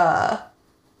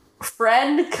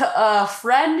 friend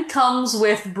comes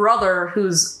with brother,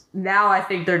 who's now I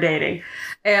think they're dating,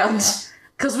 and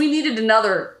because we needed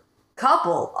another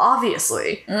couple,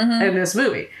 obviously, in this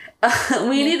movie.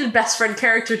 We needed best friend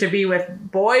character to be with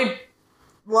boy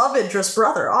love interest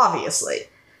brother, obviously.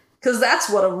 Because that's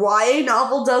what a YA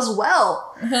novel does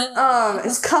well.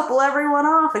 Is couple everyone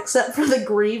off except for the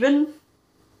grieving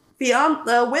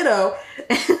widow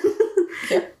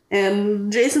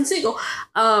and Jason Segel.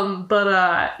 And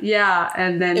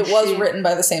then it was written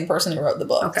by the same person who wrote the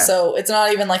book. Okay. So it's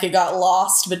not even like it got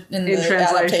lost but in the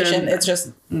adaptation. It's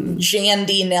just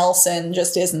Jandy Nelson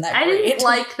just isn't that great. I didn't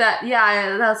like that.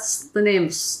 Yeah, that's the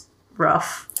name's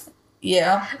rough.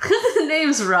 Yeah. The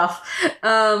name's rough.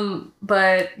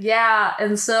 But yeah,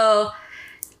 and so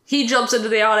he jumps into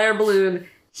the hot air balloon.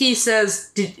 He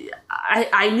says,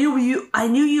 I knew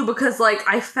you because like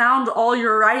I found all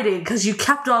your writing because you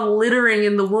kept on littering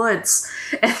in the woods.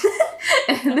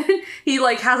 And then he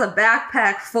like has a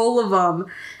backpack full of them.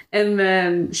 And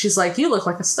then she's like, you look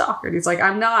like a stalker. And he's like,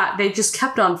 I'm not. They just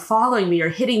kept on following me or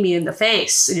hitting me in the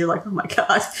face. And you're like, oh my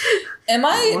God. Am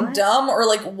I dumb or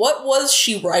like what was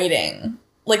she writing?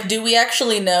 Like, do we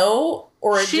actually know?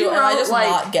 Or am I just like,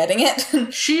 not getting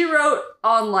it? She wrote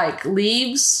on like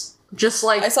leaves. Just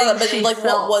like I saw that, but like,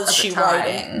 what was she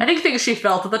writing? I think things she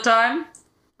felt at the time.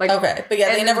 Like, okay, but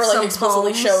yeah, they never like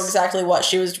explicitly show exactly what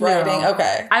she was writing. No.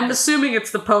 Okay, I'm assuming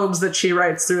it's the poems that she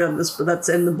writes through in this that's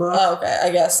in the book. Oh, okay, I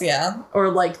guess yeah.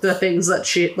 Or like the things that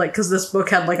she like because this book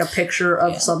had like a picture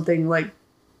of something like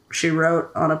she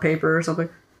wrote on a paper or something.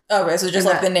 Okay, so just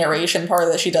like the narration part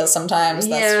that she does sometimes.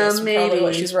 That's just maybe probably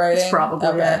what she's writing. It's probably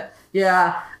okay.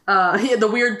 Yeah. The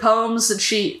weird poems that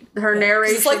her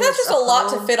narration. It's like that's just a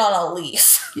lot to fit on a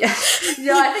leaf. Yeah,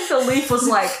 I think the leaf was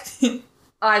like,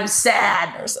 "I'm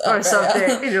sad" or something,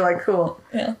 and you're like, "Cool."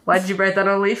 Yeah. Why did you write that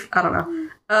on a leaf? I don't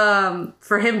know.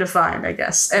 For him to find, I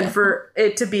guess, and for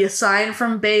it to be a sign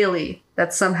from Bailey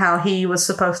that somehow he was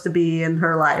supposed to be in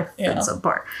her life in some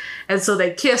part, and so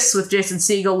they kiss with Jason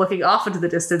Segel looking off into the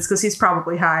distance because he's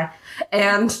probably high,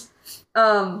 and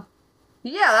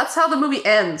that's how the movie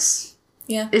ends.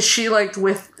 Yeah. Is she like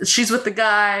she's with the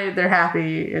guy, they're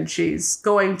happy, and she's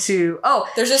going to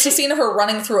there's just a scene of her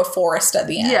running through a forest at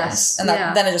the end. Yes. And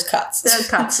then it just cuts. Then it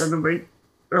cuts and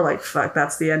we're like, fuck,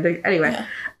 that's the ending. Anyway.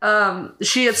 Yeah.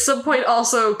 She at some point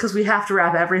also, because we have to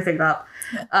wrap everything up,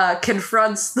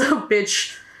 confronts the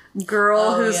bitch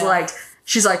girl who's like,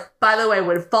 she's like, by the way,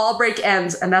 when fall break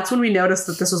ends, and that's when we noticed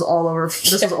that this was all over.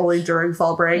 This was only during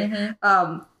fall break.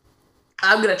 I'm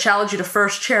going to challenge you to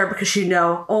first chair because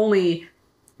only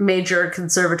major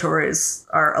conservatories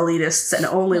are elitists and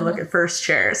only look at first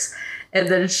chairs. And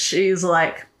then she's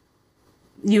like,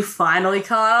 you finally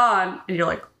caught on. And you're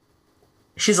like,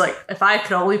 she's like, if I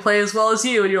could only play as well as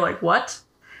you. And you're like, what?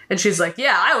 And she's like,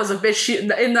 yeah, I was a bitch.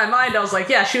 In my mind, I was like,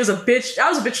 yeah, she was a bitch. I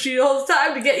was a bitch to you the whole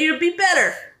time to get you to be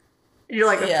better. And you're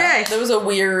like, okay. Yeah, that was a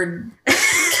weird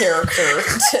character.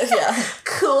 Yeah.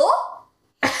 Cool.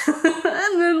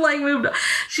 And then, like, moved on.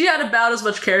 She had about as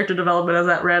much character development as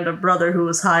that random brother who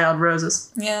was high on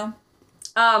roses. Yeah.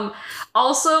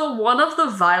 Also, one of the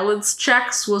violence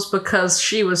checks was because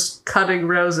she was cutting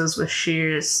roses with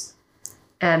shears.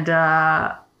 And,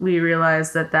 we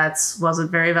realized that wasn't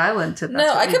very violent.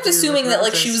 No, I kept assuming that,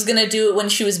 like, she was gonna do it when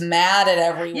she was mad at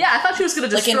everyone. Yeah, I thought she was gonna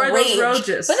destroy those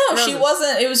roses. But no, she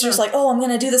wasn't. It was just like, oh, I'm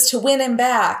gonna do this to win him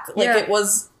back. Like, it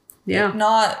was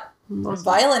not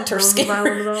violent or scary.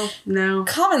 Violent at all. No.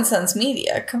 Common Sense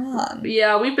Media, come on.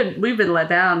 Yeah, we've been let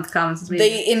down with Common Sense Media.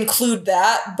 They include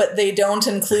that, but they don't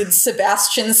include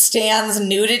Sebastian Stan's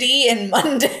nudity in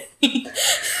Monday.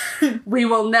 We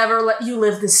will never let you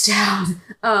live this down.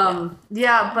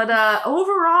 But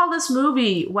overall, this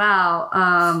movie, wow.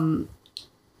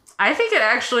 I think it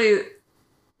actually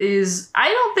is. I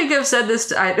don't think I've said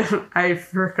this. I've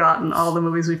forgotten all the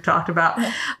movies we've talked about,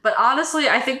 but honestly,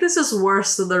 I think this is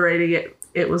worse than the rating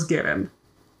it was given.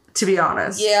 To be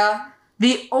honest, yeah.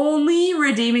 The only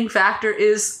redeeming factor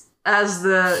is, as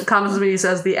the Common Media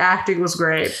says, the acting was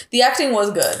great. The acting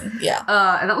was good. Yeah,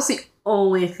 and that was the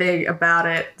only thing about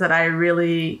it that I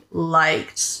really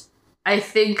liked. I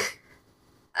think,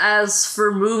 as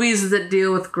for movies that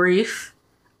deal with grief,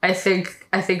 I think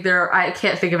I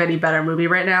can't think of any better movie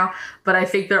right now, but I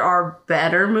think there are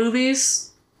better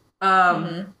movies,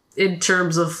 in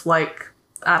terms of, like,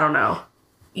 I don't know.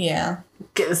 Yeah.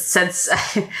 Since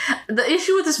the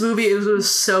issue with this movie is it was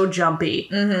so jumpy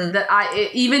that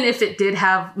even if it did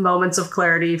have moments of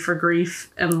clarity for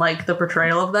grief and, like, the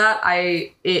portrayal of that,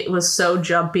 it was so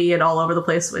jumpy and all over the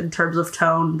place in terms of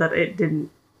tone that it didn't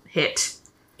hit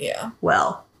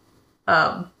well.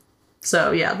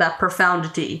 So yeah, that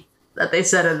profundity that they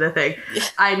said in the thing,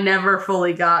 I never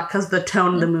fully got because the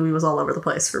tone of the movie was all over the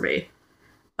place for me.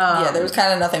 There was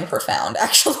kind of nothing profound,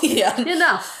 actually. Yeah,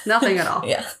 no, nothing at all.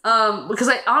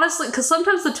 Because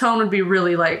sometimes the tone would be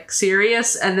really, like,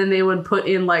 serious, and then they would put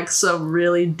in, like, some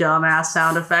really dumbass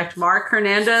sound effect. Mark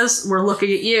Hernandez, we're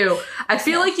looking at you. I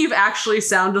feel like you've actually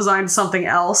sound designed something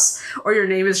else, or your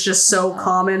name is just so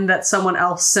common that someone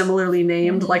else similarly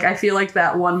named. Like, I feel like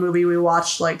that one movie we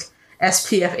watched, like,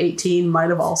 SPF 18 might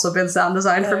have also been sound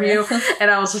designed from you, and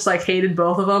I was just, like, hated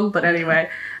both of them. But anyway,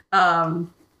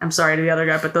 I'm sorry to the other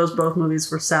guy, but those both movies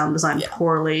were sound designed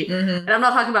poorly. And I'm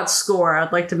not talking about score.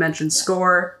 I'd like to mention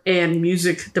score and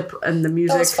music, and the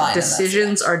music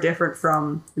decisions are different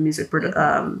from the music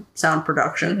sound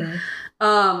production.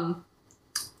 Because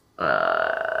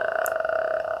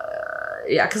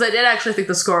I did actually think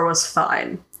the score was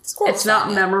fine. It's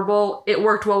not memorable. It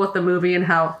worked well with the movie and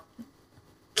how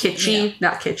kitschy,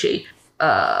 not kitschy,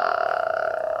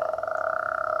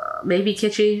 maybe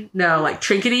kitschy? No, like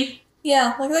trinkety?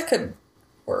 Yeah, like that could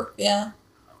work, yeah.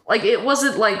 Like, it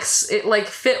wasn't, like, it, like,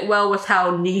 fit well with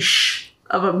how niche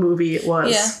of a movie it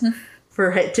was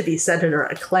for it to be centered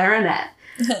around a clarinet.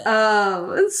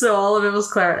 And so all of it was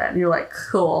clarinet, and you're like,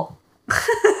 cool.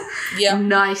 Yeah.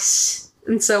 Nice.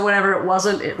 And so whenever it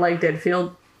wasn't, it, like, did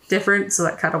feel different, so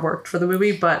that kind of worked for the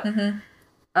movie, but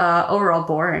overall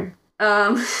boring.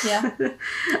 Acting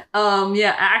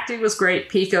was great.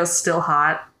 Pico's still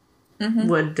hot.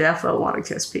 Would defo want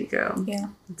to kiss Pico. Yeah.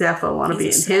 Defo want to be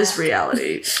in his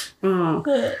reality.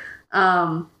 But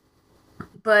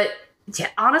yeah,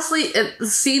 honestly, the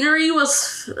scenery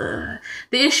was the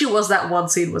issue was that one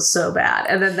scene was so bad,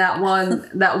 and then that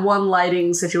one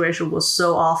lighting situation was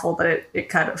so awful that it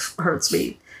kind of hurts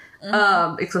me,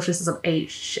 especially since I'm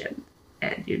Asian.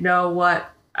 And you know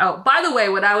what? Oh, by the way,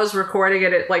 when I was recording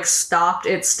it, like stopped.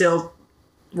 It still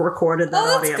recorded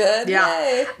that audio. That's good. Yeah,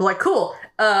 Yay. I'm like cool.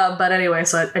 But anyway,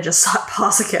 so I just saw it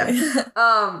pause again.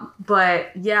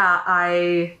 But yeah,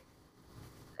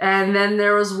 and then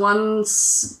there was one,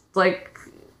 like,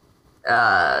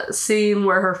 scene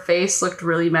where her face looked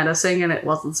really menacing and it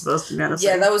wasn't supposed to be menacing.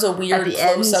 Yeah, that was a weird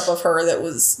close-up of her that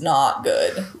was not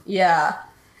good. Yeah.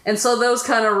 And so those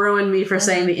kind of ruined me for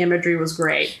saying the imagery was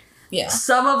great. Yeah.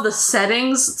 Some of the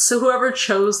settings, so whoever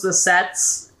chose the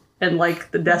sets and,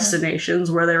 like, the destinations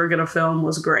where they were going to film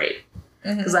was great.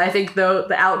 Because I think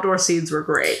the outdoor scenes were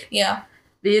great. Yeah.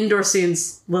 The indoor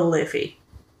scenes, little iffy.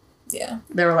 Yeah.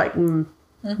 They were like,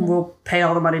 we'll pay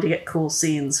all the money to get cool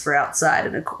scenes for outside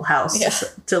in a cool house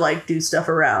to like do stuff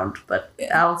around, but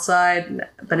outside,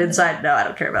 but inside, no, I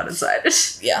don't care about inside.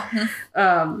 Yeah.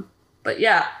 But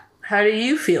yeah, how are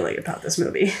you feeling about this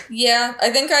movie? Yeah, I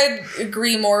think I'd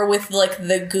agree more with like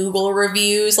the Google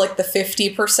reviews, like the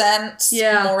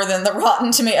 50%, more than the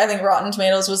Rotten Tomatoes. I think Rotten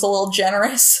Tomatoes was a little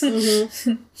generous.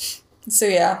 So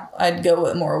yeah, I'd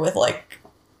go more with like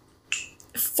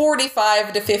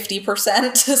 45 to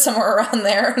 50%, somewhere around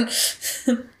there.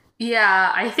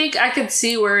 Yeah, I think I could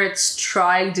see where it's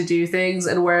trying to do things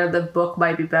and where the book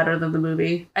might be better than the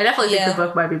movie. I definitely think the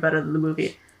book might be better than the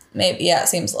movie. Maybe, yeah, it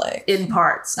seems like. In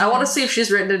parts. I want to see if she's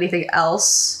written anything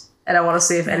else, and I want to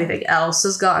see if anything else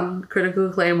has gotten critical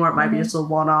acclaim, or it might be just a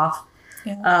one-off.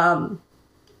 Yeah.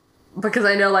 Because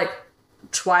I know, like,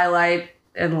 Twilight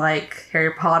and, like,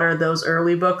 Harry Potter, those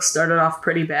early books started off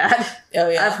pretty bad. Oh,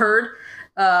 yeah. I've heard,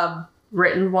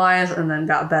 written-wise, and then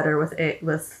got better with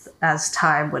as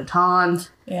time went on.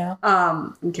 Yeah.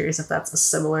 I'm curious if that's a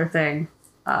similar thing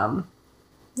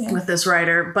with this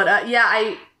writer. But,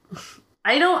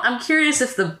 I'm curious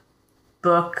if the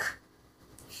book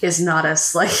is not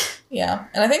as, like, and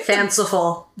I think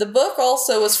fanciful. The book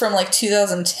also was from, like,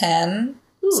 2010,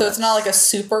 so it's not, like, a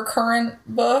super current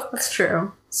book. That's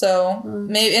true. So,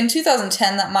 maybe in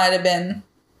 2010 that might have been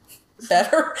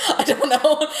better. I don't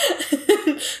know.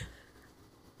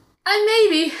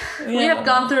 Maybe. We have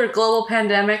gone through a global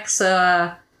pandemic,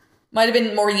 so... might have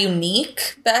been more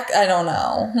unique back... I don't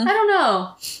know. I don't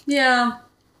know. Yeah.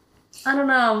 I don't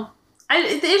know.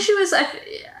 The issue is, I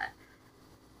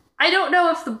don't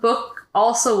know if the book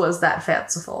also was that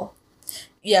fanciful.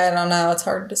 Yeah, I don't know. It's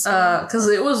hard to say. Because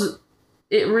there were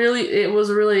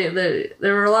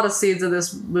a lot of scenes in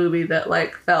this movie that,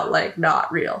 like, felt like not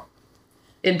real.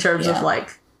 In terms of,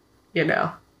 like, you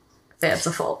know,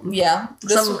 fanciful. Yeah.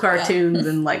 Some cartoons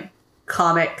and, like,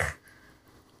 comic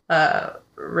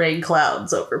rain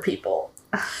clouds over people.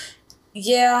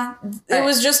 Yeah, it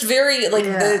was just very, like,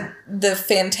 the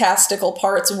fantastical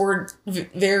parts were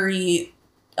very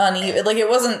uneven. Like, it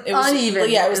was uneven.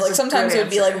 Yeah, it was, like, sometimes it would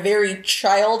be, like, very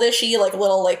childishy, like,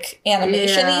 little, like,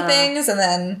 animation-y things, and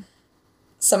then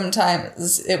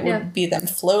sometimes it would be them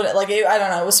floating. Like, I don't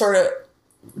know, it was sort of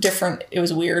different. It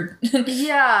was weird.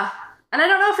 Yeah. And I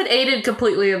don't know if it aided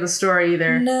completely in the story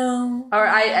either. No. Or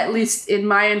at least in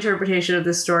my interpretation of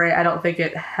this story, I don't think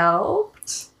it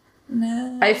helped.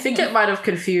 No. I think it might have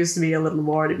confused me a little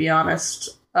more, to be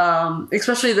honest.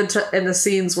 Especially in the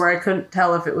scenes where I couldn't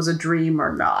tell if it was a dream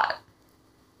or not.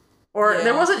 Or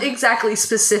there wasn't exactly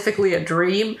specifically a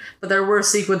dream, but there were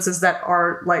sequences that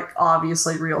are, like,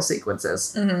 obviously real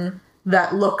sequences.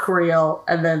 That look real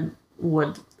and then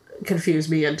would confuse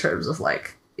me in terms of,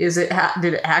 like, did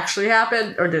it actually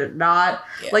happen or did it not?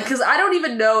 Yeah. Like, because I don't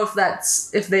even know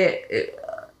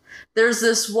there's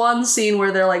this one scene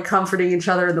where they're, like, comforting each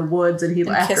other in the woods and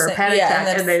after a panic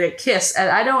attack and they kiss. And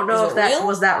I don't know if that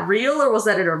was that real or was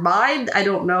that in her mind. I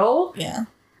don't know. Yeah.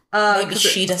 Maybe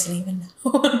she doesn't even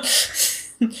know.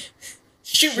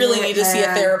 She really need to see a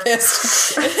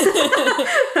therapist.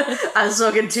 I'm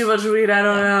smoking too much weed. I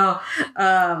don't know.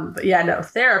 But yeah, no,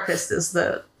 therapist is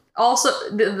also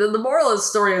the moral of the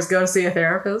story is go see a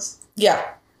therapist.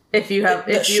 Yeah. If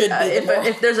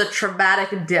there's a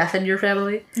traumatic death in your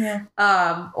family,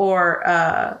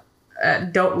 or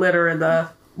don't litter in the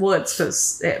woods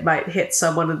because it might hit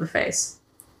someone in the face,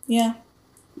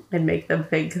 and make them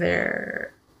think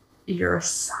you're a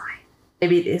sign.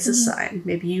 Maybe it is a sign.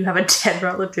 Maybe you have a dead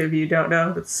relative you don't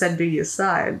know that's sending you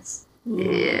signs.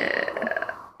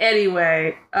 Yeah.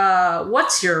 Anyway,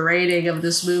 what's your rating of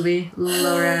this movie,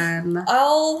 Lauren?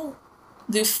 I'll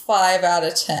do 5 out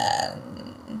of 10.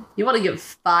 You want to give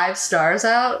 5 stars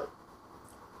out?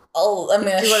 I'm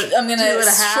gonna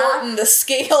shorten the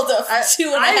scale to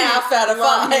 2.5 out of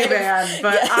 5. You, man,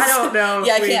 but I don't know.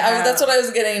 Yeah, I can't. That's what I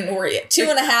was getting worried.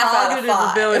 2.5 out of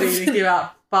 5. Ability to give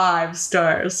out 5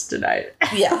 stars tonight.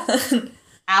 Yeah.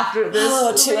 After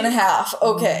this. 2.5.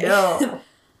 Okay. No.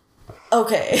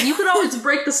 Okay. You can always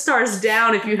break the stars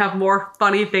down if you have more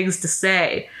funny things to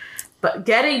say. But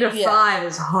getting to 5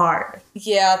 is hard.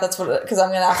 Yeah, that's what because I'm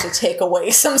going to have to take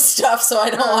away some stuff, so I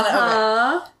don't want to.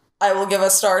 Okay. I will give a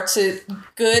star to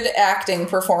good acting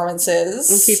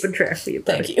performances. I'm keeping track of you,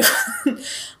 buddy. Thank you.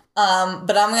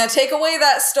 But I'm going to take away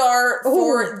that star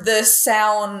for the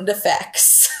sound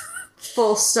effects.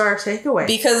 Full star takeaway.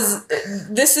 Because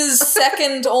this is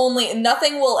second only.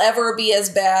 Nothing will ever be as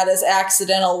bad as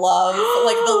Accidental Love.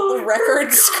 Like the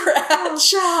record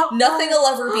scratch. Nothing will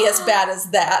ever be as bad as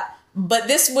that. But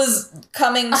this was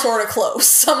coming sort of close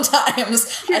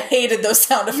sometimes. I hated those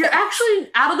sound effects. You're actually,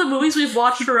 out of the movies we've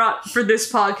watched for this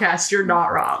podcast, you're not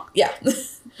wrong. Yeah.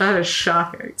 That is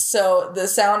shocking. So the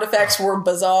sound effects were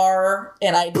bizarre,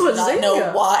 and I do not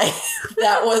know why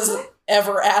that was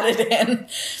ever added in.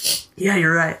 Yeah,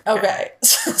 you're right. Okay.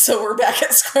 So we're back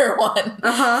at square one.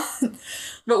 Uh-huh.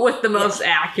 But with the most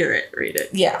accurate reading.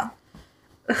 Yeah.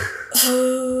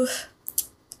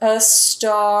 A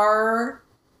star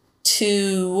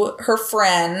to her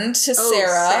friend, to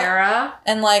Sarah.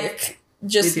 And, like,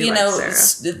 just, you know,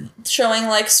 showing,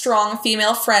 like, strong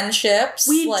female friendships.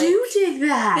 We like, do dig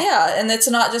that. Yeah, and it's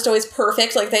not just always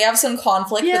perfect. Like, they have some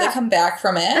conflict, but they come back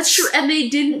from it. That's true. And they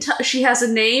didn't, she has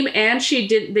a name, and they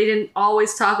didn't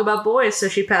always talk about boys, so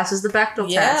she passes the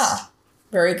Bechdel test. Yeah,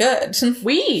 very good.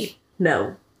 We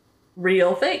know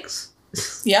real things.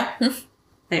 Yeah.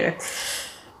 Anyway.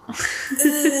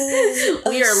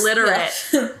 We are literate.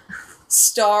 Yeah.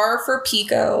 Star for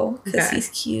Pico, because he's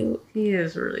cute. He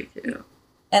is really cute.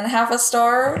 And half a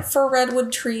star for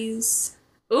redwood trees.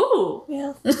 Ooh.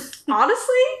 Yeah.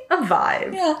 Honestly, a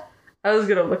vibe. Yeah. I was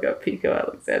going to look up Pico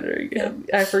Alexander again.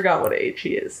 Yeah. I forgot what age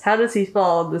he is. How does he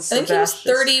fall in this? I think he was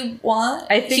 31.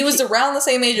 I think he was around the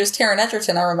same age as Taron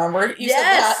Egerton, I remember.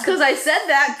 Yes, because I said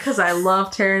that because I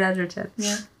love Taron Egerton.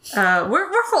 Yeah. We're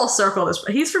full circle this,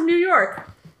 but he's from New York.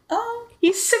 Oh.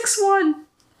 He's 6'1".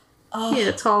 Oh, he's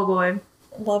a tall boy.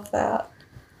 Love that.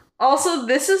 Also,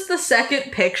 this is the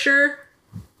second picture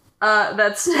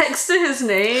that's next to his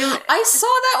name. I saw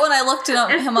that when I looked him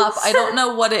up. I don't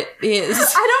know what it is.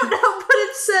 I don't know, but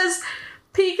it says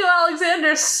Pico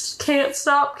Alexander can't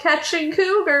stop catching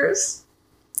cougars.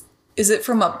 Is it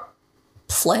from a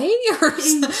play? Or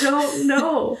I don't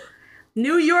know.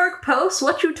 New York Post,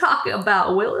 what you talking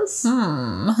about, Willis?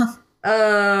 But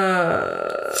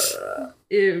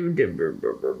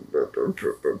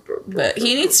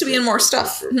he needs to be in more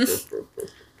stuff.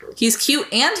 He's cute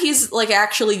and he's like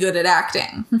actually good at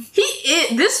acting.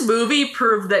 This movie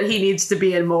proved that he needs to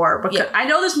be in more, because I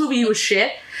know this movie was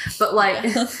shit, but like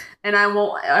and I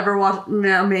won't ever watch.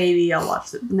 No, maybe I'll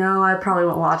watch it. No, I probably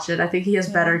won't watch it. I think he has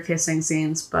better kissing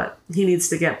scenes, but he needs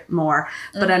to get more.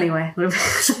 But anyway, we've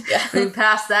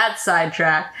passed that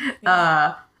sidetrack.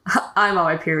 I'm on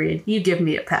my period. You give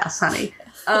me a pass, honey.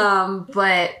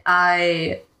 But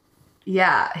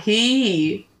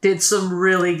he did some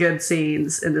really good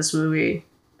scenes in this movie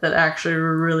that actually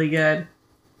were really good,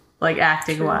 like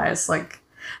acting wise. Like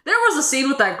there was a scene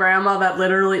with that grandma that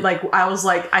literally, like, I was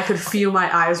like, I could feel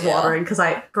my eyes watering because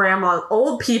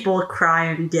old people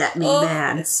crying get me,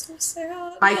 man. It's so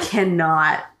sad. I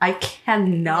cannot.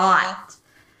 Yeah.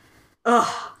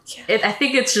 Ugh. Yeah. I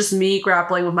think it's just me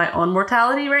grappling with my own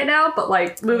mortality right now, but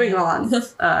like moving on.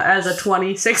 As a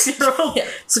 26-year-old,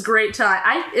 it's a great time.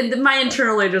 My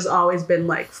internal age has always been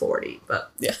like 40, but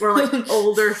we're like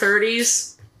older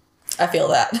 30s. I feel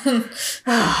that.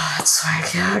 That's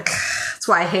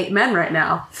why I hate men right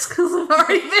now. It's because I've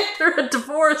already been through a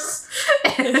divorce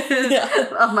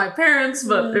of my parents,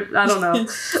 but I don't know.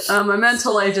 My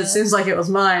mental age, it seems like it was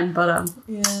mine, but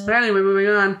anyway, moving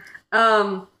on.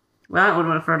 Well, that one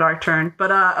went for a dark turn.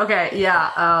 But, okay,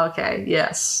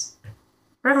 yes.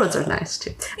 Redwoods are nice,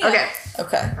 too. Yeah. Okay.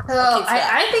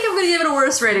 I think I'm going to give it a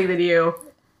worse rating than you.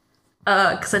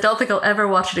 Because I don't think I'll ever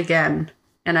watch it again.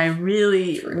 And I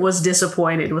really was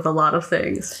disappointed with a lot of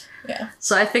things. Yeah.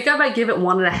 So I think I might give it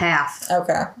 1.5.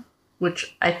 Okay.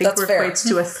 Which I think equates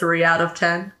to a 3 out of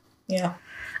 10. Yeah.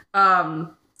 I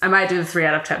might do the 3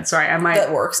 out of 10. Sorry, I might.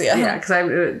 That works, yeah. Yeah, because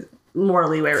I'm more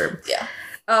leeway room. Yeah.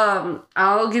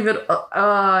 I'll give it, what do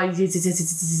I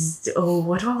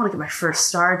want to give my first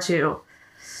star to?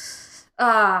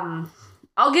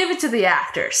 I'll give it to the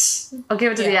actors. I'll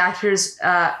give it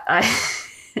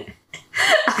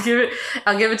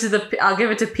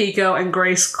to Pico and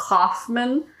Grace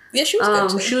Kaufman. Yeah, she was good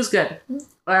too. She was good.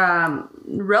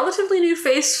 Relatively new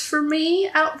face for me.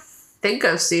 I don't think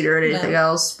I've seen her in anything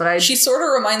else, but she sort of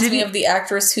reminds me of the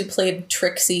actress who played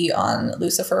Trixie on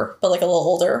Lucifer, but like a little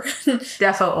older.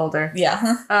 Defo older.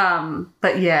 Yeah.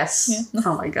 But yes. Yeah.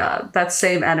 Oh my god, that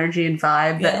same energy and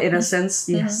vibe, that innocence.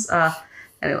 Yes.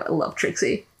 Anyway, I love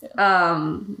Trixie. Yeah.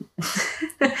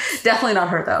 Definitely not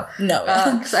her though. No.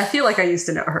 Because I feel like I used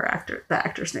to know the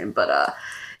actor's name, but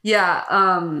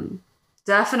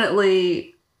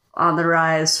definitely on the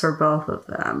rise for both of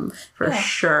them, for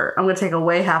sure. I'm going to take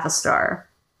away half a star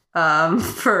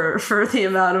for the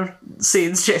amount of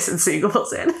scenes Jason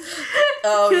Segel's in.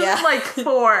 Oh, yeah. Like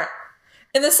 4.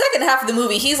 In the second half of the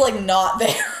movie, he's like not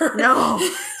there. No,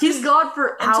 he's gone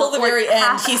for until the very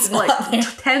end. He's not there.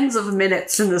 Tens of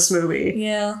minutes in this movie.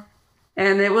 Yeah,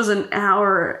 and it was an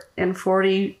hour and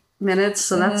 40 minutes,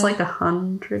 so that's like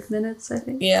 100 minutes, I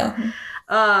think. Yeah.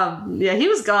 Yeah, he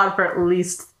was gone for at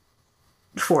least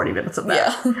 40 minutes of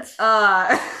that.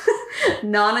 Yeah.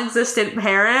 Non-existent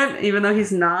parent, even though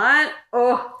he's not.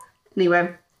 Oh,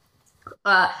 anyway.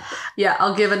 Yeah,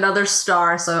 I'll give another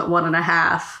star, so at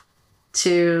 1.5,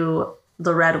 to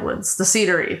the redwoods, the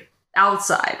scenery,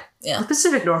 outside. Yeah. The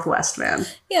Pacific Northwest, man.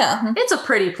 Yeah. It's a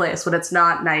pretty place when it's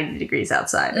not 90 degrees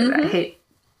outside. And I hate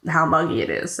how muggy it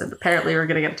is. And apparently we're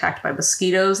going to get attacked by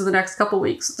mosquitoes in the next couple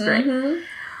weeks. It's great.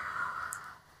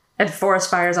 And forest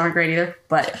fires aren't great either.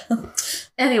 But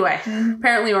anyway,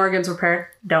 apparently Oregon's prepared.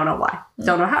 Don't know why.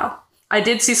 Don't know how. I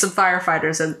did see some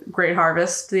firefighters in Great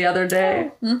Harvest the other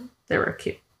day. They were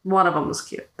cute. One of them was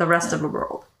cute. The rest of them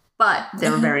were old. But they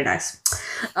were very nice.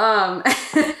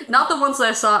 Not the ones that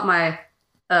I saw at my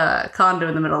condo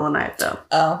in the middle of the night, though.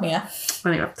 Oh, yeah.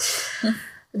 Anyway.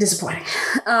 Disappointing.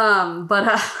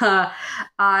 But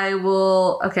I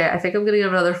will... Okay, I think I'm going to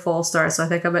give another full star, so I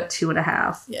think I'm at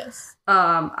 2.5. Yes.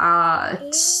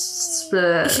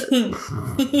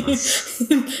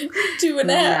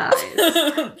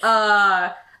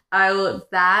 2.5. Nice.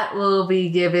 That will be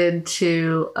given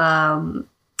to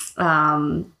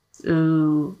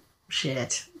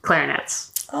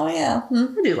clarinets. Oh yeah. I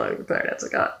do like the clarinets. I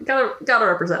gotta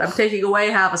represent. I'm taking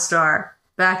away half a star,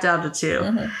 back down to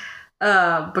 2,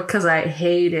 because I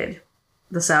hated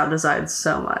the sound design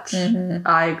so much.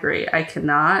 I agree. I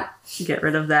cannot get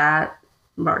rid of that.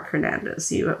 Mark Hernandez,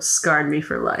 you have scarred me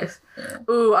for life.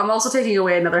 Ooh, I'm also taking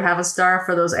away another half a star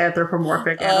for those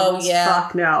anthropomorphic animals. Oh, yeah.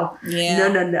 Fuck no. Yeah.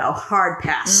 No. Hard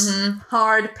pass.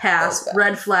 Hard pass.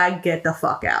 Red flag, get the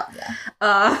fuck out.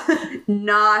 Yeah.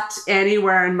 Not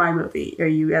anywhere in my movie are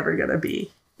you ever going to be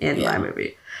in my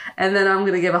movie. And then I'm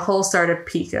going to give a whole star to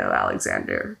Pico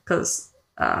Alexander, because,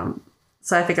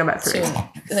 so I think I'm at 3. I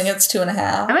think it's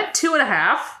 2.5. I'm at 2.5.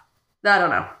 I don't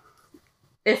know.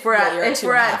 If we're at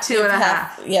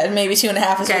 2.5. Yeah, maybe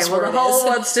 2.5 is okay, well, the whole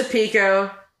one's to Pico.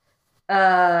 And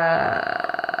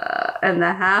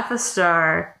the half a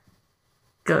star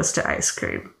goes to ice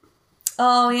cream.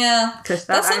 Oh, yeah.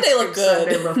 That Sunday looked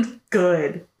good. Sunday looked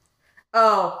good.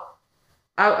 Oh.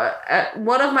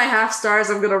 One of my half stars,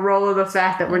 I'm going to roll in the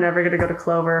fact that we're never going to go to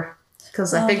Clover.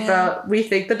 Because I think we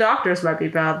think the doctors might be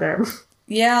bad there.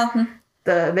 Yeah.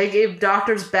 They gave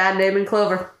doctors bad name in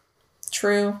Clover.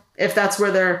 True. If that's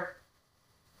where their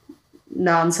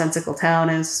nonsensical town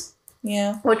is.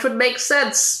 Yeah. Which would make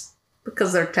sense,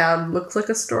 because their town looks like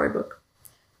a storybook.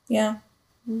 Yeah.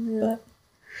 But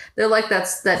they're like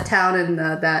that town in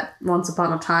that Once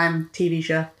Upon a Time TV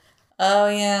show. Oh,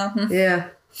 yeah. Yeah.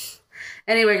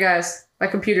 Anyway, guys, my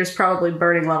computer's probably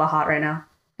burning lava hot right now.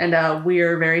 And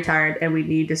we're very tired, and we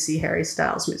need to see Harry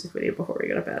Styles' music video before we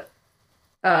go to bed.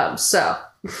 So,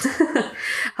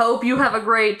 hope you have a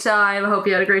great time. I hope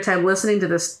you had a great time listening to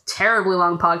this terribly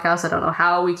long podcast. I don't know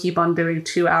how we keep on doing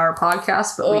 2-hour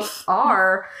podcasts, but we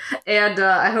are. And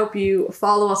I hope you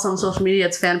follow us on social media.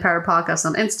 It's Fan Power Podcast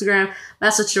on Instagram.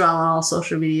 Message Joelle on all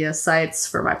social media sites.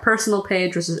 For my personal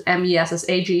page, which is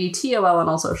MESSAGETOL on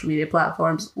all social media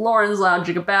platforms. Lauren's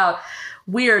lounging about.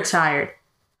 We are tired.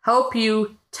 Hope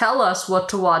you tell us what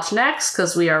to watch next,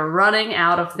 because we are running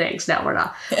out of things. No, we're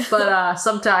not. But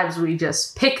sometimes we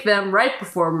just pick them right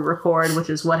before we record, which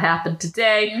is what happened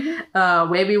today.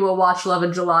 Maybe we'll watch Love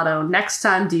and Gelato next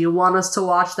time. Do you want us to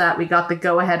watch that? We got the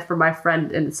go-ahead from my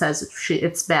friend, and it says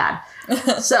it's bad.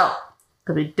 So,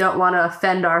 because we don't want to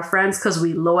offend our friends, because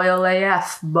we loyal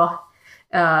AF.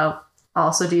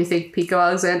 Also, do you think Pico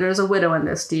Alexander is a widow in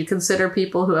this? Do you consider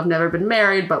people who have never been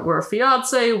married but were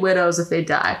fiancé widows if they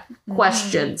die?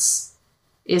 Questions.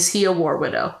 Is he a war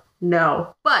widow?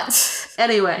 No. But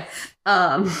anyway,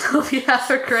 hope you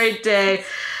have a great day.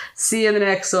 See you in the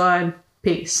next one.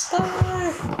 Peace.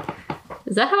 Bye.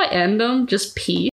 Is that how I end them? Just peace?